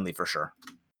friendly for sure.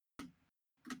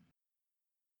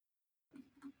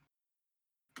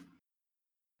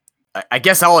 I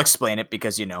guess I'll explain it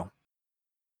because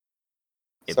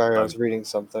Sorry, I was reading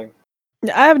something.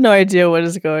 I have no idea what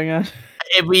is going on.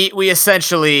 We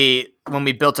essentially, when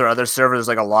we built our other server, there's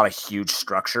like a lot of huge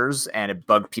structures, and it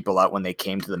bugged people out when they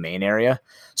came to the main area.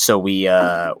 So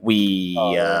what we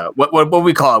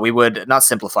call it? We would not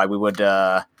simplify. We would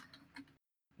not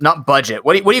budget.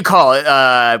 What do you call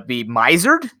it? Be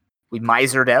misered. We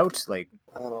misered out. Like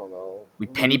I don't know. We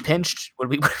penny pinched. What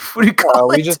do we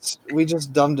call it? We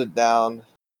just dumbed it down.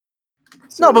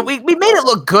 So no, but we made it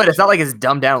look good. It's not like it's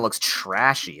dumbed down. It looks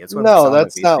trashy. That's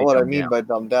not what I mean by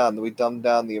dumbed down. We dumbed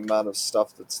down the amount of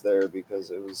stuff that's there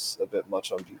because it was a bit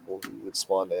much on people who would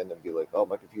spawn in and be like, "Oh,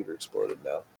 my computer exploded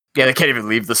now." Yeah, they can't even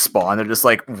leave the spawn. They're just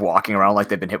like walking around like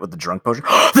they've been hit with the drunk potion.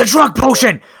 The drunk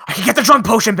potion! I can get the drunk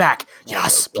potion back.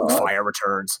 Yes, blue fire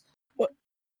returns.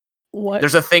 What?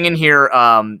 There's a thing in here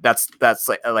that's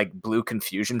like blue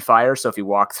confusion fire. So if you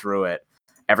walk through it,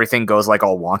 everything goes like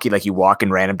all wonky, like you walk in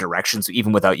random directions,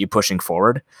 even without you pushing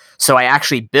forward. So I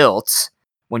actually built,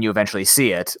 when you eventually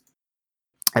see it,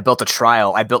 I built a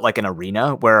trial. I built like an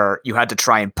arena where you had to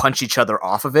try and punch each other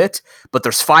off of it, but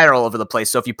there's fire all over the place.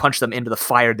 So if you punch them into the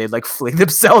fire, they'd like fling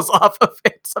themselves off of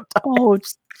it sometimes. Oh,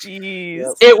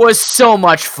 jeez. It was so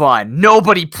much fun.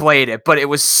 Nobody played it, but it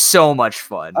was so much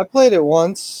fun. I played it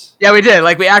once. Yeah, we did.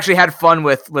 Like we actually had fun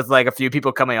with like a few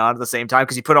people coming on at the same time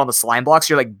because you put on the slime blocks.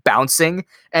 You're like bouncing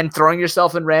and throwing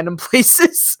yourself in random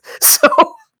places. So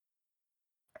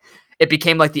it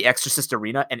became like the Exorcist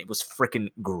arena, and it was freaking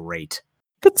great.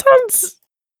 That sounds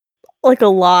like a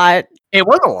lot. It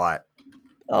was a lot.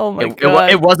 Oh my god.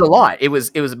 It was a lot. It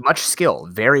was much skill.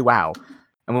 Very wow.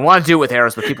 And we want to do it with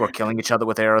arrows, but people are killing each other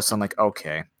with arrows. So I'm like,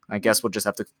 okay, I guess we'll just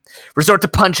have to resort to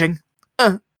punching.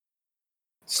 Not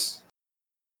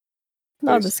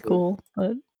as cool,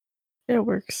 but it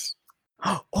works.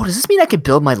 Oh, does this mean I could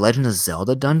build my Legend of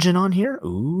Zelda dungeon on here?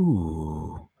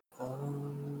 Ooh.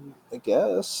 I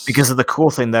guess. Because of the cool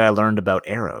thing that I learned about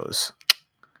arrows.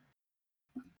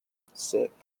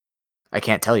 Sick. I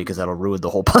can't tell you because that'll ruin the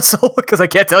whole puzzle because I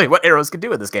can't tell you what arrows can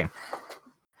do in this game.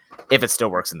 If it still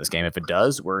works in this game. If it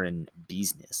does, we're in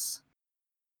business.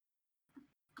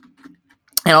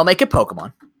 And I'll make it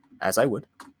Pokemon, as I would.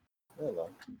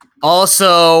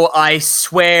 Also, I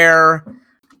swear,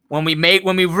 when we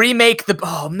remake the...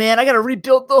 Oh, man, I gotta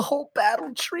rebuild the whole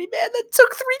battle tree, man. That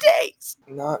took 3 days.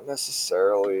 Not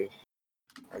necessarily.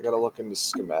 I gotta look into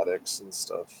schematics and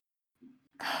stuff.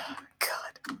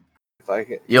 God. If I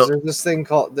can, there's this thing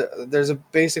called... There's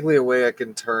basically a way I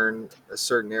can turn a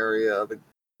certain area of a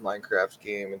Minecraft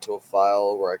game into a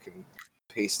file where I can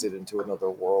paste it into another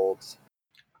world.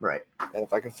 Right. And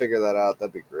if I can figure that out,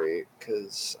 that'd be great,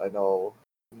 because I know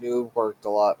Noob worked a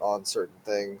lot on certain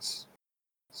things.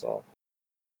 So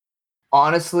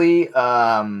honestly,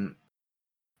 I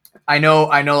know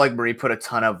like Marie put a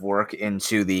ton of work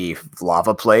into the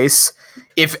lava place.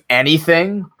 If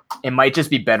anything, it might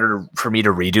just be better for me to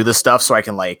redo the stuff so I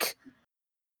can like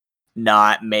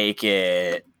not make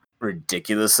it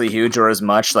ridiculously huge or as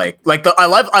much. I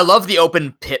love the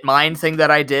open pit mine thing that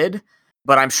I did.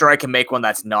 but I'm sure I can make one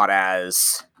that's not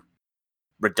as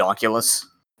redonkulous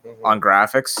on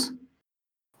graphics.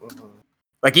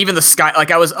 Like even the sky, like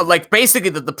I was like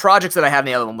basically the projects that I had in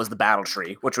the other one was the battle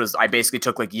tree, which was I basically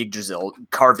took like Yggdrasil,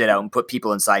 carved it out, and put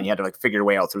people inside, and you had to like figure your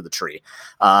way out through the tree.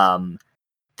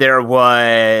 There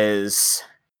was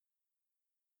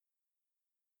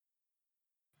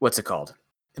what's it called?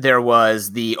 There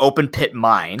was the open pit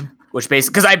mine, which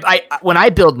basically because I when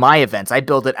I build my events, I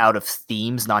build it out of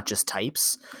themes, not just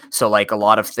types. So like a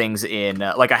lot of things in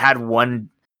like I had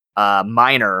one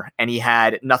miner, and he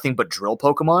had nothing but drill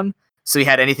Pokemon. So he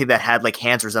had anything that had like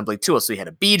hands resembling tools. So he had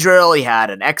a Beedrill, he had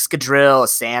an Excadrill, a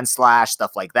Sand Slash,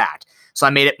 stuff like that. So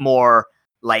I made it more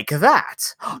like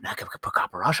that. Oh, now I can put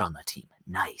Copperage on the team.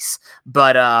 Nice.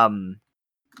 But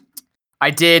I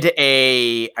did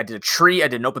a tree, I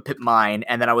did an open pit mine,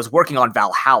 and then I was working on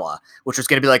Valhalla, which was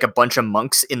going to be like a bunch of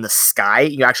monks in the sky.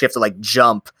 You actually have to like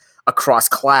jump across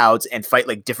clouds and fight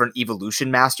like different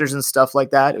evolution masters and stuff like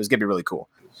that. It was going to be really cool.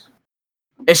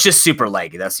 It's just super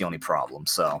laggy. That's the only problem.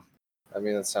 So. I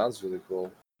mean, that sounds really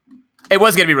cool. It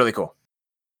was going to be really cool.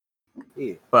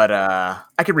 Yeah. But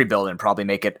I could rebuild it and probably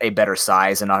make it a better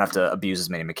size and not have to abuse as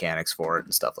many mechanics for it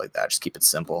and stuff like that. Just keep it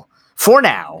simple for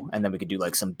now. And then we could do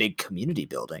like some big community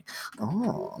building.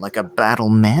 Oh, like a battle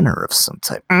manor of some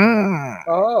type. Oh.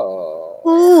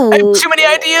 I have too many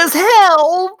ideas.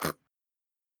 Help!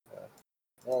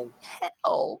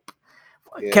 Help.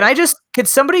 Yeah. Could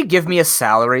somebody give me a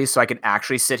salary so I can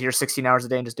actually sit here 16 hours a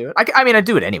day and just do it? I mean, I'd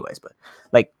do it anyways, but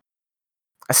like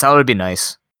a salary would be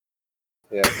nice.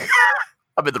 Yeah.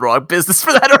 I'm in the wrong business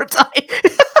for that, aren't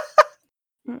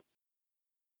I?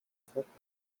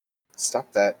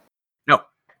 Stop that. No.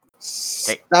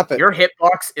 Stop it. Your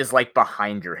hitbox is like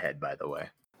behind your head, by the way.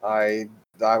 I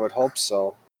would hope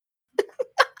so.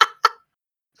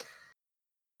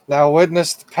 Now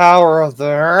witness the power of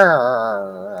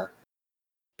the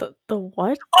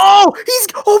what? Oh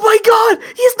my god!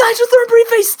 He has Nigel Thornberry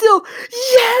face still!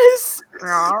 Yes!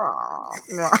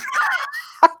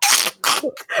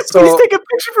 So please take a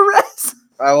picture for Raz.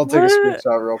 I will take a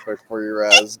screenshot real quick for you,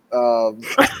 Raz.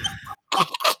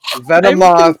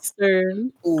 Venomoth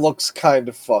looks kind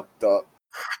of fucked up.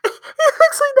 It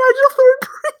looks like Nigel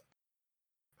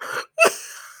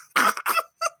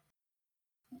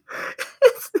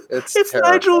Thornberry. It's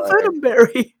Nigel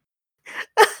Venomberry.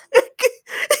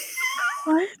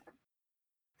 What?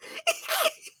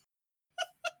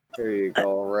 Here you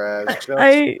go, Raz.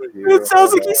 It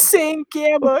sounds like he's saying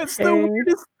Gamma. It's the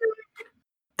weirdest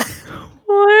thing.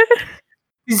 What?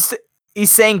 He's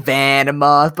saying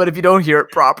Venomoth, but if you don't hear it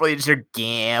properly, it's your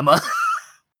Gamma.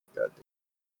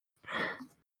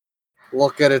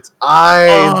 Look at its eyes.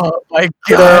 Oh my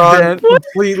god. They're on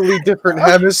completely different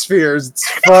hemispheres. It's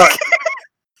fun.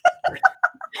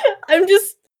 I'm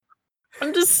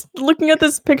just looking at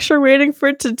this picture, waiting for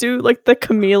it to do like the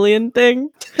chameleon thing.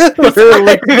 Something.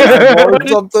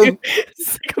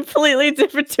 It's completely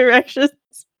different directions.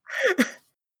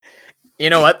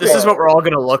 You know what? This is what we're all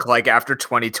gonna look like after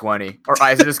 2020. Our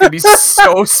eyes are just gonna be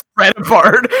so spread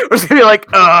apart. We're just gonna be like,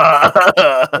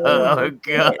 oh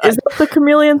god. Is that the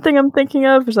chameleon thing I'm thinking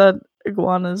of? Or is that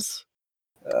iguanas?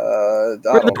 I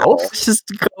don't know.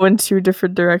 Just go in two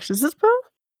different directions. Is this both?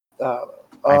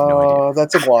 I have no idea.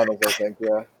 That's iguanas, I think.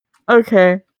 Yeah.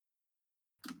 Okay.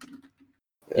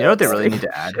 You know what they really need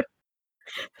to add?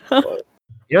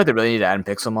 You know what they really need to add in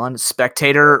Pixelmon?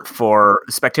 Spectator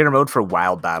mode for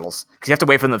wild battles. Because you have to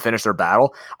wait for them to finish their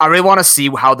battle. I really want to see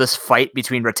how this fight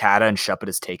between Rattata and Shuppet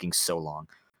is taking so long.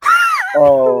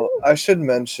 Oh, I should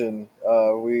mention,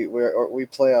 we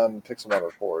play on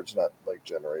Pixelmon Forge, not like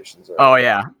Generations. Oh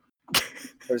yeah.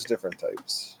 There's different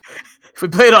types. If we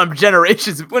played on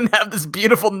Generations, we wouldn't have this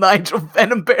beautiful Nigel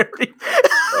Venomberry.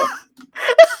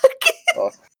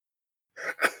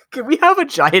 Can we have a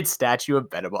giant statue of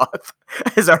Venomoth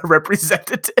as our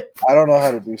representative? I don't know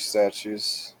how to do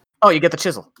statues. Oh, you get the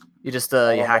chisel. You just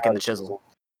you hack in the chisel.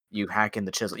 You hack in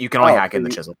the chisel. You can only hack in the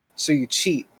chisel. So you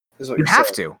cheat, is what you you're have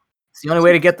saying. to. It's the only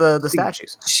way to get the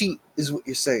statues. Cheat is what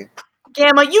you're saying.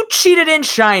 Gamma, you cheated in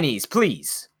shinies,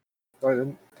 please. No, I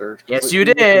didn't. Yes, you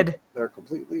did. They're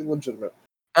completely legitimate.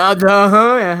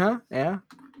 Yeah.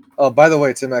 Oh, by the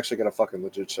way, Tim actually got a fucking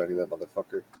legit shiny, that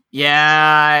motherfucker.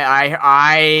 Yeah,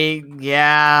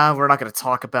 yeah, we're not gonna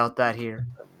talk about that here.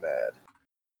 I'm mad.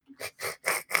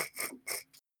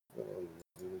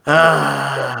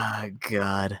 Ah,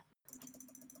 God.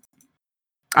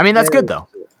 I mean, that's good though.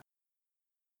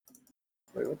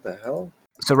 Wait, what the hell?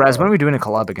 So, Raz, when are we doing a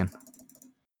collab again?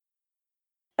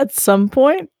 At some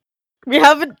point. We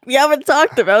haven't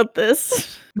talked about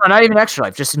this. No, not even Extra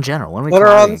Life, just in general. When are we Put her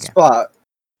on the again? spot.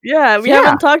 Yeah, we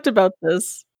haven't talked about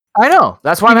this. I know.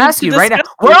 That's why I'm need asking to you right now.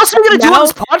 discuss What else are we going to do on now.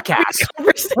 this podcast?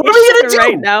 Conversation What are we going to do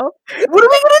right now? What are we going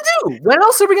to do? When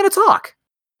else are we going to talk?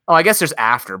 Oh, I guess there's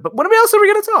after. But what else are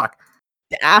we going to talk?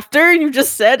 After? You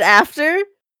just said after?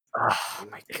 Oh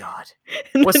my god.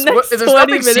 In There's the next 20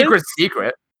 nothing minutes?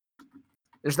 secret.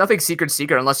 There's nothing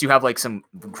secret unless you have like some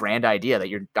grand idea that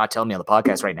you're not telling me on the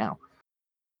podcast right now.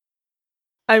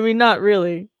 I mean, not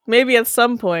really. Maybe at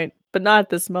some point, but not at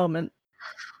this moment.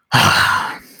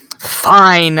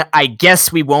 Fine. I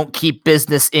guess we won't keep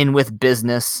business in with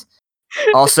business.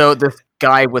 Also, this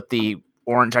guy with the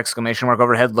orange exclamation mark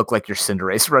overhead looked like your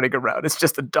Cinderace running around. It's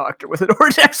just a doctor with an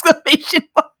orange exclamation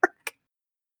mark.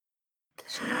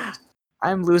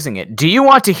 I'm losing it. Do you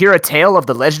want to hear a tale of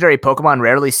the legendary Pokemon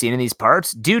rarely seen in these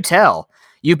parts? Do tell.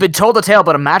 You've been told a tale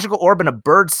about a magical orb and a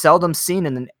bird seldom seen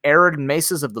in the arid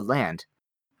mesas of the land.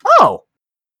 Oh!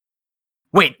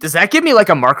 Wait, does that give me like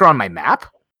a marker on my map?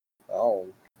 Oh,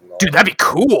 no. Dude, that'd be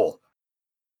cool!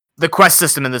 The quest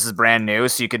system in this is brand new,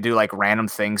 so you could do like random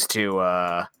things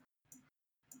to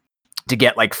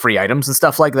get like free items and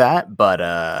stuff like that, but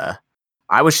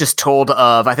I was just told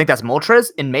of, I think that's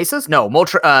Moltres in Mesas? No,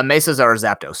 Mesas are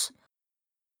Zapdos.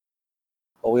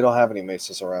 Well, we don't have any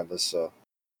mesas around us, so.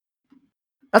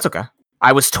 That's okay.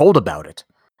 I was told about it,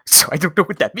 so I don't know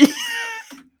what that means.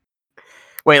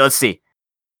 Wait, let's see.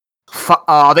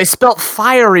 They spelled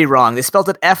fiery wrong. They spelled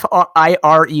it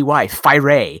F-I-R-E-Y.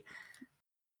 Fire.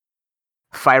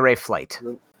 Fire flight.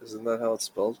 Isn't that how it's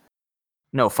spelled?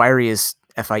 No, fiery is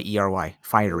F-I-E-R-Y.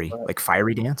 Fiery. Like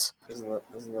fiery dance? Isn't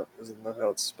that how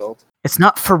it's spelled? It's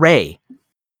not foray.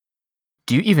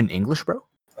 Do you even English, bro?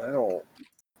 I don't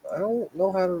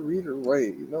know how to read or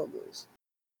write. You know this.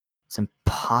 It's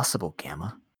impossible,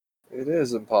 Gamma. It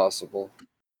is impossible.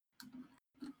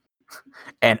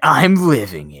 And I'm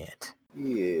living it.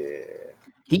 Yeah.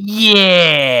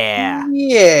 Yeah! They're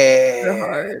Yeah.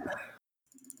 hard.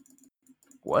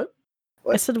 What?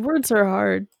 I said words are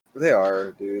hard. They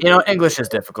are, dude. You know, English is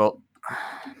difficult.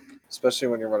 Especially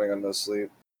when you're running on no sleep.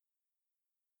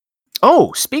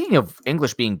 Oh, speaking of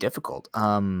English being difficult,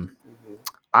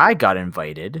 I got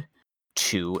invited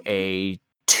to a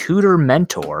tutor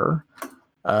mentor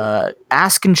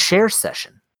ask and share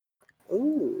session.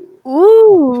 Ooh.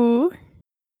 Ooh.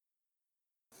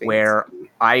 Where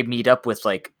Fancy. I meet up with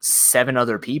like 7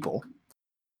 other people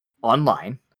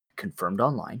online, confirmed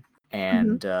online,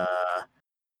 and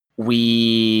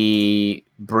we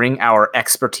bring our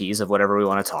expertise of whatever we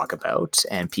want to talk about,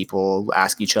 and people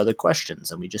ask each other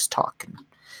questions, and we just talk and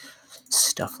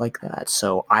stuff like that.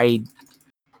 So I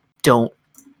don't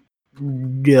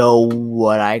know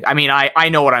what I mean, I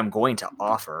know what I'm going to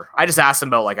offer. I just asked them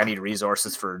about, like, I need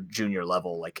resources for junior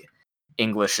level, like,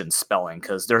 English and spelling,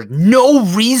 because there's no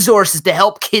resources to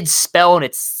help kids spell, and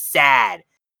it's sad.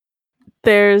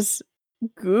 There's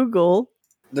Google.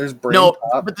 There's brain No,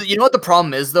 pop. but you know what the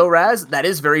problem is, though, Raz? That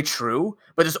is very true,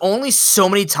 but there's only so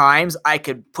many times I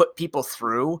could put people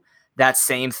through that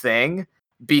same thing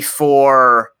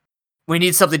before we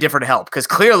need something different to help, because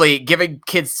clearly giving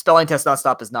kids spelling tests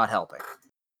nonstop is not helping.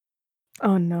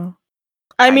 Oh no.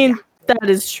 I mean, that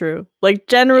is true. Like,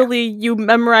 generally, you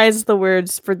memorize the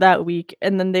words for that week,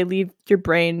 and then they leave your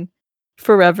brain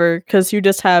forever, because you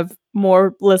just have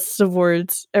more lists of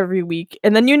words every week,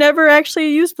 and then you never actually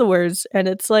use the words, and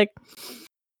it's like,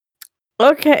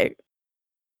 okay.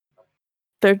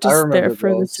 They're just there remember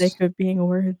for the those. sake of being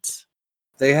words.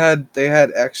 They had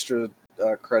extra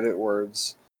credit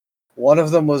words. One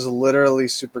of them was literally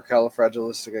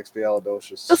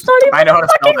supercalifragilisticexpialidocious. That's not even I know how to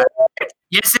spell fucking that.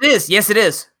 Yes, it is. Yes, it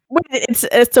is. Wait,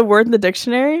 it's a word in the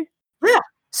dictionary?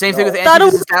 Same thing with Thought it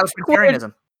was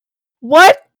anti-disestablishmentarianism.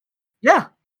 What? Yeah.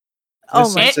 Oh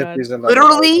my god. Mississippi's another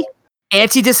Literally, one.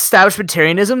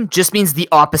 anti-disestablishmentarianism just means the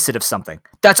opposite of something.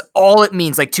 That's all it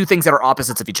means, like 2 things that are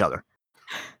opposites of each other.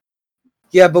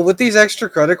 Yeah, but with these extra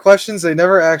credit questions, they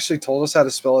never actually told us how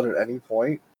to spell it at any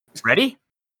point. Ready?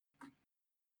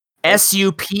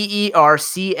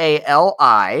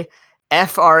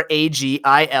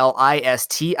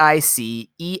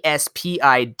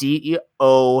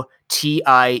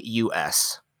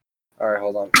 Alright,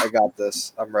 hold on. I got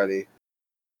this. I'm ready.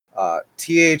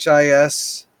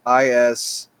 THISISVERYFUSCK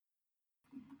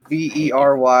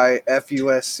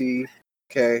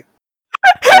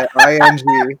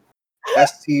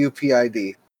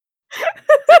INGSTUPID.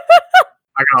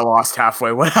 I got lost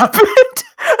halfway. What happened?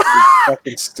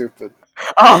 Fucking stupid.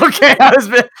 Oh, okay.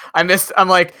 I missed. I'm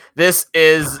like, this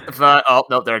is. Oh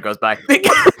no, there it goes back.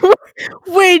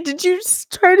 Wait, did you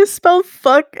try to spell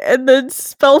fuck and then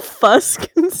spell fusk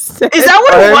instead? Is that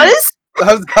what it was?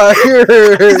 I'm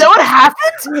tired. Is that what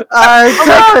happened? I'm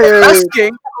tired.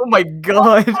 Asking. Oh my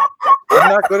god. I'm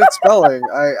not good at spelling.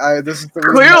 This is the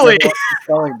reason Clearly. I watch the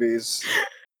spelling bees.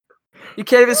 You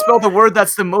can't even spell the word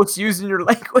that's the most used in your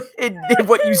language in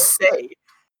what you say.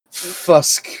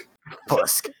 Fusk.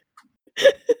 Fusk.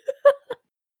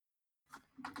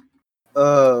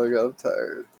 Oh my god, I'm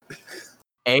tired.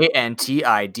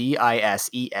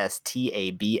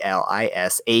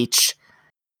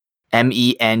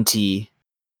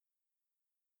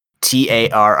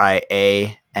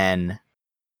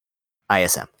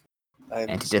 ANTIDISEBLISHTABARIANISM. I'm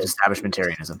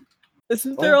Anti-disestablishmentarianism.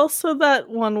 Isn't What? there also that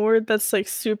one word that's like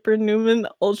supernumen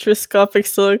ultrascopic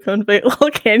silicone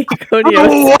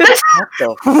volcaniconiosis? What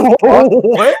the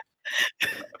What?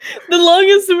 The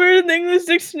longest word in the English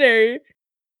dictionary.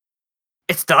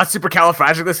 It's not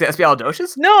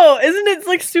supercalifragilisticexpialidocious? No, isn't it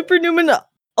like supernumen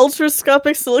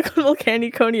ultrascopic silicone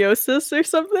volcaniconiosis or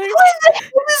something?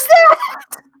 What is that?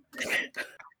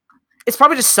 It's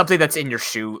probably just something that's in your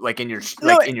shoe, like in your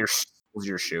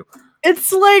your shoe.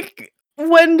 It's like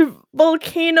when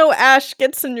volcano ash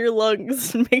gets in your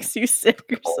lungs and makes you sick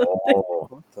or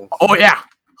something. Oh yeah,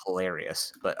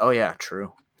 hilarious. But oh yeah,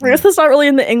 true. I guess that's not really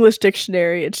in the English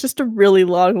dictionary. It's just a really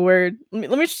long word. Let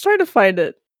me just try to find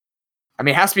it. I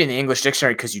mean, it has to be in the English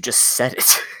dictionary because you just said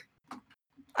it.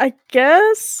 I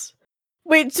guess.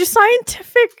 Wait, do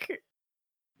scientific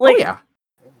like oh yeah.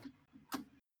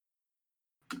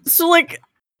 so like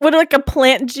would like a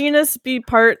plant genus be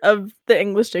part of the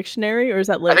English dictionary, or is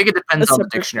that like I think it depends a on the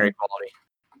separate dictionary thing? quality.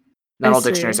 Not I all see.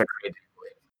 dictionaries are created.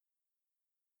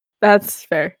 That's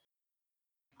fair.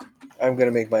 I'm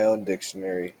gonna make my own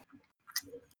dictionary,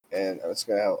 and it's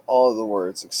gonna have all of the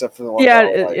words except for the ones Yeah, I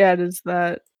don't like. it is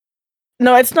that.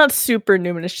 No, it's not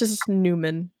supernumen. It's just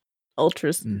Newman,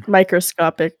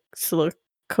 microscopic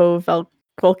silico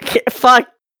fuck.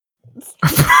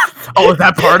 Oh, is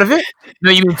that part of it? No,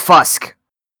 you mean Fusk.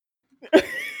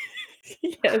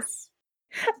 Yes.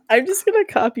 I'm just gonna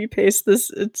copy paste this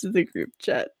into the group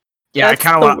chat. Yeah, That's I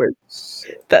kind of the want. word.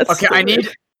 That's Okay, the I word. need.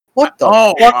 What the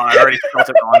Oh, fuck? I already spelled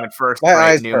it wrong at first. My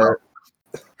Right, eyes pneumo. hurt.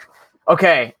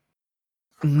 Okay,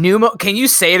 pneumo. Can you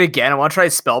say it again? I want to try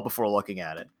to spell it before looking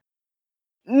at it.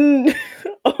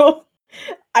 Oh,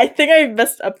 I think I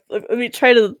messed up. Let me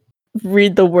try to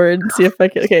read the word and see if I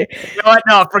can. Okay. You know what?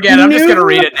 No, forget it. I'm just gonna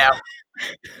read it now.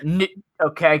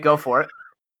 Okay, go for it.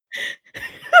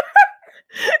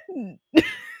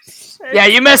 Yeah,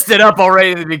 you messed it up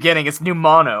already at the beginning. It's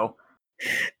pneumono.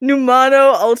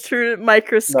 Pneumono ultra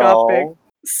microscopic No.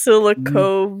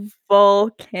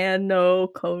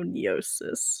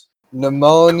 silicovolcanoconiosis.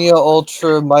 Pneumonia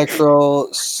ultra micro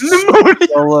Pneumonia.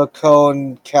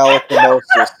 silicone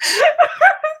calicinosis.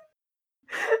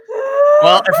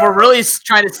 Well, if we're really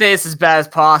trying to say this as bad as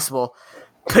possible,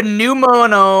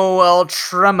 pneumono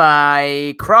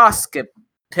ultramicroscopilico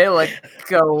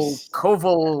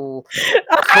coval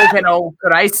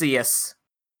covenocrisius.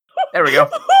 There we go.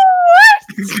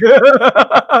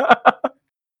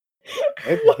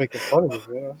 I'm just making fun of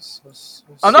you, man.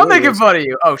 I'm not making fun of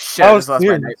you. Oh shit! I just lost my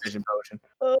serious. night vision potion.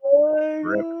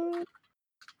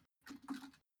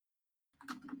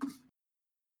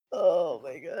 Oh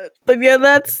my god. But yeah,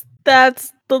 that's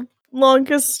the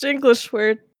longest English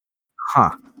word.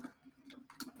 Huh?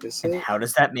 Is And it? how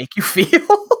does that make you feel?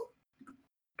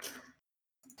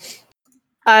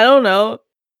 I don't know.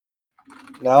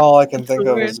 Now all I can It's think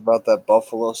so of weird. is about that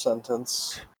buffalo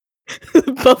sentence.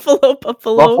 Buffalo.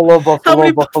 How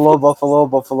many Buffalo.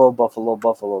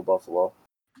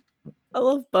 I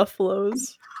love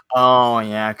buffaloes. Oh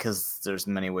yeah, because there's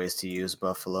many ways to use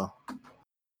buffalo.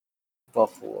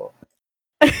 Buffalo.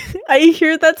 I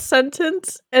hear that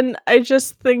sentence and I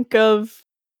just think of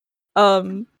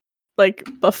like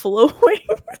buffalo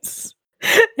wings.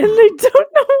 And I don't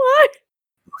know why.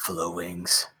 Buffalo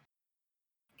wings.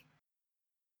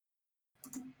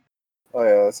 Oh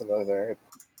yeah, that's another thing.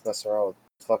 I mess around with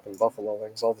fucking buffalo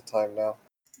wings all the time now.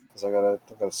 Because I gotta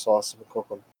sauce them and cook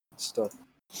them and stuff.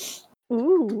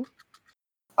 Ooh.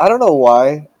 I don't know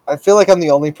why. I feel like I'm the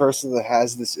only person that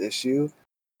has this issue.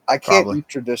 I can't Probably. eat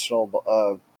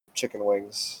traditional chicken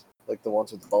wings, like the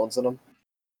ones with the bones in them.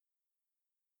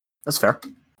 That's fair.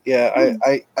 Yeah,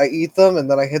 I eat them and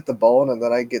then I hit the bone and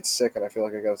then I get sick and I feel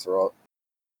like I gotta throw up.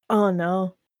 Oh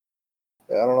no.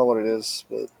 Yeah, I don't know what it is,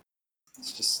 but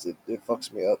it's just it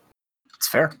fucks me up. It's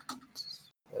fair.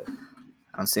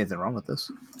 I don't see anything wrong with this.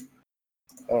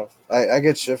 I don't know. I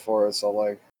get shit for it, so I'm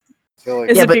like, I feel like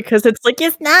Is Yeah, it but- because it's like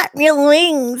it's not real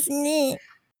wings? Meh.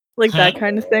 Like that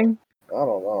kind of thing? I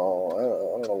don't know. I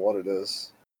don't know what it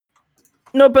is.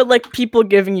 No, but like people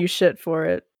giving you shit for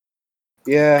it.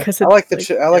 Yeah, 'Cause I like it's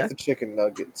the like- I like yeah. the chicken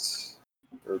nuggets,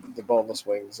 or the boneless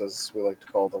wings, as we like to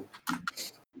call them.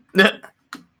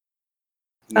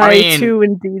 I mean- too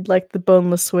indeed like the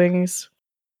boneless wings.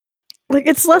 Like,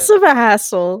 it's less of a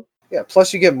hassle. Yeah,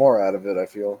 plus you get more out of it, I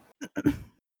feel.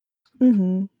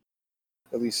 Mm-hmm.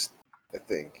 At least, I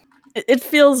think. It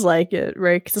feels like it,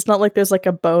 right? Because it's not like there's like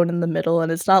a bone in the middle,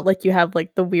 and it's not like you have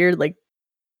like the weird like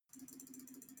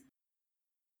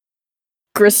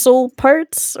gristle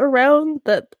parts around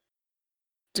that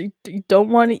you don't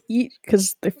want to eat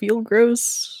because they feel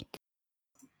gross.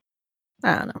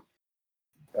 I don't know.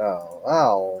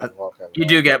 Okay. You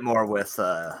do get more with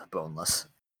boneless,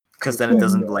 because then it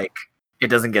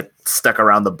doesn't get stuck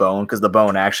around the bone. Because the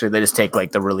bone actually, they just take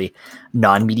like the really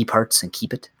non-meaty parts and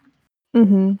keep it.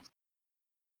 Mm-hmm.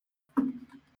 I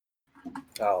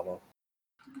don't know.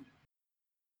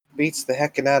 Beats the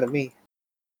heckin' out of me.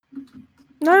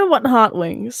 I want hot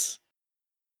wings.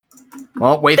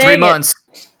 Well, wait Dang 3 it. months.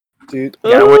 Dude.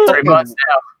 You gotta wait 3 Fucking- months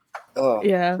now. Oh,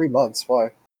 Yeah. 3 months,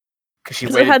 why? Because she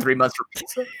 'Cause it waited had- 3 months for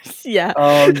pizza. Yeah.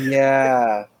 Oh,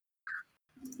 yeah.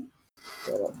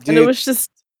 And it Dude. was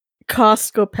just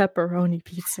Costco pepperoni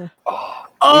pizza. Oh,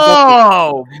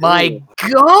 Oh my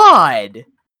god!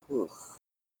 Ugh.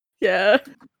 Yeah.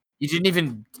 You didn't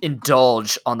even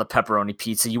indulge on the pepperoni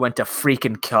pizza. You went to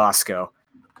freaking Costco.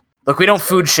 Look, we don't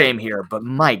food shame here, but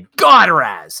my god,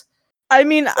 Raz! I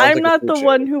mean, I'm like a not food the chain.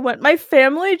 one who went. My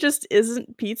family just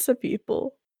isn't pizza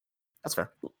people. That's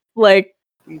fair. Like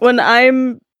when I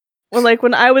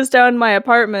was down in my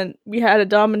apartment, we had a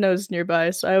Domino's nearby,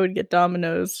 so I would get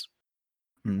Domino's.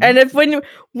 Mhm. And if when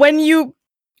you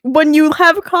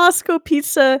have Costco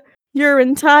pizza your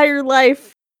entire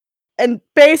life and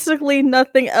basically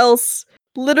nothing else,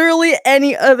 literally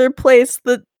any other place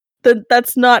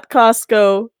that's not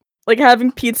Costco, like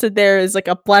having pizza there is like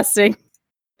a blessing.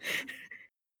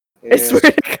 I Yeah. swear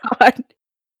to God.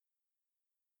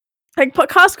 Like,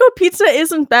 Costco pizza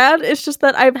isn't bad. It's just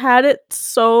that I've had it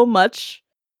so much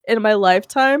in my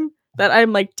lifetime that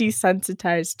I'm like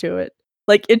desensitized to it.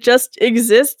 Like, it just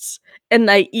exists,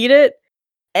 and I eat it,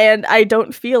 and I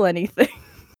don't feel anything.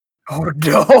 Oh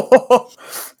no!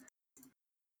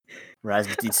 Raz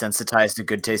is desensitized to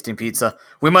good tasting pizza.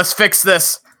 We must fix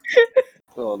this.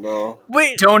 Oh, no.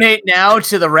 Wait, Donate now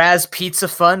to the Raz Pizza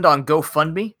Fund on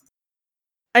GoFundMe.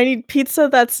 I need pizza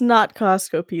that's not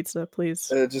Costco pizza, please.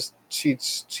 Just treat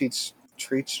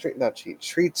stream.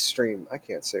 I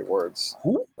can't say words.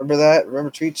 Who? Remember that? Remember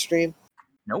Treat Stream?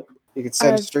 Nope. You could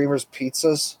send I've- streamers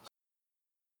pizzas.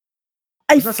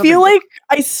 I Isn't that feel something like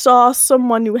I saw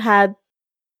someone who had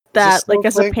that still like a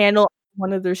as a thing? panel on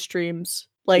one of their streams.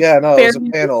 Like, Yeah, no, it was a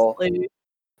fairly panel. recently.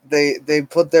 They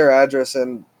put their address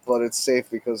in, but it's safe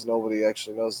because nobody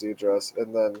actually knows the address.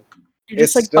 And then You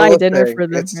just like still buy a dinner thing. for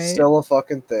them, It's right? still a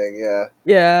fucking thing. Yeah.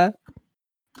 Yeah.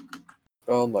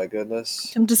 Oh my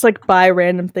goodness. And just like buy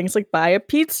random things, like buy a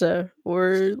pizza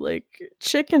or like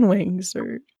chicken wings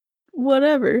or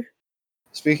whatever.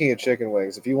 Speaking of chicken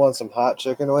wings, if you want some hot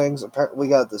chicken wings, apparently we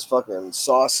got this fucking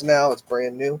sauce now. It's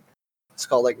brand new. It's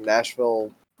called like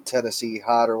Nashville, Tennessee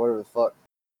hot or whatever the fuck.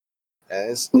 And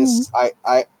it's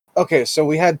okay. So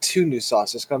we had 2 new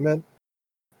sauces come in.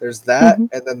 There's that,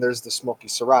 Mhm. and then there's the smoky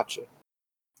sriracha.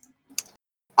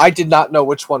 I did not know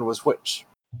which one was which.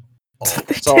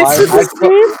 So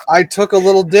I took a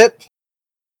little dip,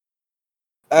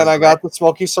 and I got the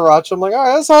smoky sriracha. I'm like, all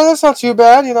right, that's not too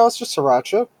bad. You know, it's just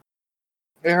sriracha.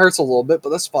 It hurts a little bit, but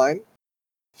that's fine.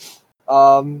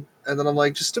 And then I'm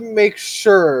like, just to make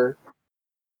sure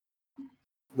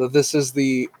that this is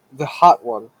the hot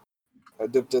one, I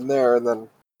dipped in there, and then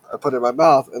I put it in my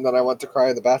mouth, and then I went to cry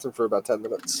in the bathroom for about 10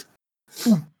 minutes.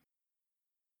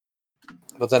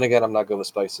 But then again, I'm not good with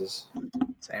spices.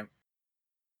 Same.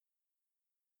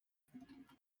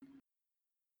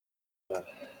 But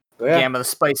yeah, Gamma, the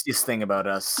spiciest thing about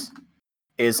us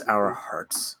is our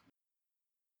hearts.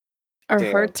 Our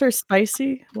Damn. hearts are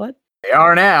spicy? What? They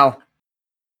are now.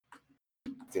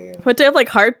 damn. What, do you have like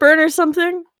heartburn or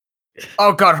something?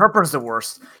 Oh god, heartburn's the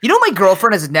worst. You know, my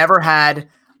girlfriend has never had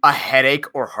a headache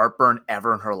or heartburn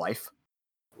ever in her life.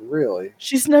 Really?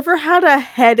 She's never had a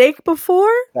headache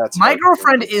before? That's My hard.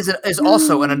 girlfriend is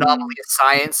also an anomaly of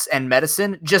science and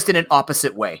medicine, just in an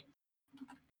opposite way.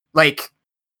 Like,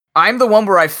 I'm the one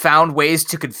where I've found ways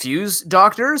to confuse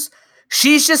doctors.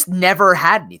 She's just never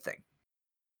had anything.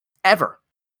 Ever.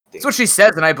 That's what she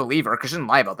says, and I believe her, because she doesn't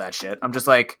lie about that shit. I'm just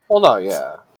like, Well, no,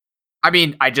 yeah. I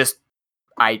mean, I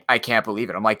can't believe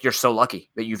it. I'm like, you're so lucky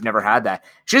that you've never had that.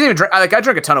 She doesn't even drink. I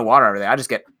drink a ton of water every day. I just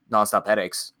get nonstop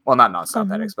headaches. Well, not nonstop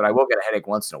headaches, but I will get a headache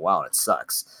once in a while, and it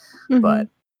sucks. Mhm. But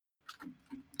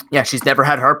yeah, she's never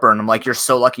had heartburn. I'm like, you're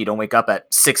so lucky you don't wake up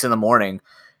at 6 a.m.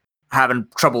 having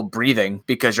trouble breathing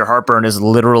because your heartburn is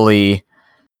literally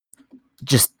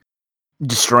just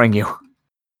destroying you.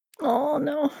 Oh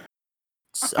no.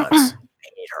 Sucks. I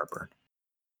hate heartburn.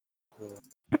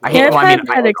 I Yeah, hate. I've Well, I had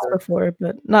mean, headaches before,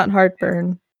 but not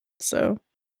heartburn. So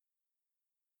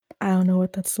I don't know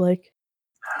what that's like.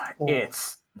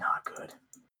 it's not good.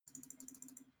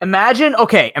 Imagine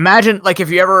like if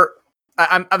you ever.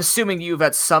 I'm assuming you've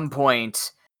at some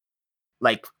point,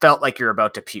 like felt like you're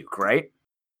about to puke, right?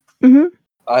 Mm-hmm.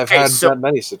 I've Okay, had so- that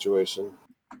many situations.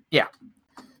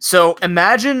 So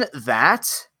imagine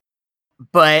that,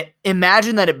 but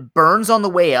imagine that it burns on the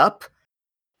way up,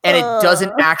 and it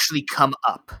doesn't actually come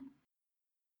up.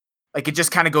 Like it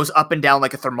just kind of goes up and down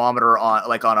like a thermometer on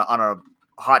a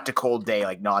hot to cold day,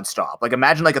 like nonstop. Like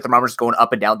imagine like a thermometer's going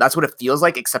up and down. That's what it feels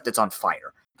like, except it's on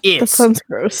fire. That sounds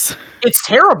gross. It's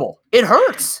terrible. It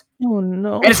hurts. Oh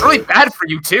no. And it's really bad for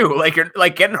you too. Like you're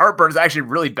like getting heartburn is actually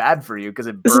really bad for you because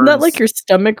it burns. Isn't that like your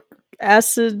stomach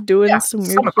acid doing some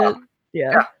weird stomach shit? bug.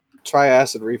 Yeah. Try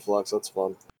acid reflux. That's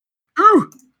fun.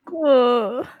 Ooh.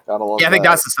 Gotta love Yeah, I think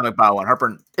that. that's the stomach bile one.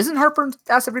 Heartburn isn't heartburn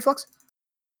acid reflux?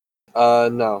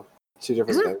 No, two different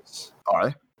Is it? things. Oh, are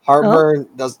they? Heartburn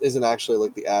isn't actually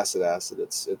like the acid.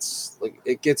 It's like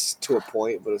it gets to a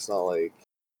point, but it's not like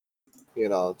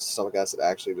stomach acid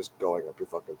actually just going up your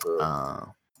fucking throat.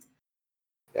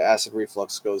 Yeah, acid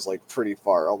reflux goes like pretty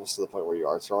far, almost to the point where you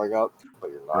are throwing up, but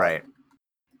you're not. Right.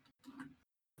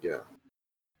 Yeah.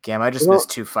 Damn, I just missed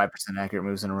 2 5% accurate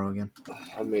moves in a row again.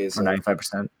 Amazing. Or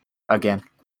 95% again.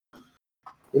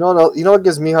 You know what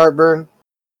gives me heartburn?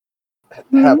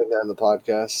 Having that in the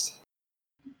podcast.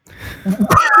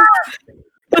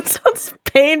 That sounds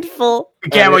painful.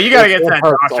 Gamble, you gotta get to that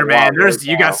hurts doctor, a man. lot right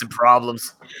You got now. some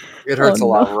problems. It hurts a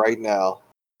lot no. right now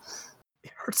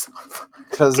It hurts.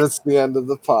 because it's the end of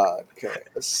the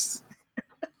podcast.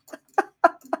 I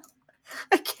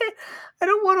can't. I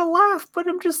don't want to laugh, but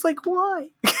I'm just like, why?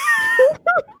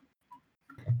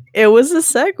 It was a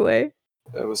segue.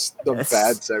 That was a Yes.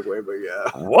 bad segue, but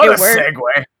yeah. What It a worked.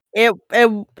 segue.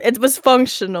 It was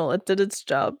functional. It did its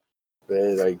job.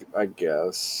 I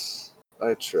guess.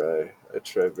 I try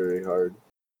very hard.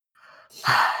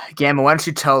 Gamma, why don't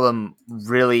you tell them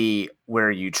really where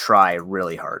you try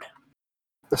really hard?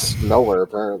 Nowhere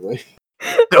apparently.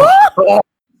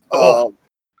 Oh.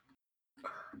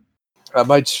 I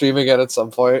might stream again at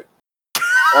some point.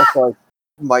 Also, I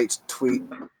might tweet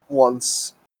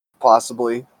once,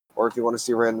 possibly. Or if you want to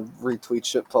see random retweet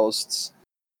shit posts,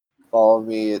 follow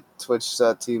me at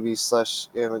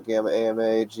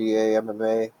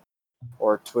twitch.tv/AmaGamma,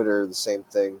 or Twitter, the same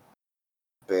thing.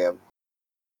 Bam.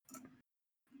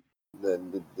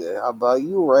 Then, how about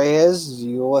you, Reyes?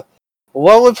 What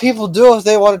would people do if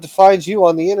they wanted to find you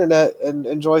on the internet and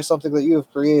enjoy something that you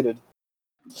have created?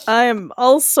 I am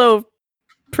also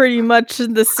pretty much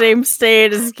in the same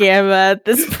state as Gamma at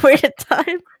this point in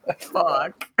time.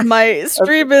 Fuck. My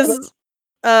stream is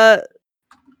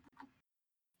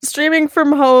streaming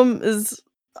from home is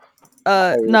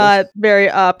not very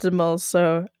optimal,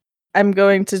 so I'm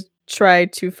going to try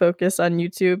to focus on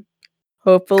YouTube.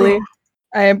 Hopefully.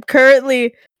 I am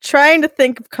currently trying to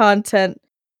think of content.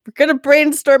 We're gonna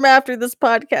brainstorm after this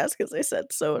podcast because I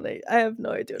said so, and I have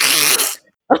no idea what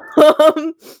I'm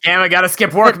doing. Damn, I gotta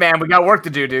skip work, man. We got work to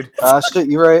do, dude. Shit,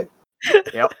 you're right.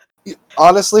 Yep.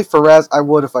 Honestly, for Raz, I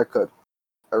would if I could.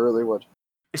 I really would.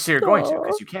 So you're going to,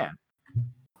 because you can.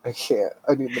 I can't.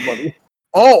 I need the money.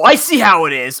 Oh, I see how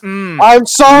it is. I'm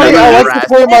sorry. Remember I that, like to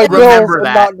pay my bills Remember and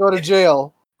that. not go to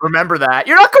jail. Remember that.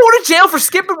 You're not going to jail for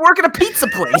skipping work at a pizza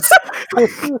place.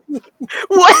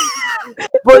 What?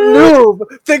 But noob,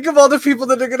 think of all the people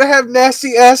that are gonna have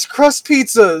nasty ass crust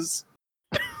pizzas.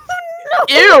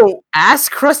 Ew. Ass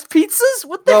crust pizzas?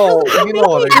 What the hell? No, you know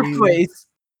what I mean. Place?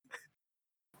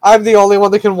 I'm the only one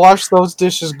that can wash those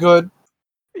dishes good.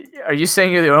 Are you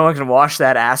saying you're the only one who can wash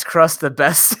that ass crust the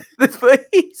best in the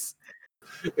place?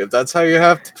 If that's how you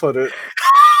have to put it.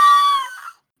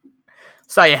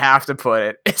 That's how you have to put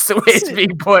it. It's the way it's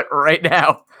being put right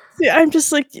now. Yeah, I'm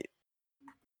just like,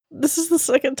 this is the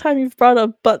second time you've brought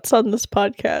up butts on this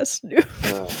podcast.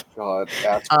 Oh god.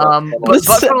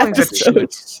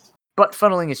 Butt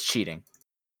funneling is cheating.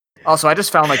 Also, I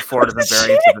just found like 4 different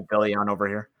variants of the Billion over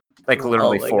here. Like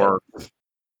literally 4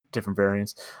 different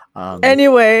variants.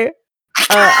 Anyway,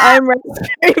 I'm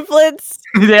Raspberry Blitz.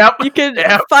 Yep. You can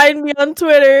find me on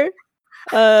Twitter,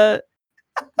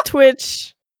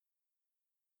 Twitch,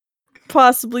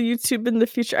 possibly YouTube in the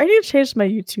future. I need to change my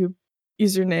YouTube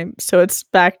username so it's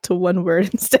back to 1 word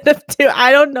instead of 2.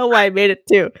 I don't know why I made it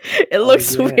 2. It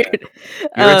looks weird. You're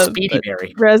at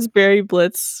Speedyberry. Raspberry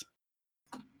Blitz.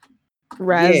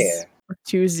 Yeah. With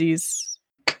 2 Z's.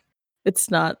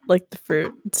 It's not like the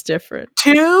fruit. It's different.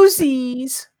 2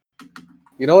 Z's.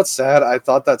 You know what's sad? I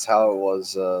thought that's how it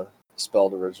was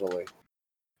spelled originally.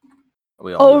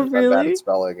 We all Oh, did. I'm bad really? at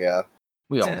spelling, yeah.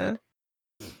 We all Yeah.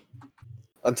 did.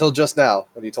 Until just now,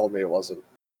 when you told me it wasn't.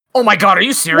 Oh my god, are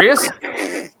you serious?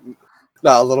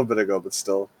 No, a little bit ago, but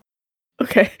still.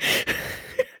 Okay.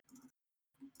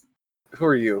 Who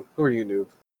are you? Who are you, noob?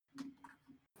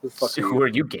 Who the fuck are Who you? are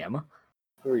you, Gamma?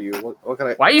 Who are you? What can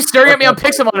I... Why are you staring at me on Okay.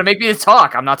 Pixelmon to make me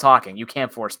talk? I'm not talking. You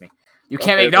can't force me. You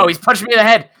can't Okay, make... No, then. he's punching me in the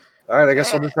head. Alright, I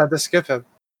guess we'll just have to skip him.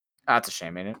 That's a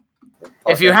shame, ain't it?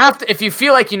 Okay. If you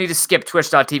feel like you need to skip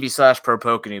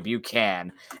twitch.tv/ProPokeNoob, you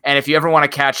can. And if you ever want to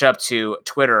catch up to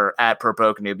Twitter at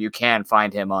ProPokeNoob, you can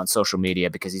find him on social media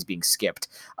because he's being skipped.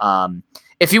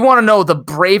 If you want to know the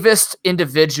bravest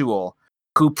individual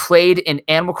who played in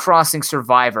Animal Crossing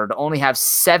Survivor to only have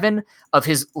 7 of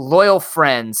his loyal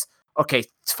friends, okay,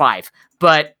 it's 5,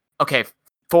 but okay,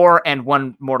 4 and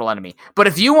 1 mortal enemy. But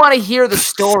if you want to hear the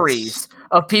stories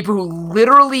of people who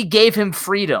literally gave him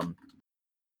freedom,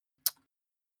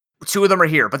 2 of them are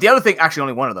here. But the other thing, actually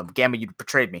only 1 of them. Gamma, you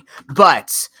betrayed me.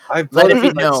 But I let voted it be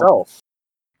for known. myself.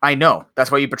 I know.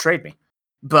 That's why you betrayed me.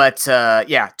 But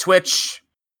yeah, Twitch,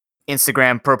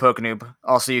 Instagram, ProPokeNoob.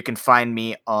 Also, you can find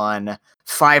me on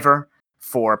Fiverr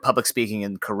for public speaking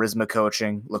and charisma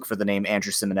coaching. Look for the name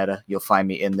Andrew Simonetta. You'll find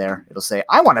me in there. It'll say,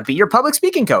 I want to be your public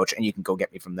speaking coach. And you can go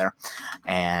get me from there.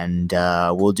 And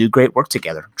we'll do great work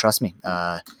together. Trust me.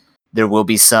 There will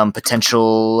be some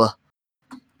potential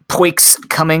tweaks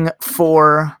coming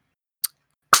for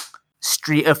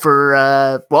streamers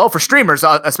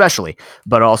especially,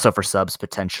 but also for subs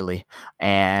potentially.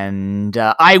 And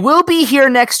I will be here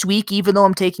next week, even though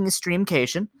I'm taking a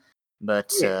streamcation.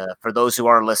 But for those who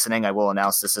are listening, I will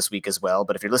announce this week as well.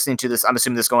 But if you're listening to this, I'm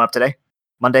assuming this is going up today,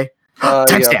 Monday. Yeah,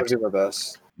 I'm gonna do my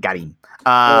best. Got him.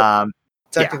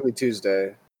 Technically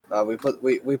Tuesday. We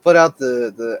put out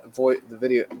the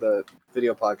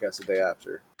video podcast the day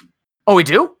after. Oh, we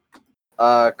do?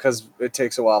 Because it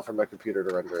takes a while for my computer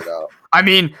to render it out. I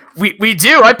mean, we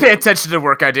do. I pay attention to the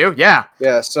work I do. Yeah.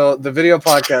 Yeah, so the video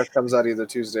podcast comes out either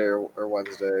Tuesday or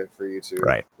Wednesday for YouTube.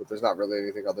 Right. But there's not really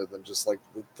anything other than just like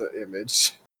the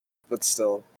image. But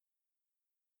still.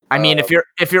 I mean, if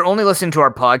you're only listening to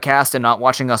our podcast and not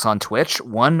watching us on Twitch,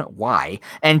 1, why?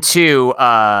 And 2,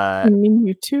 You mean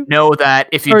YouTube? know that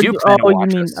if you do plan to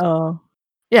watch us,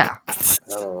 yeah. I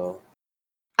don't know.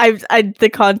 I the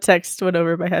context went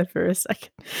over my head for a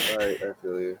second. I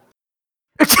feel you.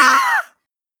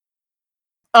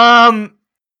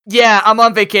 Yeah, I'm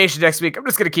on vacation next week. I'm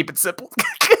just gonna keep it simple.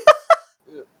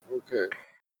 Yeah, okay.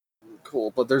 Cool,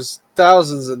 but there's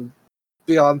thousands and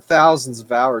beyond thousands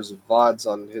of hours of VODs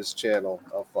on his channel.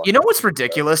 Oh, fuck. You know what's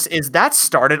ridiculous is that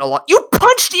started a lot. You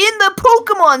punched in the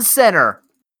Pokemon Center.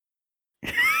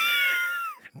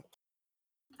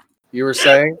 You were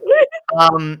saying?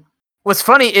 What's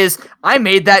funny is I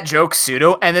made that joke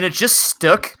pseudo, and then it just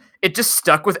stuck. It just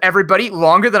stuck with everybody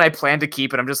longer than I planned to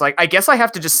keep it. I'm just like, I guess I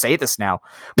have to just say this now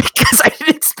because I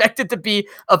didn't expect it to be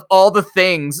of all the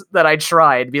things that I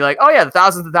tried to be like, oh yeah, the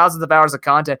thousands and thousands of hours of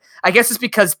content. I guess it's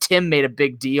because Tim made a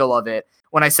big deal of it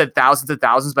when I said thousands and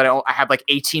thousands, but I had like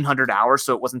 1,800 hours,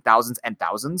 so it wasn't thousands and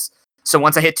thousands. So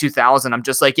once I hit 2,000, I'm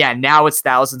just like, yeah, now it's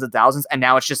thousands and thousands, and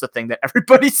now it's just a thing that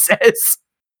everybody says.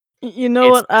 You know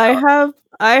what I have?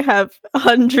 I have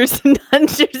hundreds and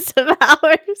hundreds of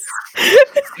hours.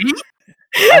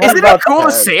 Isn't it cool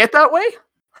to say it that way?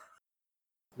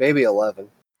 Maybe 11.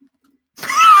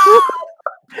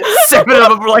 7 of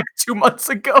them were like 2 months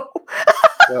ago.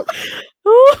 Yep.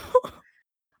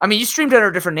 I mean, you streamed under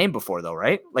a different name before, though,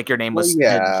 right? Like your name was the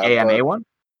AMA one?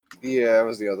 Yeah, it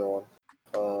was the other one.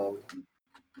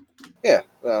 Yeah.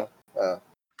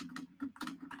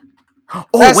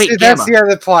 Wait, that's the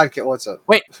other podcast. What's up?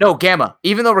 Wait, no, Gamma.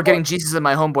 Even though we're getting Jesus and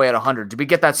my homeboy at 100, did we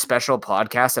get that special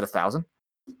podcast at 1,000?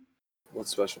 What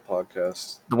special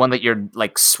podcast? The one that you're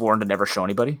like sworn to never show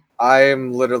anybody? I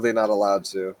am literally not allowed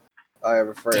to. I am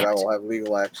afraid Damn I it. will have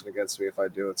legal action against me if I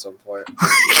do at some point.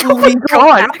 Oh my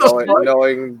god!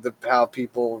 knowing how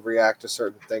people react to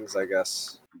certain things, I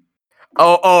guess.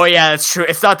 Oh yeah, that's true.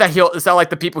 It's not that it's not like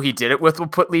the people he did it with will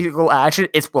put legal action.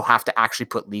 We'll have to actually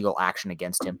put legal action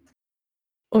against him.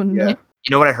 Oh no! Yeah. You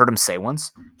know what I heard him say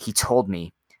once? He told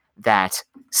me that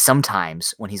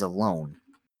sometimes when he's alone,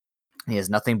 and he has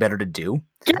nothing better to do.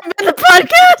 Get him in the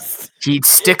podcast. He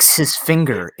sticks his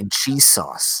finger in cheese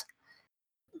sauce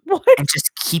What? and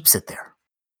just keeps it there.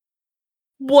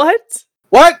 What?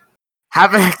 What?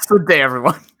 Have an excellent day,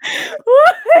 everyone.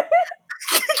 What?